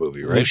wuxia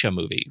movie, right? Wuxia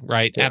movie,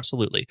 right? Yeah.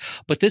 Absolutely.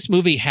 But this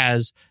movie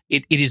has,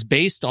 it is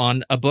based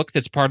on a book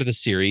that's part of the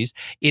series.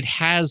 It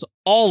has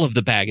all of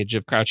the baggage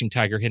of Crouching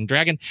Tiger, Hidden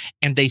Dragon,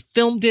 and they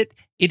filmed it.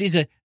 It is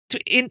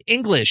in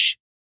English,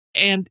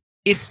 and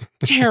it's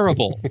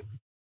terrible.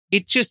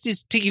 It just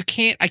is,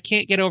 I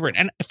can't get over it.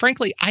 And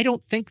frankly, I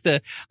don't think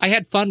I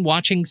had fun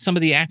watching some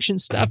of the action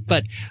stuff,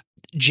 but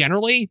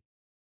generally,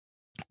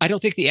 I don't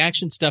think the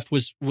action stuff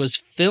was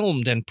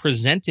filmed and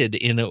presented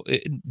in a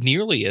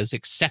nearly as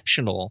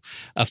exceptional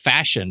a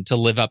fashion to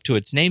live up to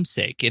its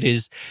namesake.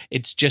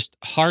 It's just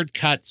hard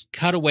cuts,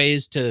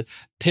 cutaways to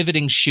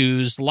pivoting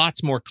shoes,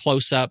 lots more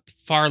close up,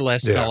 far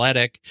less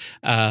balletic,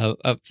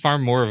 far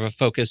more of a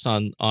focus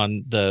on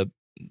the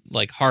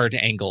hard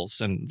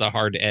angles and the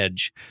hard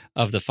edge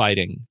of the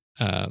fighting,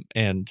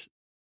 and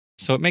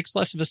so it makes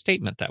less of a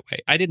statement that way.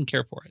 I didn't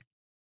care for it.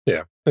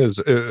 Yeah, it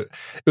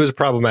was a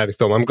problematic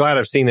film. I'm glad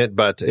I've seen it,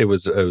 but it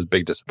was a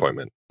big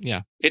disappointment.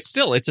 Yeah. It's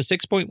a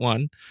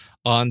 6.1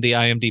 on the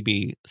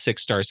IMDb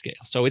 6-star scale.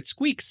 So it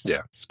squeaks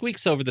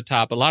over the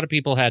top. A lot of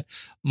people had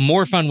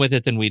more fun with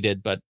it than we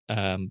did, but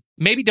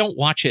maybe don't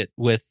watch it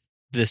with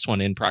this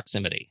one in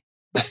proximity.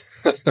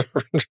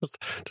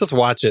 just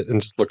watch it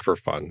and just look for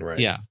fun, right?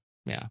 Yeah.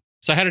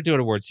 So how to do it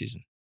award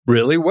season?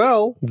 Really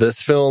well.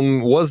 This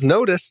film was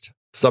noticed.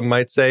 Some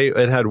might say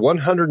it had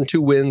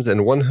 102 wins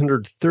and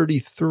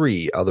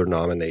 133 other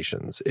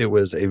nominations. It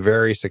was a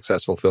very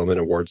successful film in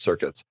award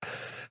circuits.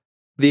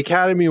 The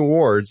Academy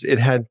Awards, it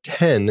had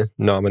 10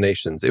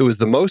 nominations. It was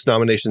the most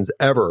nominations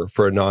ever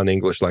for a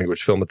non-English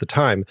language film at the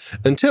time,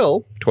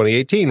 until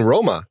 2018,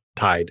 Roma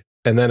tied.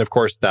 And then, of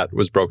course, that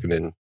was broken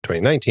in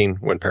 2019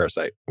 when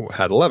Parasite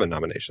had 11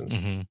 nominations.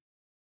 Mm-hmm.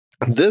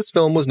 This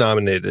film was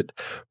nominated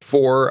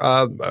for,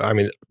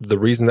 the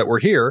reason that we're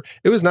here,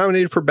 it was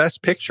nominated for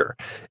Best Picture.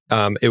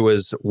 It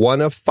was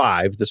one of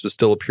 5. This was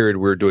still a period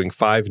we were doing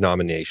 5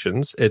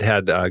 nominations. It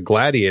had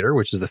Gladiator,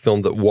 which is the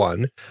film that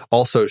won.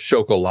 Also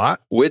Chocolat,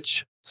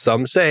 which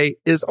some say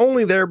is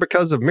only there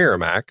because of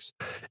Miramax.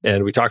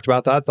 And we talked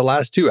about that the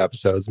last 2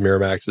 episodes,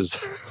 Miramax's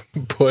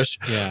push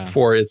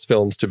for its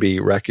films to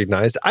be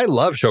recognized. I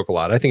love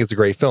Chocolat. I think it's a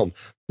great film.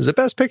 Is it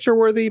Best Picture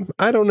worthy?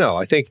 I don't know.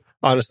 I think,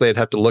 honestly, I'd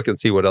have to look and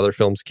see what other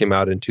films came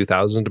out in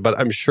 2000, but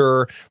I'm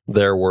sure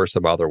there were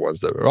some other ones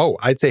that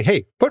I'd say,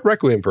 hey, put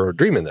Requiem for a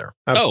Dream in there.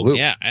 Absolutely. Oh,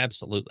 yeah,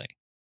 absolutely.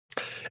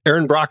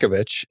 Erin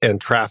Brockovich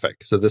and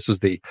Traffic. So this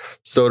was the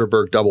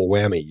Soderbergh double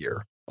whammy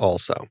year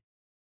also.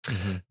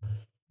 Mm-hmm.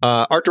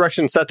 Art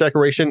direction, set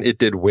decoration, it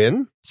did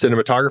win.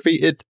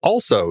 Cinematography, it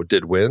also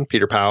did win.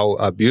 Peter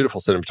Powell, beautiful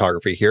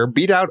cinematography here.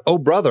 Beat out Oh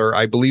Brother.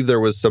 I believe there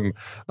was some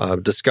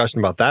discussion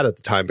about that at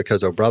the time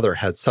because Oh Brother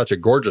had such a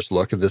gorgeous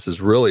look. And this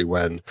is really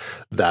when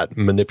that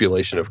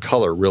manipulation of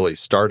color really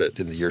started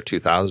in the year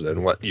 2000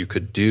 and what you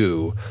could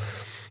do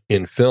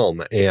in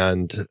film.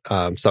 And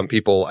some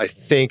people, I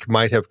think,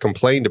 might have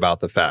complained about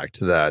the fact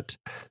that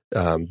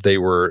they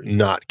were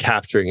not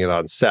capturing it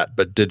on set,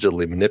 but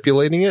digitally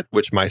manipulating it,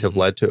 which might have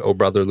led to Oh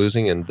Brother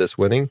losing and this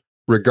winning.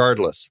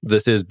 Regardless,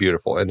 this is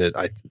beautiful. And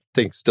I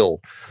think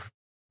still,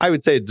 I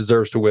would say it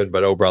deserves to win,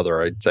 but Oh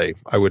Brother, I'd say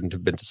I wouldn't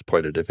have been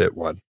disappointed if it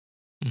won.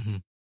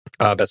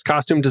 Mm-hmm. Best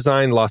costume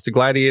design lost to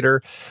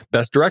Gladiator.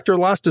 Best director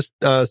lost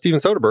to Steven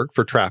Soderbergh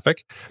for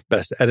Traffic.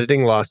 Best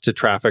editing lost to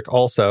Traffic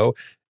also.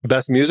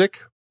 Best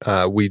music,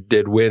 we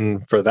did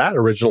win for that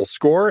original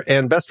score,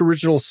 and Best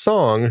Original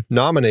Song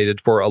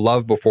nominated for A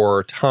Love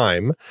Before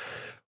Time,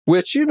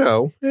 which,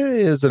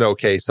 is an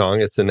okay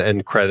song. It's an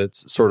end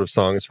credits sort of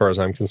song as far as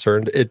I'm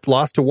concerned. It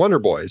lost to Wonder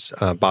Boys.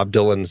 Bob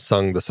Dylan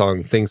sung the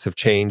song Things Have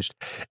Changed.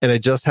 And I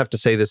just have to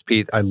say this,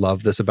 Pete, I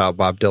love this about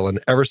Bob Dylan.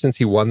 Ever since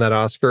he won that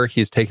Oscar,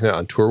 he's taken it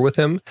on tour with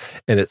him,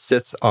 and it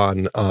sits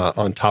on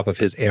top of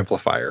his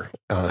amplifier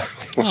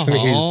when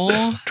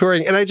he's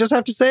touring. And I just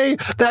have to say,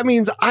 that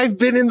means I've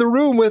been in the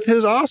room with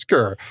his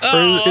Oscar, or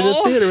in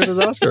a theater with his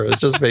Oscar. It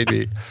just made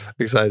me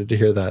excited to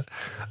hear that.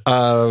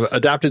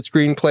 Adapted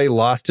screenplay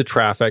lost to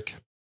Traffic.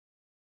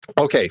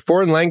 Okay,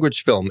 foreign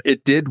language film.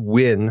 It did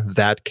win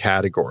that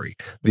category.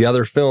 The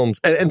other films,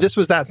 and this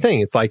was that thing.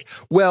 It's like,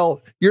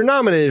 well, you're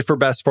nominated for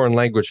Best Foreign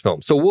Language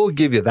Film, so we'll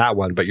give you that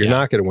one, but you're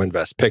not going to win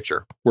Best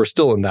Picture. We're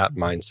still in that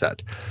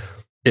mindset.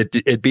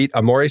 It beat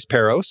Amores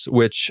Perros,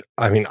 which,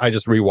 I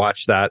just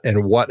rewatched that,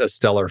 and what a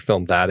stellar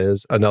film that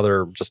is.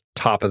 Another just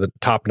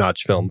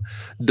top-notch film.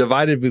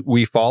 Divided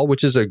We Fall,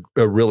 which is a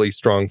really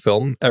strong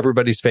film.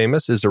 Everybody's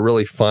Famous is a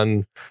really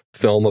fun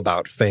film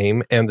about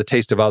fame, and The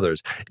Taste of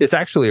Others. It's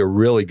actually a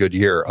really good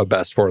year of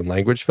best foreign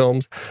language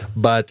films,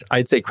 but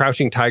I'd say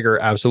Crouching Tiger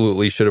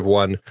absolutely should have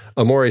won.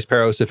 Amores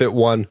Perros, if it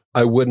won,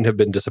 I wouldn't have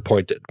been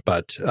disappointed,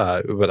 but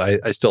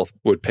I still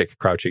would pick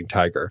Crouching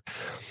Tiger.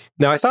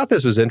 Now, I thought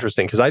this was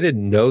interesting because I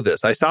didn't know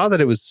this. I saw that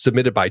it was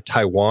submitted by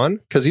Taiwan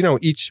because,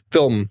 each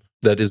film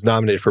that is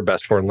nominated for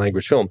Best Foreign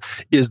Language Film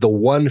is the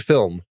one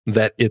film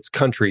that its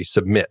country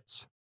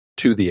submits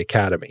to the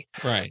Academy.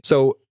 Right.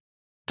 So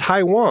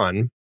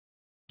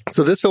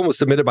this film was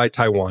submitted by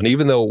Taiwan,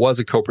 even though it was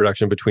a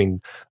co-production between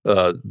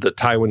the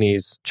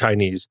Taiwanese,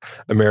 Chinese,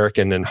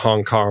 American, and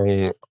Hong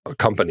Kong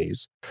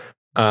companies.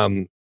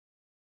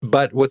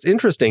 But what's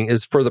interesting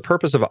is for the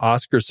purpose of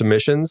Oscar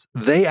submissions,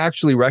 they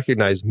actually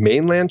recognize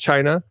mainland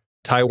China,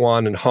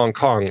 Taiwan, and Hong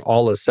Kong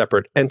all as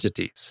separate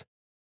entities.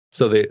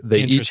 So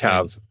they each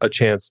have a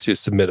chance to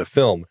submit a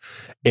film.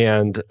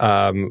 And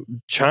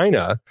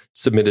China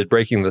submitted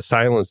Breaking the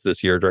Silence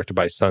this year, directed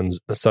by Sun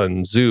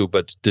Tzu,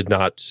 but did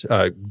not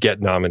get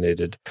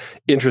nominated.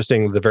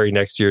 Interesting, the very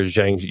next year,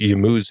 Zhang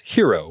Yimou's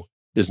Hero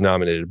is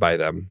nominated by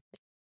them.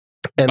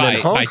 And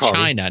then Hong Kong,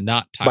 China,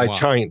 not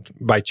Taiwan.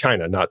 By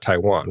China, not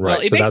Taiwan,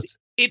 right? Well,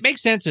 it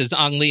makes sense as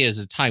Ang Lee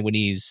is a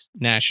Taiwanese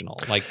national.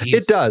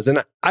 It does,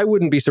 and I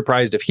wouldn't be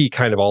surprised if he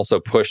kind of also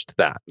pushed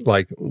that.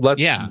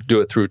 Let's do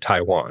it through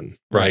Taiwan,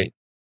 right?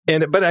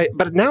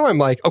 But now I'm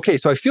like, okay,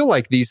 so I feel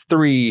like these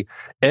 3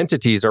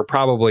 entities are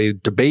probably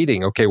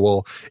debating. Okay,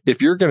 well,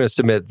 if you're going to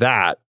submit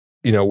that,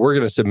 we're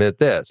going to submit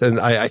this. And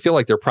I feel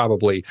like they're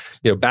probably,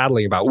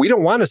 battling about, we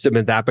don't want to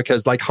submit that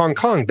because like Hong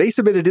Kong, they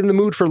submitted In the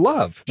Mood for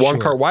Love, Wong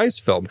Kar-wai's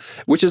film,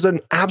 which is an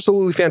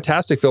absolutely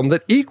fantastic film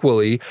that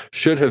equally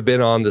should have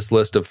been on this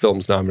list of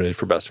films nominated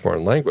for Best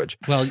Foreign Language.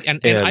 Well, and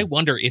I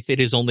wonder if it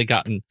has only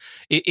gotten,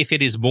 if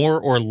it is more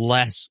or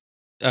less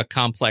a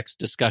complex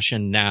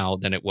discussion now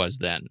than it was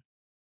then.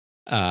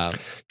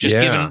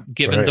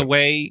 Given the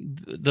way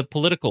the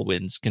political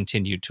winds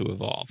continue to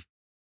evolve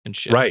and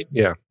shift. Right.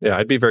 Yeah.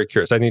 I'd be very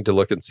curious. I need to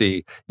look and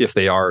see if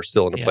they are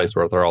still in a place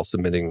where they're all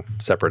submitting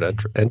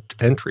separate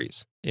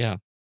entries. Yeah.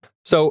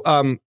 So,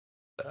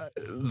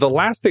 the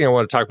last thing I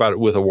want to talk about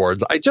with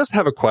awards, I just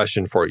have a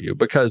question for you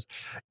because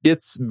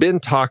it's been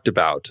talked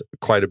about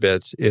quite a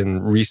bit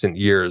in recent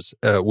years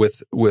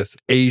with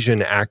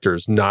Asian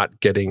actors not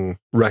getting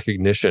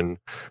recognition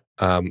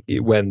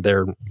when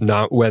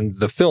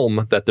the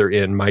film that they're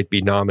in might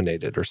be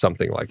nominated or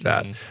something like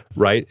that,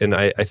 right? And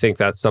I think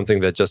that's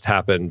something that just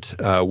happened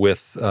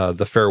with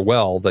The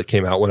Farewell that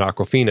came out when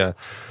Awkwafina,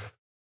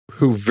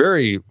 who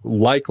very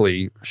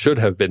likely should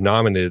have been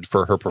nominated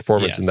for her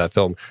performance in that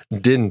film,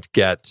 didn't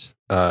get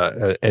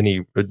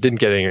any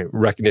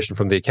recognition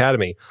from the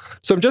Academy.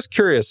 So I'm just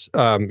curious,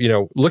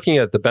 looking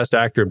at the Best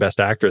Actor and Best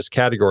Actress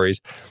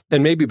categories,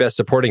 and maybe Best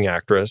Supporting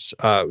Actress,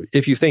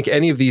 if you think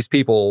any of these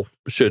people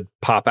should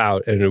pop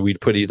out, and we'd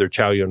put either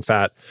Chow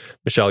Yun-fat,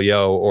 Michelle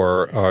Yeoh,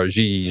 or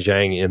Ji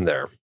Zhang in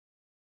there.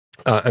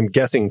 I'm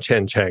guessing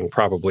Chen Chang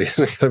probably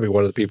isn't going to be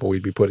one of the people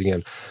we'd be putting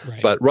in.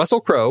 Right. But Russell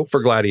Crowe for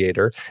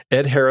Gladiator,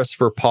 Ed Harris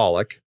for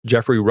Pollock,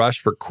 Jeffrey Rush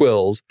for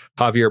Quills,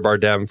 Javier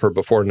Bardem for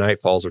Before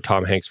Night Falls, or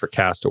Tom Hanks for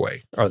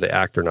Castaway are the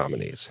actor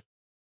nominees.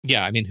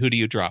 Yeah, I mean, who do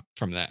you drop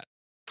from that?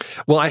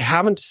 Well, I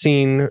haven't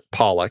seen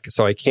Pollock,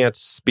 so I can't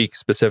speak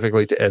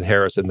specifically to Ed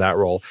Harris in that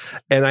role.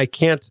 And I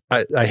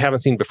haven't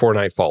seen Before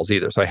Night Falls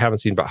either, so I haven't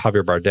seen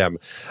Javier Bardem.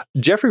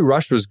 Jeffrey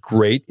Rush was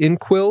great in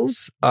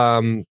Quills.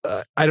 I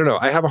don't know.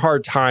 I have a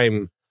hard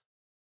time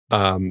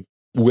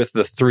with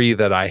the three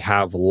that I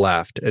have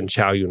left and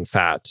Chow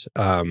Yun-fat.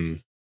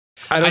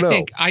 I don't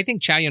know. I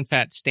think Chow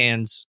Yun-fat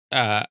stands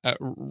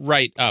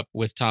right up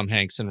with Tom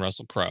Hanks and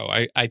Russell Crowe.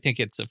 I think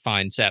it's a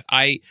fine set.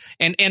 And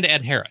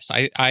Ed Harris.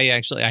 I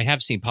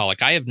have seen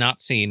Pollock. I have not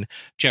seen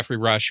Jeffrey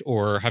Rush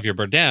or Javier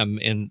Bardem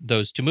in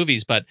those two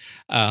movies, but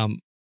I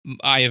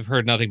have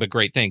heard nothing but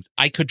great things.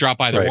 I could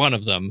drop either one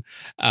of them.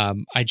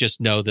 I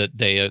just know that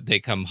they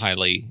come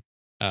highly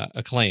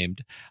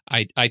acclaimed.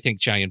 I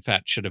think Chow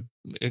Yun-fat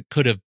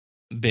could have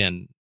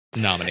been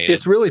nominated.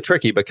 It's really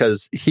tricky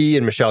because he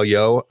and Michelle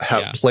Yeoh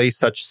play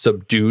such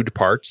subdued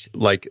parts.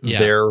 Like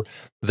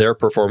their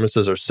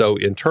performances are so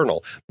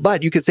internal.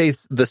 But you could say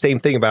the same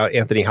thing about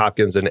Anthony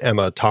Hopkins and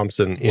Emma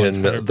Thompson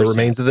in 100%. The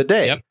Remains of the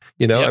Day.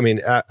 Yep. I mean,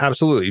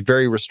 absolutely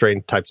very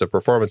restrained types of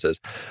performances.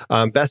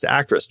 Best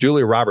Actress: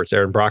 Julia Roberts,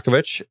 Erin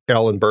Brockovich,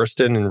 Ellen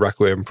Burstyn in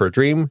Requiem for a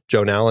Dream,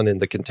 Joan Allen in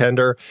The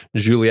Contender,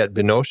 Juliette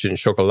Binoche in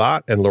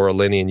Chocolat, and Laura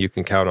Linney in You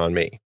Can Count on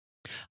Me.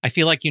 I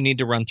feel like you need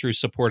to run through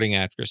supporting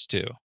actress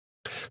too.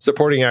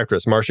 Supporting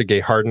Actress: Marcia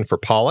Gay Harden for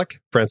Pollock,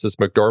 Frances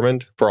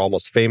McDormand for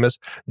Almost Famous,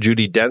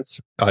 Judi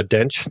Dench.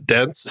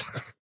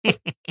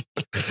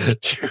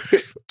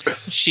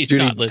 She's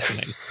not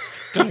listening.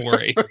 Don't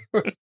worry.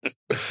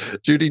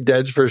 Judi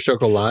Dench for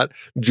Chocolat,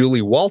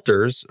 Julie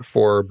Walters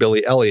for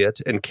Billy Elliot,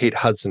 and Kate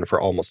Hudson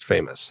for Almost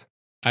Famous.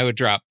 I would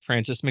drop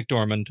Frances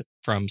McDormand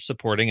from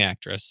Supporting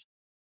Actress,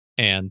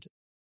 and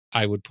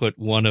I would put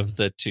one of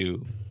the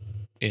two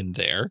in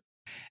there,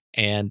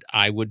 and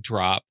I would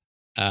drop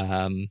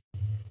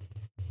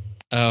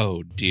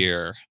oh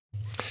dear.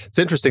 It's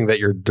interesting that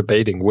you're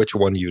debating which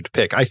one you'd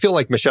pick. I feel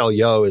like Michelle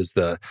Yeoh is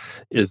the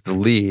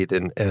lead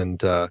and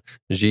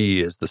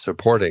Ji is the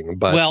supporting.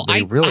 But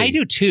I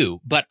do too.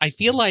 But I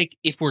feel like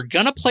if we're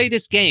gonna play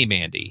this game,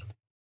 Andy,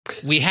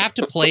 we have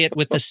to play it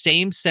with the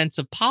same sense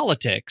of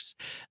politics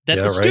that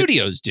the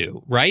studios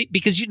do, right?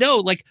 Because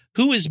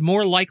who is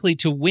more likely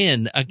to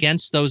win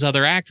against those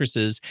other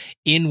actresses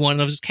in one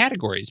of those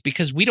categories?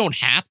 Because we don't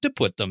have to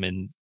put them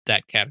in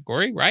that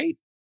category, right?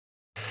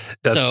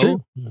 That's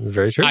true.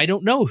 Very true. I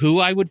don't know who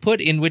I would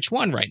put in which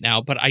one right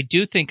now, but I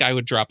do think I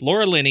would drop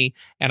Laura Linney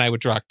and I would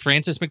drop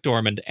Frances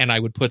McDormand, and I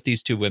would put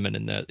these two women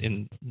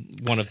in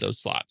one of those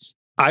slots.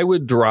 I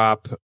would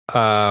drop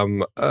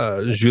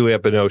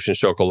Juliette Binoche in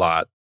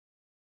Chocolat.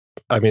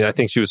 I mean, I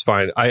think she was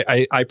fine.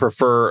 I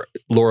prefer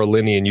Laura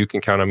Linney and You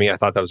Can Count on Me. I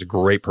thought that was a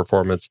great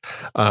performance.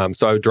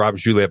 So I would drop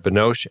Juliette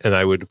Binoche and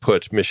I would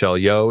put Michelle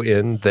Yeoh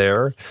in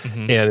there.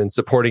 Mm-hmm. And in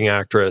Supporting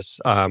Actress,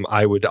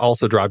 I would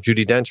also drop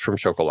Judi Dench from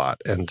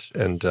Chocolat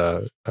and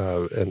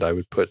I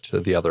would put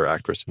the other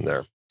actress in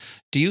there.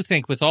 Do you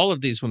think with all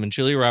of these women,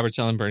 Julia Roberts,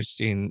 Ellen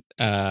Burstyn,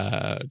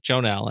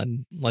 Joan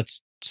Allen,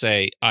 let's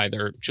say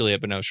either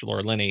Juliette Binoche or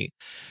Laura Linney,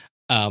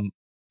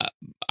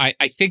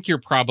 I think you're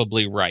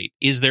probably right.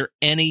 Is there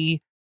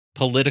any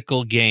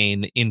political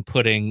gain in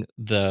putting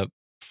the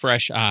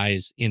fresh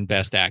eyes in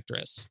Best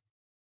Actress?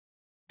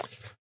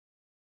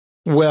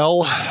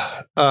 Well,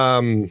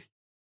 I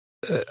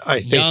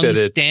think young, that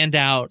it stand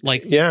out.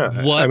 What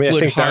I would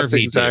think Harvey that's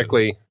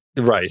exactly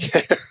do? Right.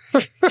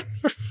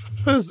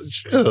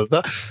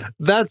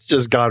 That's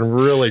just gone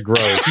really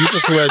gross. You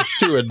just went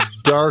to a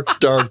dark,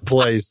 dark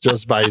place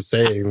just by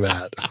saying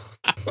that.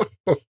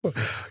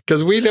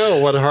 Because we know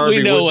what Harvey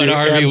would do. We know what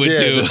Harvey would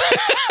did. do.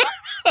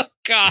 Oh,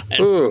 God.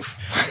 Oof.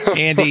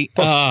 Andy,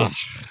 I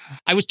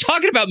was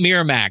talking about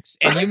Miramax,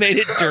 and you made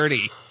it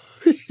dirty.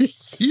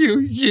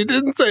 You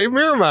didn't say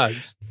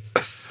Miramax.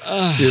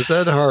 You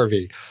said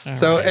Harvey.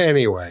 So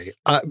anyway,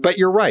 but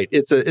you're right.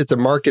 It's a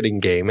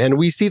marketing game, and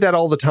we see that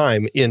all the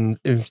time in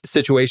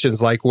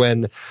situations like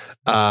when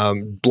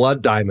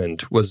Blood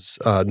Diamond was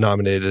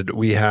nominated.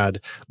 We had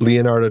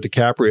Leonardo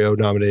DiCaprio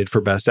nominated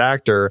for Best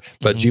Actor,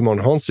 but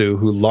Jimon Honsu,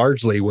 who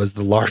largely was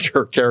the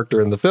larger character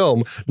in the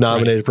film,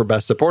 nominated for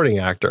Best Supporting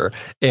Actor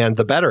and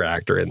the better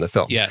actor in the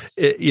film. Yes,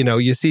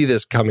 you see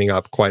this coming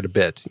up quite a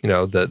bit.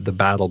 The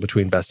battle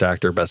between Best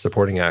Actor, Best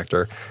Supporting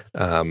Actor.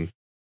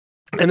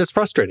 And it's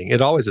frustrating. It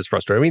always is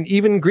frustrating. I mean,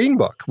 even Green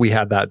Book, we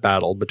had that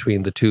battle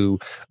between the two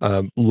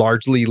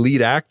largely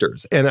lead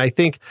actors. And I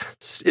think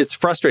it's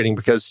frustrating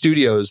because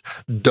studios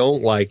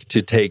don't like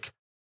to take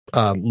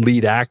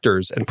lead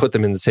actors and put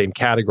them in the same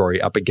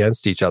category up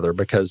against each other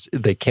because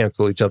they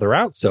cancel each other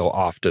out so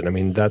often. I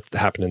mean, that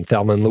happened in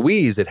Thelma and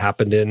Louise. It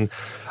happened in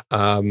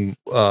the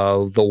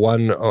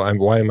one,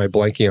 why am I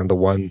blanking on the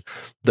one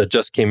that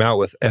just came out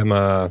with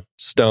Emma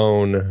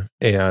Stone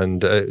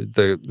and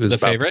the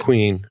Favorite? The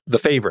Queen, The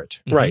Favorite,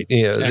 right?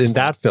 In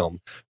that film.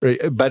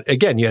 But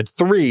again, you had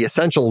three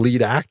essential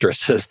lead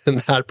actresses in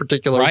that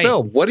particular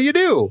film. What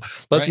do?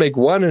 Let's make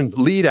one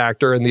lead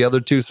actor and the other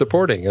two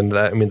supporting. And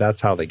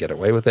that's how they get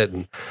away with it.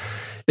 And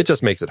it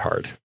just makes it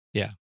hard.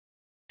 Yeah.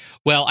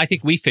 Well, I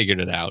think we figured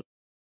it out.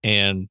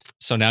 And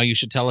so now you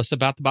should tell us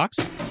about the box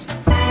office.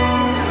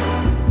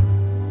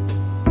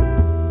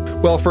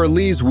 Well, for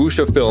Lee's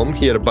wuxia film,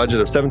 he had a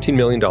budget of $17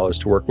 million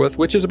to work with,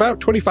 which is about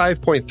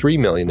 $25.3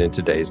 million in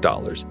today's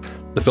dollars.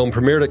 The film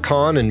premiered at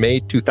Cannes in May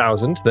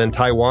 2000, then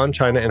Taiwan,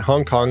 China, and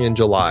Hong Kong in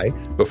July,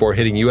 before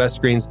hitting U.S.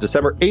 screens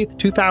December 8th,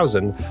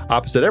 2000,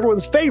 opposite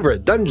everyone's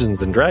favorite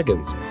Dungeons &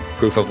 Dragons,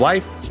 Proof of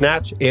Life,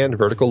 Snatch, and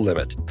Vertical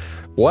Limit.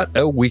 What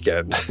a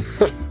weekend.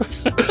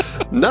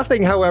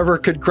 Nothing, however,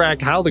 could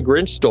crack How the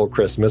Grinch Stole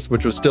Christmas,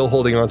 which was still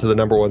holding on to the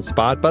number one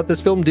spot, but this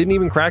film didn't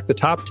even crack the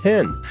top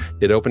 10.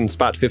 It opened in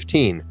spot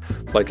 15.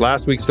 Like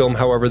last week's film,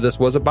 however, this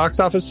was a box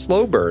office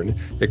slow burn.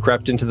 It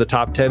crept into the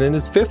top 10 in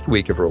its fifth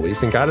week of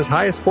release and got as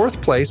high as fourth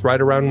place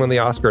right around when the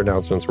Oscar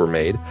announcements were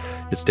made.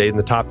 It stayed in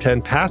the top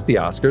 10 past the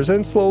Oscars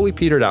and slowly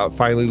petered out,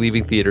 finally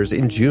leaving theaters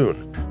in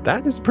June.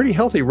 That is a pretty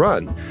healthy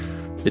run.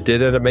 It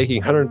did end up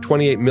making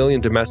 $128 million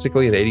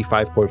domestically and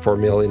 $85.4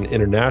 million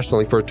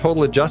internationally for a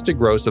total adjusted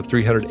gross of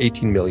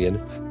 $318 million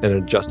and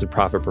an adjusted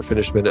profit per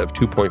finishment of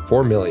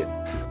 $2.4 million.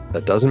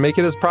 That doesn't make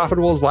it as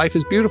profitable as Life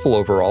is Beautiful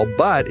overall,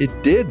 but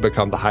it did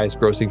become the highest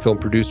grossing film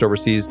produced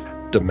overseas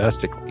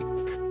domestically.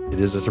 It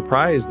is a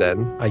surprise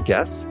then, I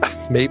guess,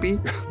 maybe,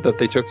 that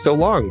they took so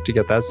long to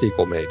get that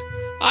sequel made.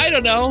 I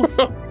don't know.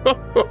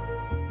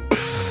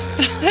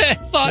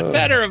 Thought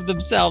better of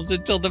themselves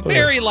until the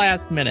very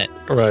last minute.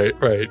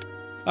 Right.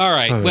 All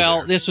right.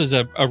 Well, this was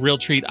a real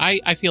treat.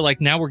 I feel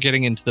like now we're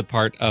getting into the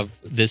part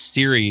of this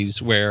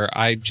series where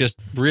I just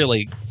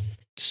really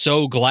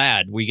so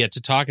glad we get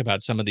to talk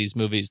about some of these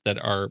movies that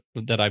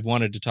I've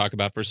wanted to talk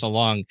about for so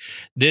long.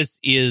 This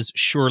is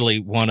surely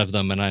one of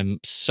them, and I'm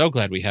so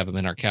glad we have them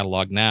in our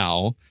catalog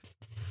now.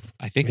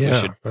 I think we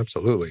should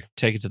absolutely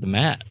take it to the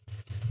mat.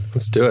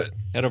 Let's do it.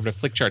 Head over to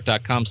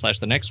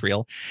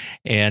flickchart.com/thenextreel,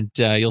 and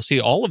you'll see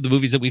all of the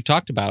movies that we've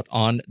talked about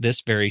on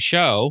this very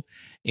show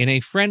in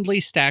a friendly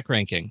stack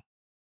ranking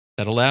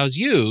that allows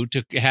you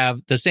to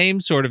have the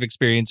same sort of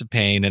experience of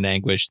pain and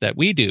anguish that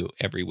we do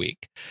every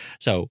week.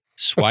 So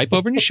swipe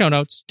over in your show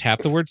notes,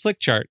 tap the word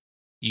Flickchart.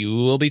 You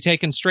will be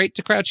taken straight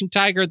to Crouching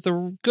Tiger,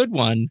 the good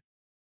one,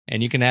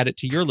 and you can add it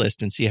to your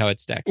list and see how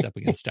it stacks up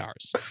against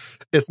ours.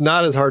 It's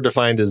not as hard to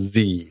find as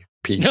Z.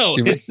 Pete. No,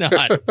 it's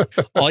not.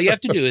 All you have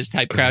to do is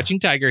type Crouching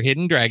Tiger,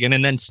 Hidden Dragon,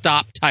 and then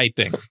stop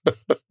typing.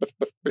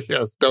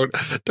 Yes, don't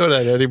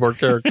add any more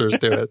characters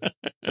to it.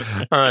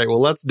 All right,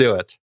 well, let's do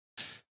it.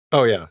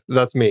 Oh, yeah,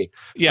 that's me.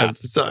 Yeah.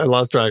 I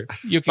lost track.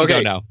 You can go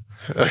now.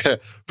 Okay.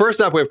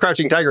 First up, we have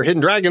Crouching Tiger,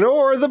 Hidden Dragon,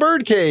 or The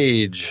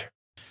Birdcage.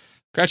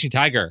 Crouching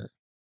Tiger.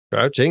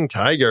 Crouching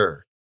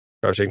Tiger.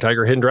 Crouching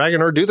Tiger, Hidden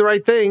Dragon, or Do the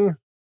Right Thing.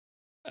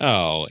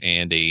 Oh,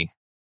 Andy.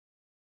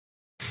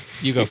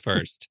 You go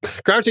first.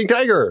 Crouching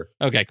Tiger.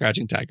 Okay,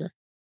 Crouching Tiger.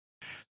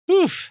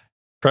 Oof.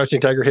 Crouching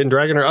Tiger, Hidden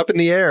Dragon, or Up in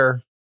the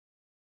Air.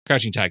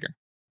 Crouching Tiger.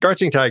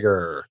 Crouching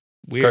Tiger.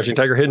 Weird. Crouching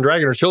Tiger, Hidden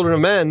Dragon, or Children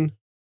of Men.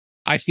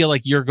 I feel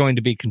like you're going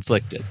to be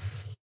conflicted.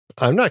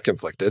 I'm not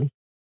conflicted.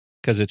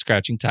 Because it's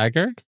Crouching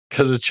Tiger?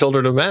 Because it's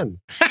Children of Men.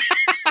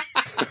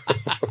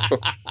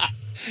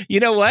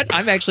 You know what?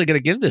 I'm actually going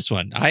to give this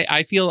one.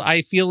 I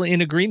feel in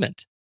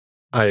agreement.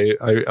 I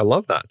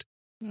love that.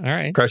 All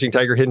right. Crouching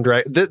Tiger, Hidden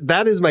Dragon.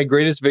 That is my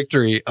greatest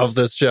victory of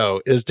this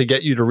show, is to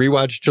get you to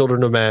rewatch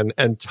Children of Men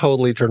and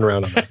totally turn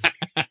around on that.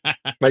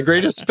 My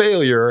greatest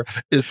failure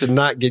is to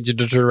not get you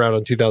to turn around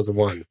on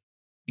 2001.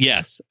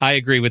 Yes, I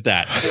agree with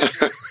that.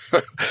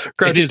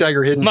 Crouching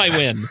Tiger, Hidden. My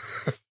win.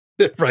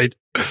 Right.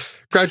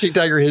 Crouching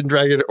Tiger, Hidden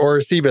Dragon, or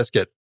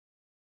Seabiscuit?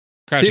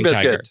 Crouching Seabiscuit.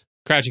 Tiger.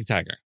 Crouching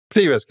Tiger.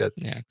 Seabiscuit.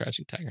 Yeah,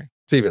 Crouching Tiger.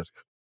 Seabiscuit.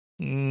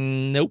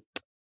 Nope.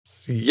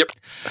 Yep.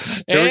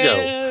 Here we go.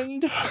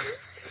 And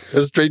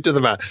Straight to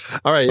the mat.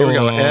 All right, here we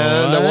go.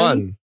 And a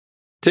 1,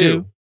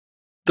 2,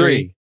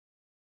 3.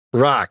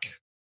 Rock.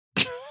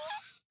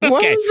 What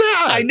Okay. was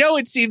that? I know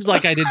it seems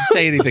like I didn't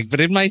say anything,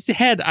 but in my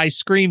head, I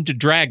screamed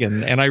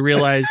dragon, and I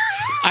realized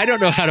I don't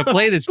know how to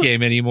play this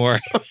game anymore.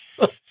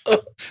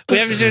 We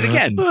have to do it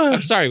again.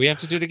 I'm sorry, we have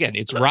to do it again.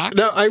 It's rocks,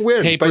 No, I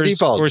win papers, by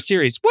default. or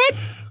series. What?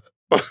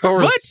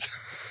 Or What?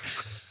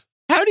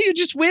 How do you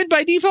just win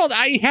by default?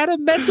 I had a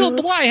mental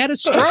blow. I had a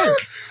stroke.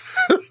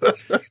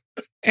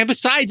 And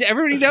besides,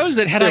 everybody knows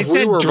that had I If we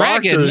said were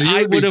dragon, boxers, you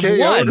I would be would have KO'd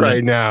won.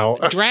 right now.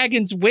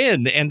 Dragons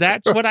win, and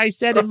that's what I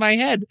said in my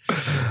head.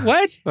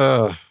 What?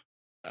 All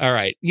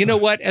right. You know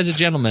what? As a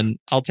gentleman,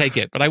 I'll take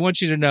it. But I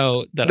want you to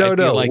know that I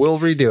feel like we'll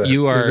redo it.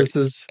 you are This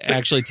is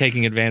actually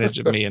taking advantage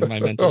of me in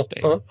my mental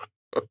state.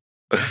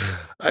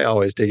 I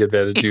always take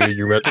advantage of you in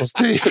your mental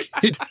state.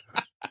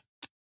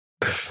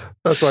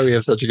 That's why we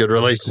have such a good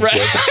relationship.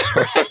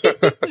 Right.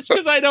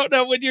 Because I don't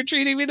know when you're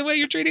treating me the way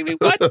you're treating me.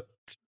 What?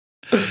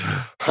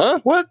 Huh?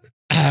 What?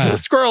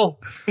 Squirrel.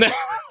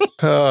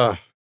 All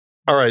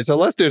right, so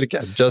let's do it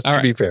again, just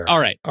to be fair. All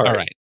right.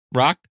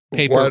 Rock,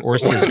 paper, or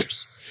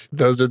scissors.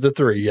 Those are the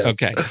 3, yes.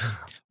 Okay.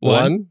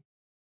 1,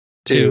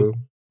 2,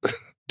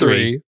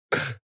 3.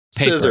 Paper.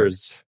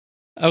 Scissors.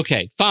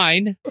 Okay,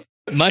 fine.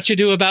 Much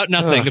ado about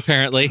nothing,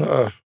 apparently.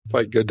 Oh,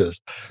 my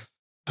goodness.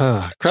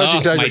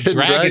 Crouching Tiger, my Hidden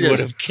dragon would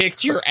have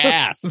kicked your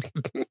ass.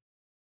 It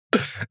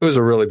was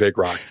a really big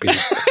rock, Pete.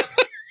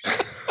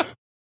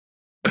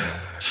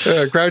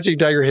 Crouching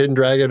Tiger, Hidden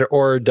Dragon,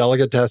 or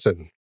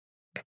Delicatessen?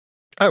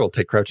 I will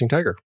take Crouching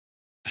Tiger.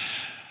 I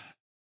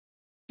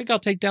think I'll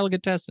take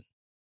Delicatessen.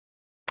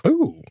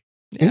 Ooh,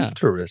 Yeah.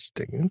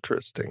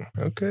 interesting.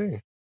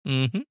 Okay.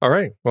 Mm-hmm. All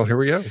right, well, here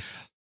we go.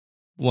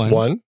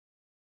 1,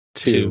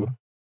 2,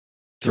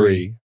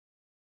 3.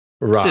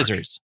 Rock.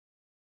 Scissors.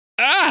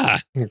 Ah!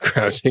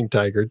 Crouching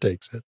Tiger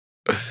takes it.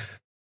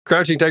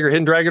 Crouching Tiger,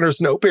 Hidden Dragon, or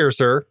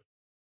Snowpiercer?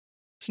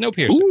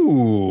 Snowpiercer.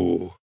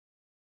 Ooh.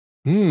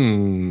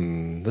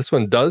 This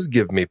one does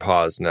give me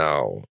pause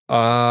now.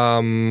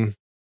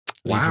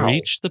 We've Wow.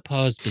 reached the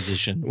pause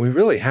position. We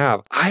really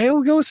have.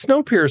 I'll go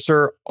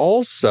Snowpiercer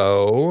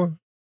also,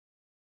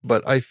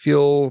 but I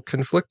feel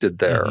conflicted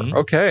there. Mhm.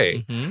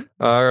 Okay.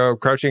 Mhm.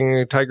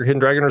 Crouching Tiger, Hidden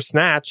Dragon, or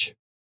Snatch?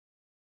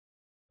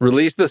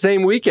 Released the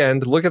same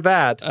weekend. Look at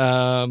that.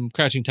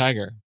 Crouching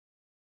Tiger.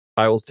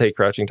 I will take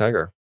Crouching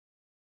Tiger.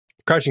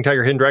 Crouching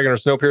Tiger, Hidden Dragon, or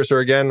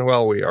Snowpiercer again?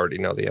 Well, we already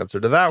know the answer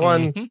to that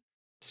one. Mhm.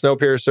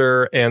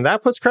 Snowpiercer, and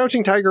that puts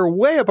Crouching Tiger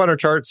way up on our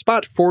chart,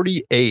 spot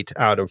 48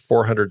 out of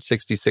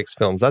 466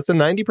 films. That's a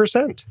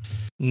 90%.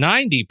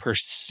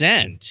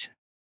 90%.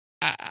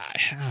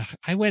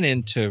 I went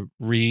in to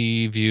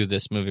review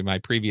this movie, my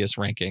previous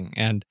ranking,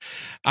 and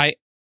I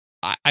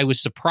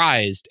was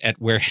surprised at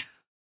where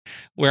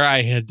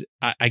I had,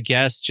 I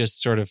guess,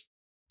 just sort of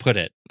put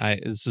it.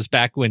 This was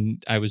back when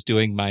I was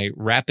doing my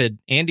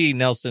Andy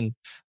Nelson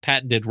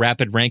patented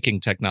rapid ranking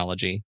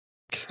technology.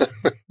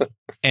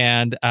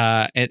 And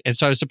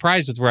so I was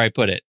surprised with where I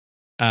put it.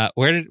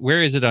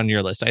 Where is it on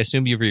your list? I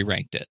assume you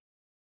re-ranked it.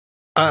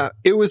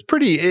 It was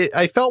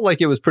I felt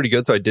like it was pretty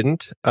good, so I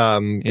didn't.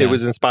 It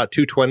was in spot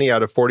 220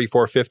 out of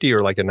 4450,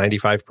 or like a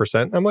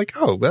 95%. I'm like,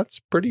 oh, that's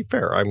pretty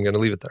fair. I'm going to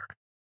leave it there.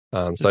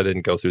 So I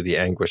didn't go through the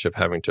anguish of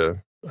having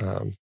to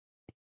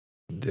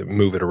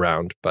move it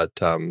around, but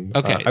I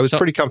was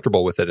pretty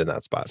comfortable with it in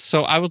that spot.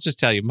 So I will just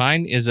tell you,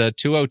 mine is a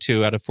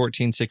 202 out of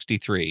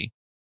 1463,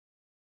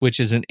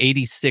 which is an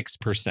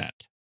 86%.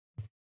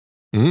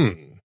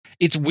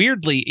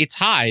 It's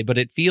high, but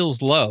it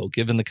feels low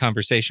given the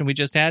conversation we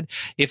just had.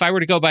 If I were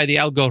to go by the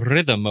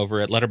algorithm over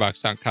at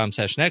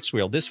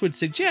letterboxd.com/nextwheel, this would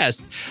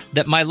suggest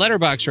that my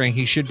Letterboxd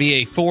ranking should be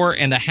a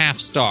 4.5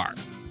 star.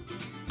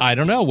 I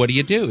don't know. What do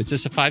you do? Is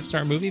this a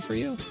 5-star movie for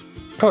you?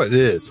 Oh, it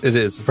is. It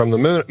is. From the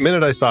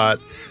minute I saw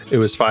it, it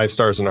was 5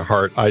 stars and a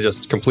heart. I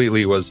just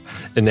completely was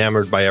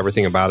enamored by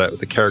everything about it.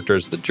 The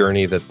characters, the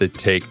journey that they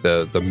take,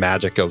 the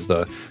magic of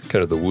the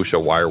kind of the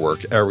wuxia wire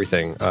work,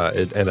 everything.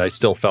 And I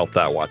still felt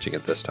that watching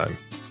it this time.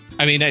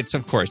 I mean, it's a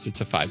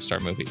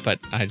 5-star movie, but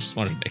I just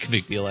wanted to make a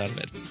big deal out of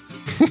it.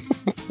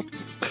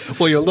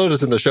 Well, you'll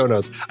notice in the show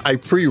notes, I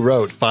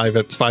pre-wrote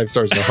 5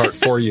 stars and a heart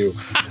for you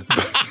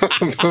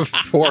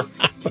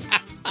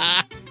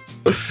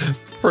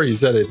before you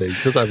said anything,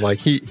 because I'm like,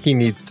 he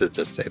needs to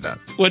just say that.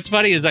 What's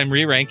funny is I'm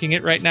re-ranking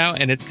it right now,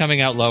 and it's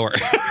coming out lower.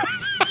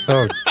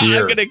 Oh, dear.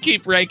 I'm going to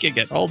keep ranking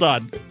it. Hold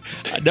on.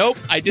 Nope,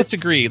 I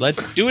disagree.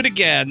 Let's do it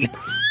again.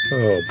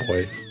 Oh,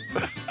 boy.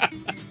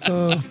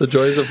 The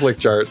joys of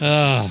Flickchart.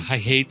 Oh, I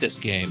hate this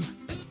game.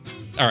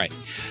 All right.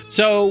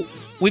 So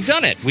we've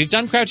done it. We've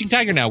done Crouching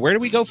Tiger now. Where do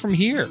we go from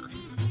here?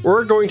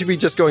 we're going to be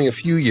just going a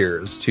few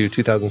years to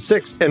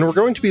 2006, and we're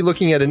going to be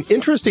looking at an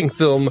interesting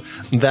film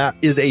that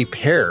is a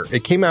pair.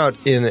 It came out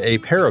in a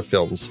pair of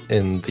films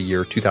in the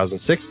year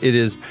 2006. It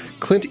is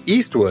Clint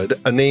Eastwood,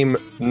 a name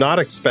not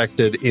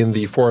expected in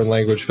the foreign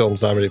language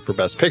films nominated for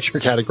Best Picture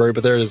category,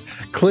 but there is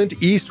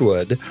Clint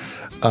Eastwood,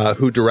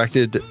 who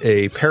directed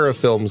a pair of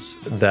films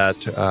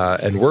that,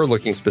 and we're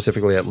looking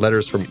specifically at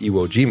Letters from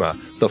Iwo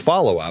Jima, the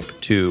follow-up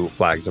to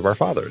Flags of Our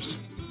Fathers.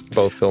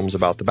 Both films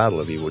about the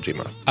Battle of Iwo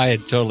Jima. I had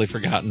totally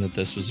forgotten that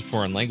this was a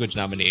foreign language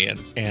nominee,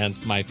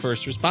 and my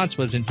first response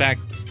was, in fact,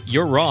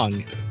 you're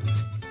wrong.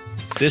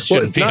 This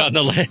shouldn't be on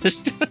the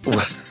list.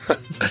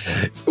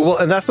 Well,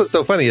 and that's what's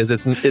so funny is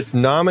it's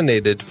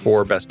nominated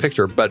for Best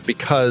Picture, but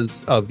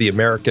because of the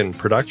American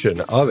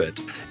production of it,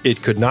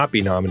 it could not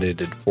be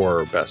nominated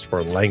for Best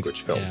Foreign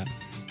Language Film. Yeah.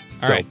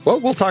 All right. Well,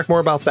 we'll talk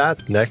more about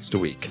that next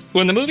week.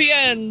 When the movie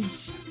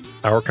ends,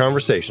 our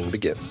conversation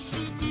begins.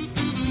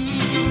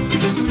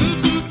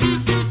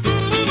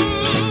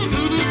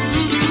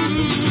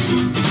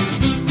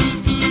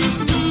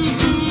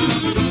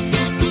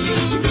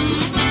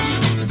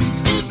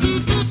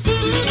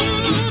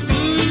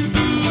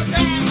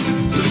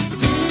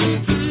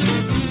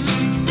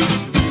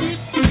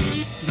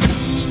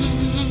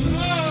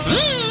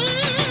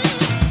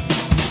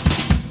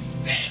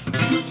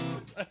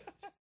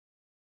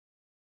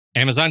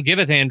 Amazon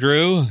giveth,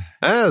 Andrew.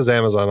 As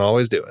Amazon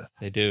always doeth.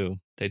 They do.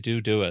 They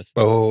doeth.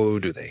 Oh,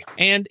 do they?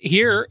 And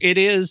here it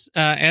is,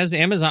 as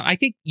Amazon, I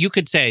think you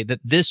could say that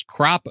this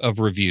crop of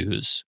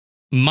reviews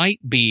might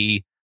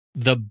be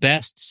the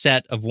best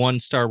set of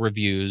one-star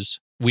reviews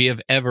we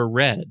have ever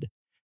read,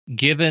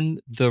 given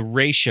the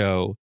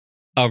ratio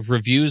of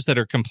reviews that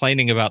are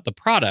complaining about the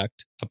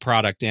product, a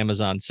product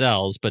Amazon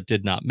sells but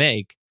did not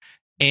make,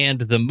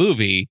 and the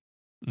movie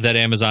that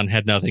Amazon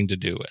had nothing to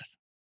do with.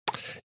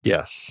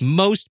 Yes.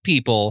 Most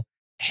people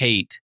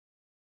hate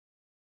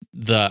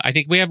I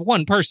think we have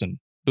one person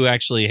who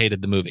actually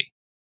hated the movie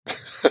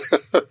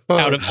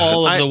out of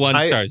all of the one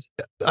stars.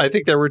 I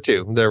think there were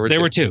two. There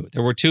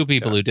were two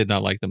people who did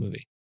not like the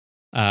movie.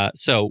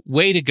 So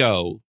way to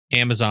go,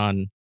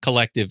 Amazon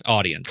collective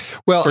audience,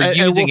 for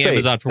using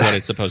Amazon for what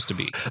it's supposed to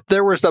be.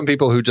 There were some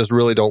people who just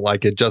really don't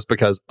like it just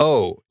because,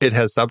 it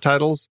has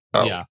subtitles.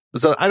 Oh. Yeah.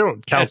 So I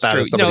don't count that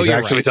as somebody who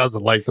actually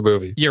doesn't like the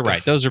movie. You're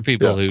right. Those are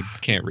people who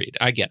can't read.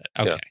 I get it.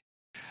 Okay. Yeah.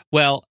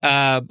 Well,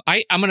 I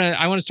want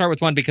to start with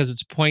one because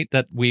it's a point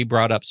that we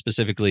brought up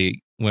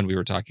specifically when we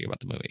were talking about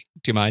the movie.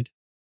 Do you mind?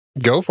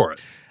 Go for it.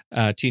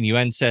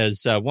 TNUN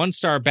says,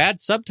 1-star bad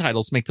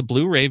subtitles make the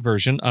Blu-ray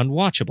version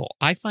unwatchable.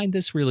 I find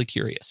this really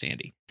curious,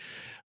 Andy.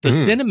 The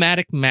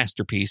cinematic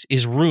masterpiece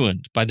is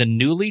ruined by the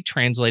newly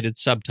translated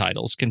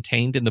subtitles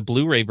contained in the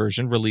Blu-ray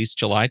version released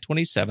July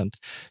 27th,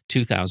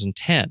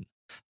 2010.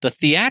 The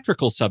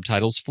theatrical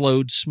subtitles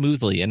flowed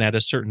smoothly and at a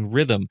certain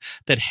rhythm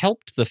that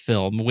helped the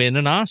film win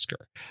an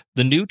Oscar.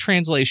 The new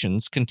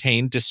translations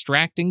contain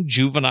distracting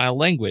juvenile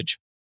language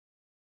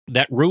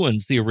that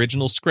ruins the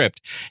original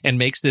script and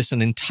makes this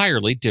an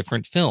entirely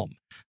different film.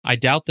 I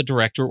doubt the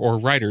director or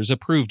writers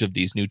approved of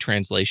these new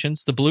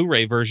translations. The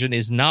Blu-ray version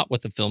is not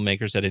what the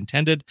filmmakers had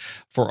intended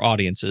for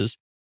audiences,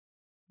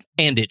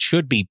 and it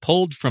should be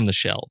pulled from the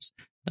shelves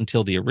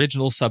until the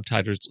original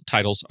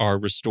subtitles are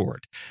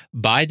restored.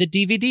 Buy the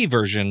DVD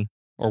version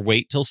or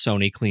wait till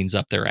Sony cleans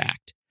up their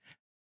act.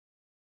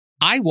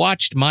 I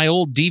watched my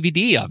old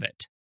DVD of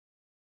it.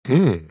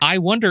 I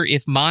wonder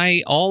if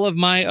all of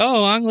my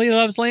Ang Lee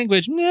loves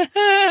language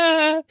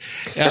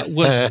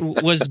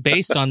was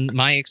based on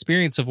my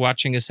experience of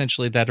watching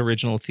essentially that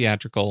original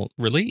theatrical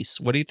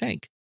release. What do you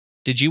think?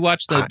 Did you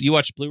watch you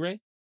watched Blu-ray?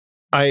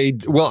 I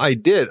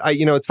did.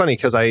 It's funny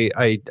because I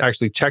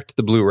actually checked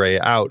the Blu-ray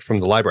out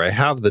from the library. I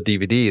have the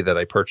DVD that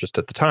I purchased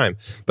at the time,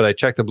 but I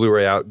checked the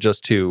Blu-ray out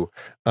just to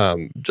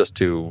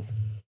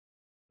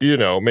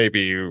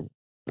maybe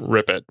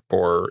rip it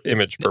for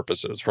image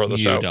purposes for the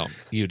show.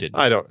 You didn't.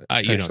 I don't.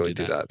 You actually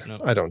don't do that.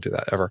 No. I don't do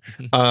that ever.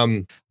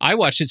 I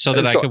watched it so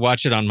that I could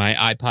watch it on my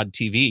iPod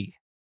TV.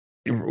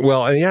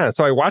 Well, yeah.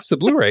 So I watched the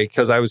Blu-ray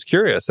because I was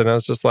curious, and I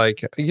was just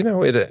like,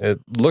 it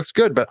looks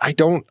good, but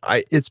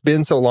it's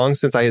been so long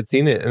since I had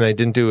seen it, and I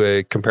didn't do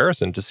a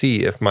comparison to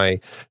see if my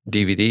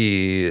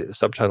DVD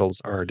subtitles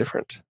are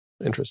different.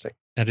 Interesting.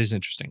 That is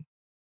interesting.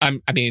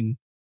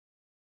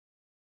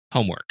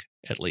 Homework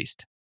at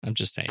least. I'm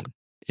just saying.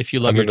 If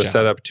you love your job, I'm going to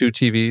set up two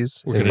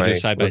TVs. We're going to do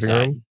side by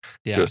side.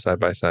 Yeah. Do a side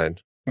by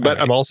side.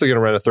 But I'm also going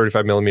to rent a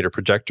 35 millimeter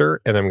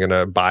projector, and I'm going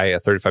to buy a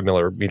 35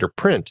 millimeter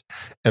print,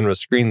 and I'm going to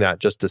screen that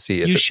just to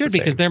see if you should,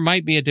 because there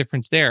might be a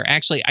difference there.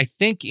 Actually, I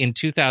think in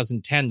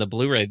 2010, the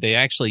Blu-ray, they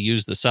actually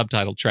used the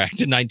subtitle track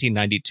to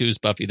 1992's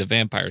Buffy the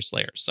Vampire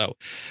Slayer. So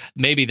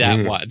maybe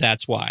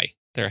that's why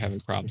they're having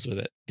problems with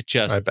it.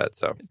 I bet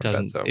so.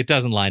 It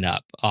doesn't line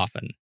up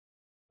often.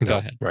 Go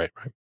ahead. Right.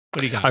 What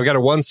do you got? I've got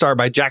a 1-star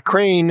by Jack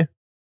Crane,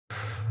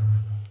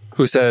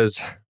 who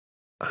says,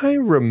 I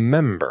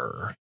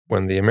remember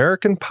when the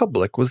American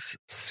public was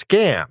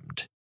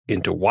scammed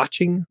into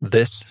watching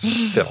this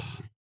film.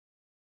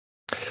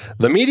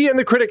 The media and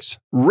the critics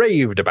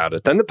raved about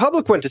it. Then the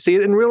public went to see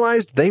it and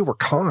realized they were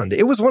conned.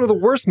 It was one of the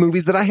worst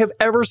movies that I have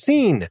ever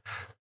seen.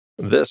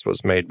 This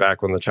was made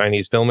back when the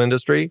Chinese film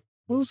industry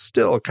was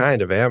still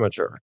kind of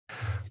amateur.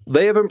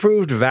 They have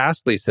improved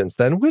vastly since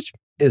then, which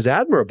is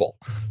admirable.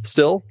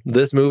 Still,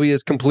 this movie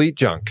is complete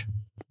junk.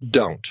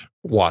 Don't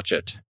watch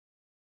it.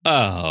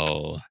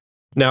 Oh.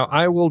 Now,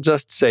 I will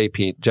just say,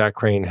 Pete, Jack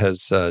Crane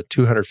has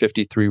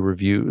 253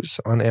 reviews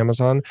on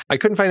Amazon. I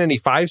couldn't find any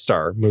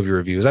 5-star movie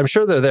reviews. I'm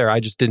sure they're there. I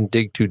just didn't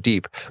dig too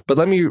deep. But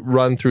let me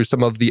run through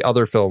some of the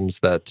other films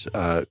that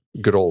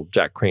good old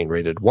Jack Crane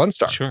rated 1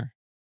 star. Sure.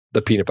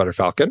 The Peanut Butter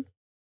Falcon.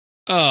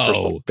 Oh.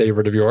 Personal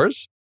favorite of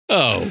yours.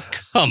 Oh,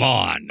 come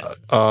on.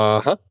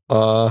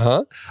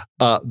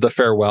 The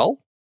Farewell.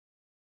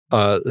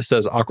 It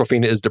says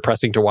Awkwafina is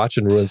depressing to watch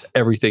and ruins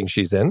everything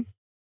she's in.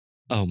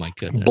 Oh, my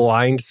goodness.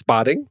 Blind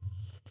Spotting.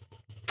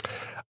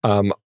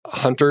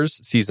 Hunters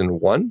Season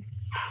 1.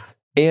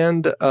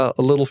 And a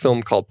little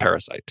film called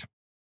Parasite.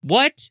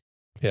 What?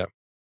 Yeah.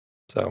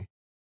 So.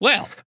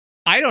 Well,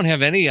 I don't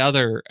have any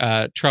other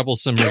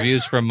troublesome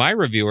reviews from my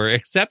reviewer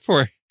except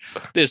for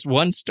this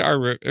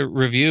 1-star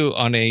review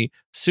on a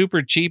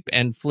super cheap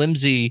and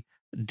flimsy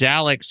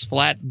Daleks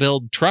flat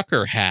build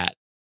trucker hat.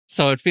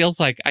 So it feels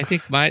like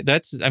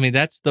that's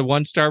the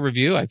 1-star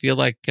review. I feel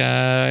like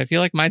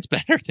mine's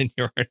better than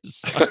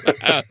yours.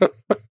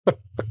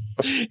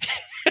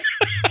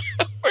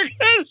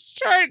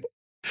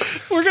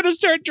 We're gonna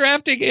start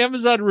drafting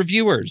Amazon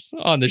reviewers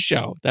on the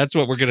show. That's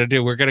what we're gonna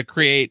do. We're gonna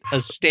create a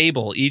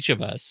stable, each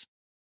of us,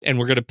 and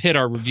we're gonna pit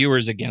our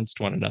reviewers against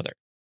one another.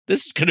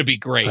 This is gonna be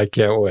great. I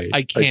can't wait.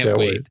 I can't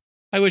wait.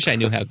 I wish I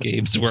knew how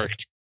games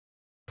worked.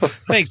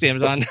 Thanks,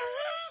 Amazon.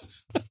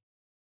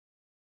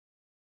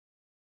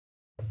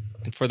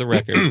 And for the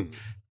record,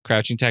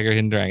 Crouching Tiger,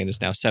 Hidden Dragon is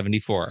now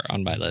 74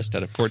 on my list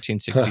out of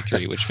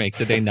 1463, which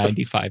makes it a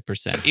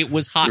 95%. It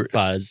was Hot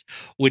Fuzz,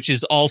 which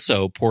is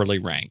also poorly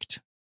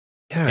ranked.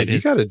 Yeah, you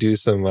got to do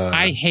some.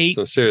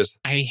 Some serious.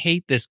 I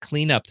hate this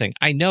cleanup thing.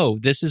 I know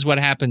this is what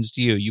happens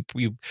to you.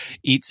 You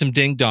eat some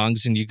ding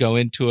dongs and you go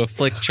into a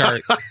flick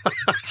chart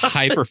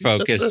hyper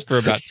focus for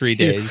about 3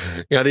 days.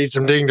 You got to eat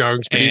some ding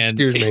dongs.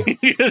 Excuse me.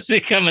 You just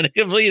become a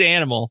complete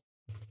animal.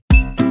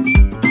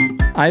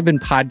 I've been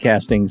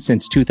podcasting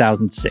since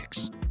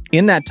 2006.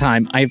 In that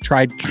time, I've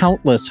tried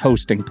countless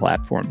hosting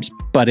platforms.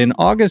 But in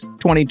August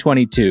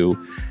 2022,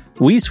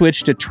 we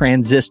switched to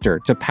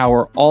Transistor to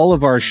power all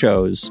of our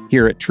shows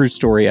here at True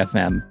Story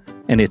FM,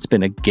 and it's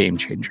been a game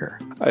changer.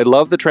 I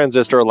love that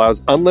Transistor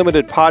allows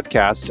unlimited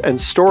podcasts and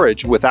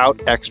storage without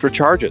extra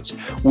charges.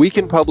 We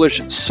can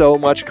publish so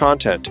much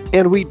content,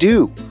 and we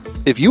do.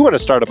 If you want to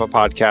start up a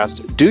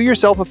podcast, do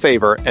yourself a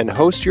favor and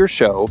host your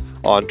show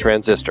on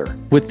Transistor.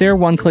 With their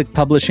one-click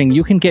publishing,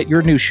 you can get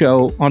your new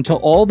show onto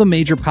all the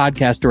major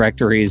podcast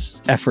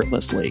directories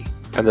effortlessly.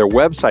 And their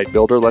website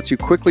builder lets you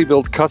quickly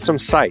build custom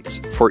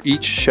sites for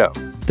each show.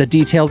 The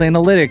detailed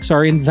analytics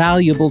are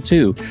invaluable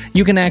too.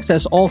 You can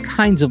access all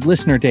kinds of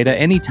listener data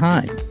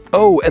anytime.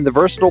 Oh, and the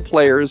versatile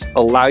players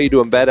allow you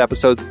to embed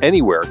episodes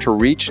anywhere to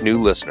reach new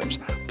listeners.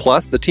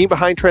 Plus, the team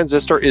behind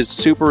Transistor is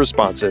super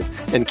responsive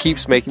and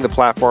keeps making the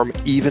platform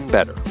even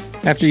better.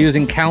 After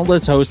using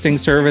countless hosting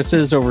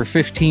services over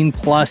 15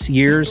 plus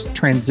years,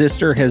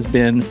 Transistor has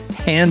been,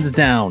 hands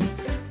down,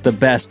 the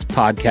best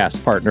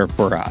podcast partner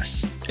for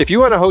us. If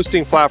you want a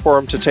hosting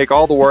platform to take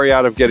all the worry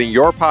out of getting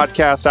your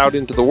podcast out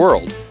into the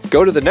world,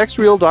 go to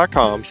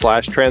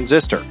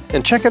thenextreel.com/transistor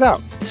and check it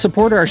out.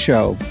 Support our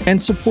show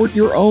and support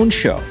your own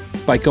show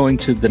by going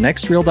to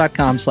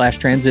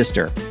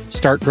thenextreel.com/transistor.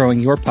 Start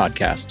growing your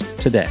podcast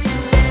today.